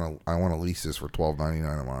say I want to lease this for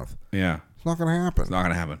 $12.99 a month. Yeah. It's not going to happen. It's not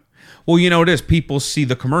going to happen. Well, you know what it is. People see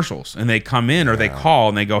the commercials and they come in or they call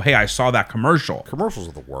and they go, "Hey, I saw that commercial." Commercials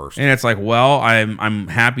are the worst. And it's like, well, I'm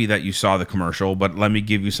happy that you saw the commercial, but let me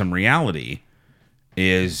give you some reality.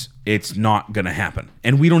 Is it's not going to happen,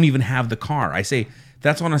 and we don't even have the car. I say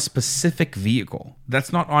That's on a specific vehicle.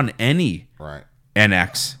 That's not on any Right.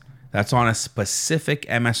 NX. That's on a specific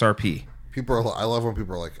MSRP. I love when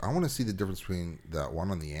people are like, I want to see the difference between that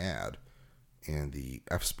one on the ad and the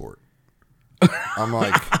F Sport. I'm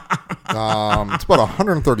like, it's about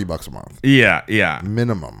 $130 a month. Yeah.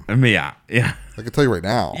 Minimum. Yeah. I can tell you right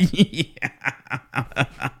now.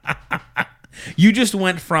 You just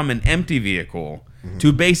went from an empty vehicle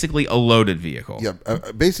to basically a loaded vehicle. Yeah,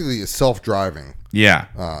 basically it's self-driving. Yeah.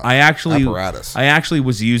 Apparatus. I actually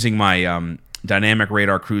was using my dynamic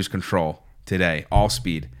radar cruise control today, all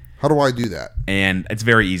speed. How do I do that? And it's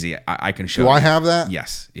very easy. I can show you. Do I have that?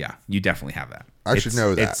 Yes. Yeah. You definitely have that. I should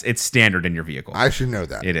know that. It's standard in your vehicle. I should know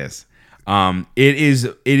that. It is.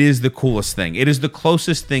 It is the coolest thing. It is the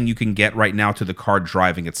closest thing you can get right now to the car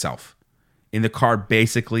driving itself. And the car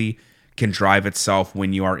basically can drive itself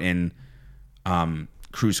when you are in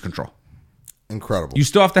cruise control. Incredible. You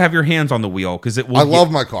still have to have your hands on the wheel because it will. I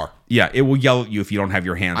love my car. Yeah, it will yell at you if you don't have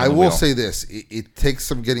your hands on the wheel. I will say this. It takes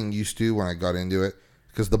some getting used to when I got into it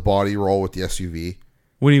because the body roll with the SUV.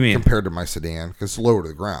 What do you mean? Compared to my sedan because it's lower to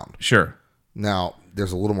the ground. Sure. Now,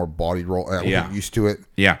 there's a little more body roll. I wasn't used to it.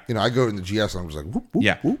 Yeah. You know, I go in the GS and I'm just like, whoop, whoop,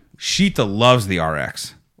 yeah. whoop. Sheeta loves the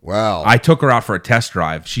RX. Wow. I took her out for a test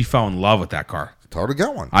drive. She fell in love with that car. Tell her to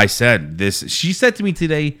get one. I said this. She said to me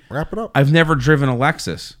today, wrap it up. I've never driven a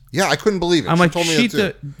Lexus. Yeah, I couldn't believe it. I'm she like, told me Sheeta,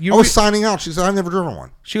 that too. I was signing out. She said, I've never driven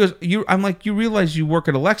one. She goes, I'm like, you realize you work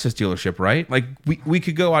at a Lexus dealership, right? Like, we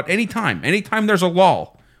could go out anytime. Anytime there's a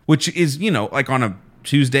lull, which is, like on a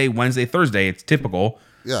Tuesday, Wednesday, Thursday, it's typical.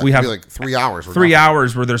 Yeah, we have like 3 hours. 3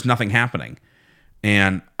 hours where there's nothing happening.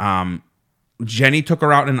 And Jenny took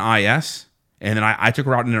her out in an IS, and then I took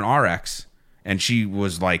her out in an RX, and she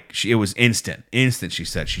was like, it was instant. Instant, she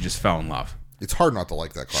said. She just fell in love. It's hard not to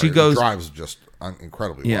like that car. She goes, it drives just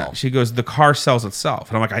incredibly well. She goes, the car sells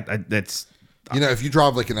itself. And I'm like, that's... if you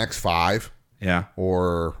drive like an X5 yeah,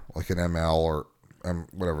 or like an ML or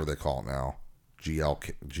whatever they call it now,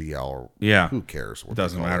 GL or yeah, who cares? What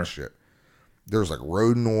doesn't matter. Shit. There's like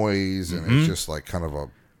road noise and it's just like kind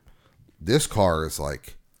of this car is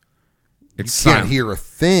like, you can't hear a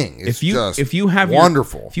thing. It's if you have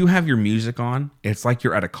wonderful. If you have your music on, it's like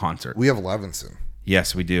you're at a concert. We have Levinson.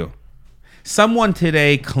 Yes, we do. Someone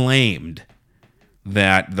today claimed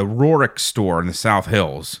that the Rorick store in the South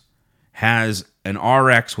Hills has an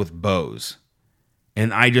RX with Bose,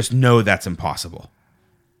 and I just know that's impossible.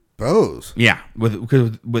 Bose? Yeah,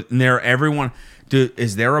 with there everyone.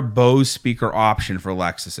 Is there a Bose speaker option for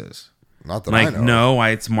Lexuses? Not that I know. No,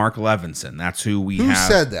 it's Mark Levinson. That's who we have. Who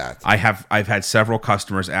said that? I've had several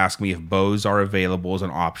customers ask me if Bose are available as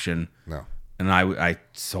an option. No. And I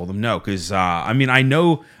told them no, because I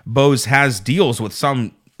know Bose has deals with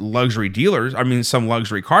some luxury dealers. Some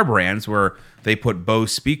luxury car brands where they put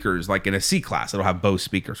Bose speakers, like in a C class, it'll have Bose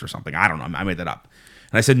speakers or something. I don't know. I made that up.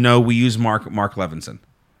 And I said no, we use Mark Levinson,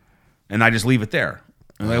 and I just leave it there.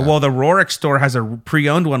 And like, well, the Rorick store has a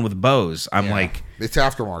pre-owned one with Bose. I'm like, it's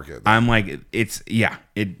aftermarket. I'm like,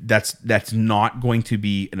 that's not going to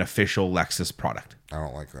be an official Lexus product. I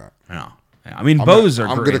don't like that. No. Bose are.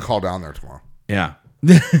 I'm going to call down there tomorrow. Yeah.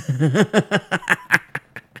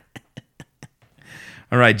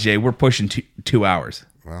 All right, Jay, we're pushing 2 hours.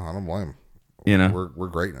 Well, I don't blame. We're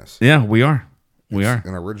greatness. Yeah, we are. We are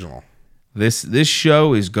an original. This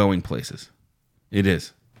show is going places. It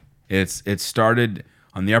is. It started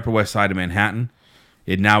on the Upper West Side of Manhattan.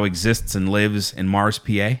 It now exists and lives in Mars,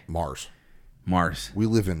 PA. Mars. We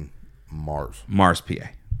live in Mars. Mars, PA.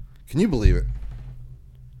 Can you believe it?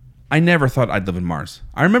 I never thought I'd live in Mars.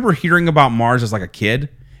 I remember hearing about Mars as like a kid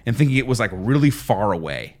and thinking it was like really far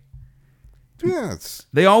away. Yeah,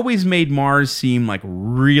 they always made Mars seem like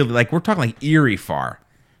really, like we're talking like eerie far.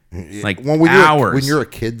 Like hours. When you're a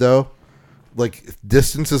kid though, like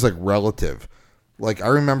distance is like relative. Like I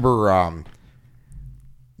remember,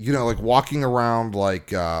 like walking around like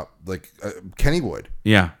Kennywood.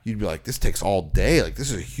 Yeah. You'd be like, this takes all day. Like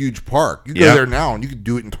this is a huge park. You go there now and you could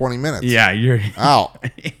do it in 20 minutes. Yeah, you're out.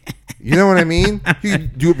 You know what I mean? You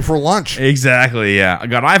could do it before lunch. Exactly. Yeah.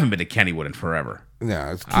 God, I haven't been to Kennywood in forever.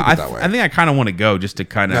 Yeah, keep it that way. I think I kind of want to go just to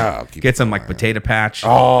kind of get some like potato patch.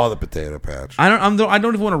 Oh, the potato patch. I don't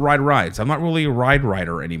even want to ride rides. I'm not really a ride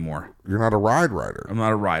rider anymore. You're not a ride rider. I'm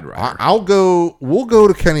not a ride rider. We'll go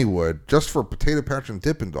to Kennywood just for potato patch and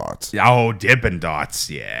Dippin' Dots. Oh, Dippin'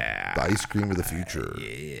 Dots, yeah. The ice cream of the future.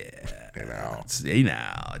 Yeah.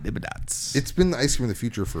 Dippin' Dots. It's been the ice cream of the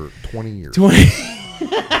future for 20 years.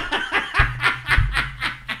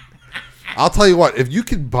 I'll tell you what, if you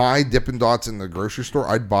could buy Dippin' Dots in the grocery store,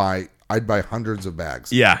 I'd buy hundreds of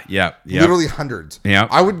bags. Yeah. Literally hundreds. Yeah.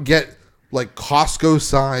 I would get like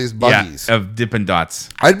Costco-sized buggies. Yeah, of Dippin' Dots.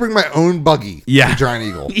 I'd bring my own buggy to Giant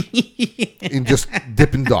Eagle and just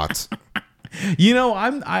Dippin' Dots. You know,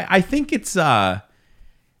 I think it's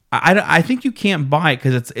I think you can't buy it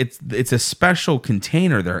because it's a special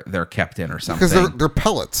container they're kept in or something. Because they're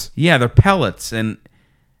pellets. Yeah, they're pellets, and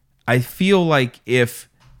I feel like if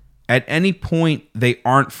at any point they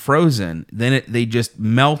aren't frozen, then they just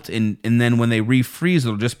melt, and then when they refreeze,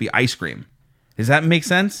 it'll just be ice cream. Does that make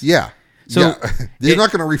sense? Yeah. So you're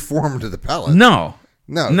not going to reform to the pellet. No.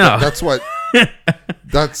 That's what.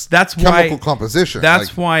 That's chemical composition.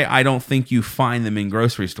 That's why I don't think you find them in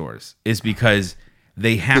grocery stores. Is because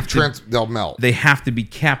they'll melt. They have to be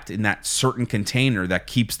kept in that certain container that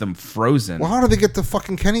keeps them frozen. Well, how do they get to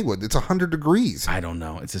fucking Kennywood? It's 100 degrees. I don't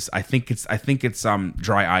know. It's just I think it's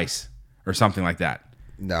dry ice or something like that.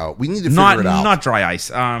 No, we need to figure it out. Not dry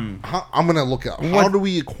ice. I'm going to look at how do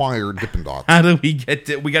we acquire Dippin' Dots? How do we get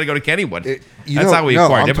to? We got to go to Kennywood. That's how we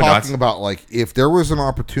acquire Dippin' Dots. I'm talking about like if there was an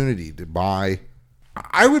opportunity to buy,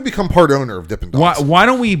 I would become part owner of Dippin' Dots. Why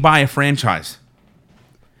don't we buy a franchise?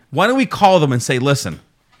 Why don't we call them and say, listen,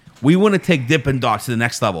 we want to take Dippin' Dots to the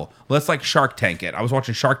next level. Let's like Shark Tank it. I was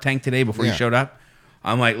watching Shark Tank today before you showed up.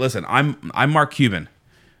 I'm like, listen, I'm Mark Cuban.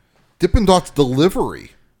 Dippin' Dots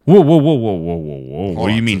delivery. Whoa. What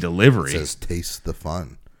do you mean delivery? It says taste the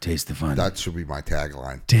fun. Taste the fun. That should be my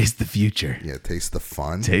tagline. Taste the future. Yeah, taste the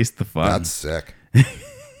fun. Taste the fun. That's sick.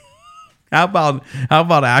 How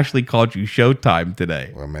about Ashley called you Showtime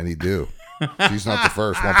today? Well, many do. She's not the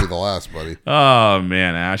first, won't be the last, buddy. Oh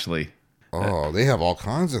man, Ashley. Oh, they have all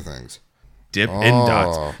kinds of things. Dippin'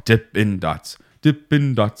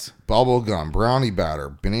 Dots. Bubble gum, brownie batter,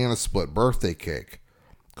 banana split, birthday cake,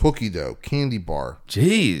 cookie dough, candy bar.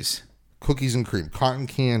 Jeez. Cookies and cream, cotton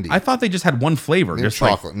candy. I thought they just had one flavor. Just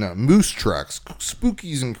chocolate. No, moose tracks,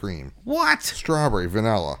 spookies and cream. What? Strawberry,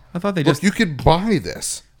 vanilla. I thought they Look, you could buy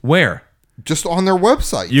this. Where? Just on their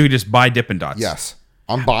website. You could just buy Dippin' Dots. Yes.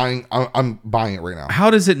 I'm buying it right now. How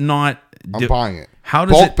does it not? I'm buying it. How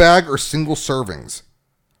does Bulk bag or single servings?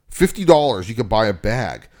 $50. You could buy a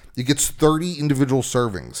bag. It gets 30 individual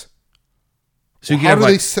servings. So how do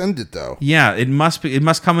they send it though? Yeah, it must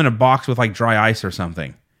come in a box with like dry ice or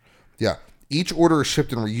something. Yeah. Each order is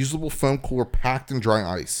shipped in a reusable foam cooler packed in dry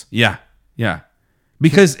ice. Yeah.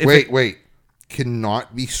 Because wait.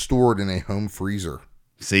 Cannot be stored in a home freezer.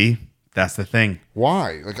 See? That's the thing.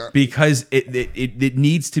 Why? Because it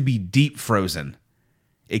needs to be deep frozen.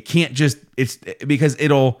 It can't just because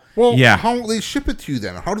it'll. Well, how will they ship it to you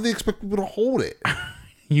then? How do they expect people to hold it?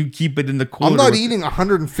 You keep it in the cooler. I'm not eating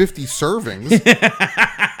 150 servings.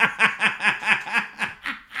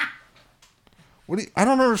 I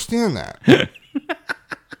don't understand that.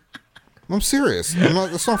 I'm serious.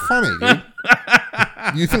 That's not funny, dude.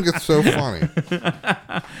 You think it's so funny.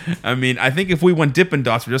 I mean, I think if we want Dippin'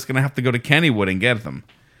 Dots, we're just going to have to go to Kennywood and get them.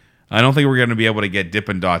 I don't think we're going to be able to get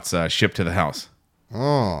Dippin' Dots shipped to the house.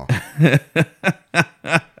 Oh.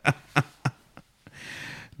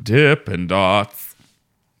 Dippin' Dots.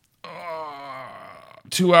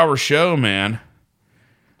 2-hour show, man.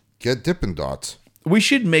 Get Dippin' Dots. We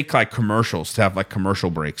should make like commercials to have like commercial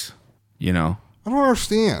breaks, you know? I don't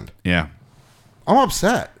understand. Yeah. I'm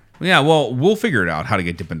upset. Yeah, well, we'll figure it out how to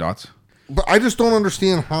get Dippin' Dots. But I just don't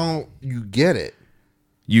understand how you get it.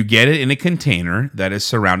 You get it in a container that is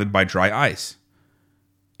surrounded by dry ice.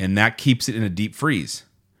 And that keeps it in a deep freeze.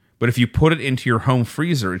 But if you put it into your home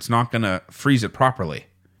freezer, it's not going to freeze it properly.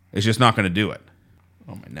 It's just not going to do it.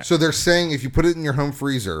 Oh my neck. So they're saying if you put it in your home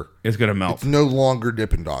freezer, it's going to melt. It's no longer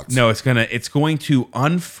Dippin' Dots. No, it's going to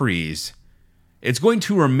unfreeze. It's going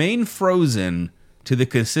to remain frozen to the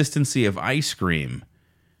consistency of ice cream,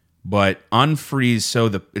 but unfreeze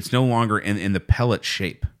so it's no longer in the pellet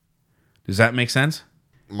shape. Does that make sense?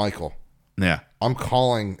 Michael. Yeah. I'm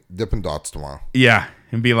calling Dippin' Dots tomorrow. Yeah,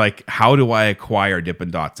 and be like, how do I acquire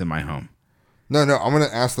Dippin' Dots in my home? No, I'm going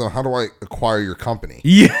to ask them, how do I acquire your company?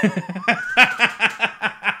 Yeah.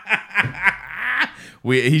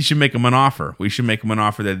 He should make them an offer. We should make them an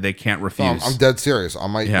offer that they can't refuse. I'm dead serious. I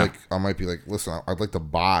might be like, listen, I'd like to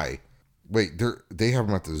buy. Wait, they have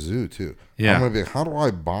them at the zoo too. Yeah. I'm gonna be like, how do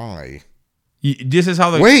I buy? This is how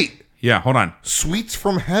they. Wait. Yeah, hold on. Sweets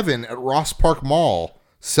from Heaven at Ross Park Mall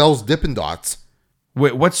sells Dippin' Dots.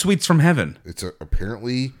 Wait, what's Sweets from Heaven? It's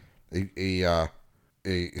apparently a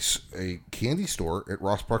candy store at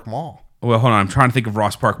Ross Park Mall. Well, hold on. I'm trying to think of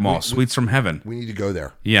Ross Park Mall. Sweets from Heaven. We need to go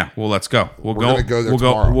there. Yeah. Well, let's go. We're gonna go there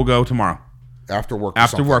tomorrow. We'll go tomorrow. After work.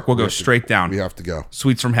 After work, we'll go straight down. We have to go.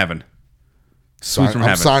 Sweets from Heaven. Sweets from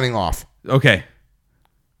Heaven. I'm signing off. Okay.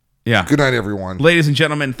 Yeah. Good night, everyone. Ladies and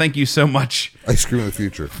gentlemen, thank you so much Ice cream in the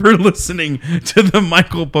future. for listening to the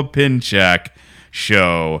Michael Papinchak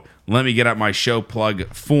Show. Let me get out my show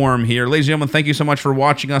plug form here. Ladies and gentlemen, thank you so much for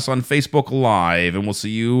watching us on Facebook Live, and we'll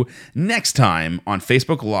see you next time on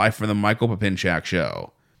Facebook Live for the Michael Papinchak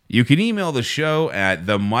Show. You can email the show at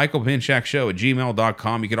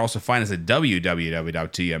themichaelpapinchakshow@gmail.com. You can also find us at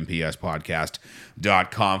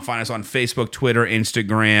www.tmpspodcast.com. Find us on Facebook, Twitter,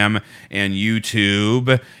 Instagram, and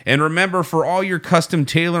YouTube. And remember, for all your custom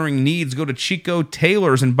tailoring needs, go to Chico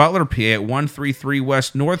Tailors in Butler, PA at 133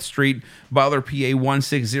 West North Street, Butler, PA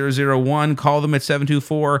 16001. Call them at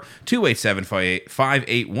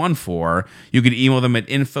 724-287-5814. You can email them at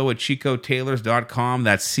info@chicotailors.com.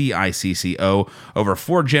 That's CICCO. Over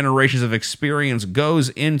 4 generations of experience goes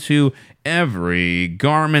into every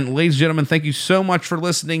garment. Ladies and gentlemen, thank you so much for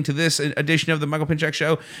listening to this edition of the Michael Pinchak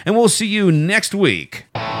Show, and we'll see you next week.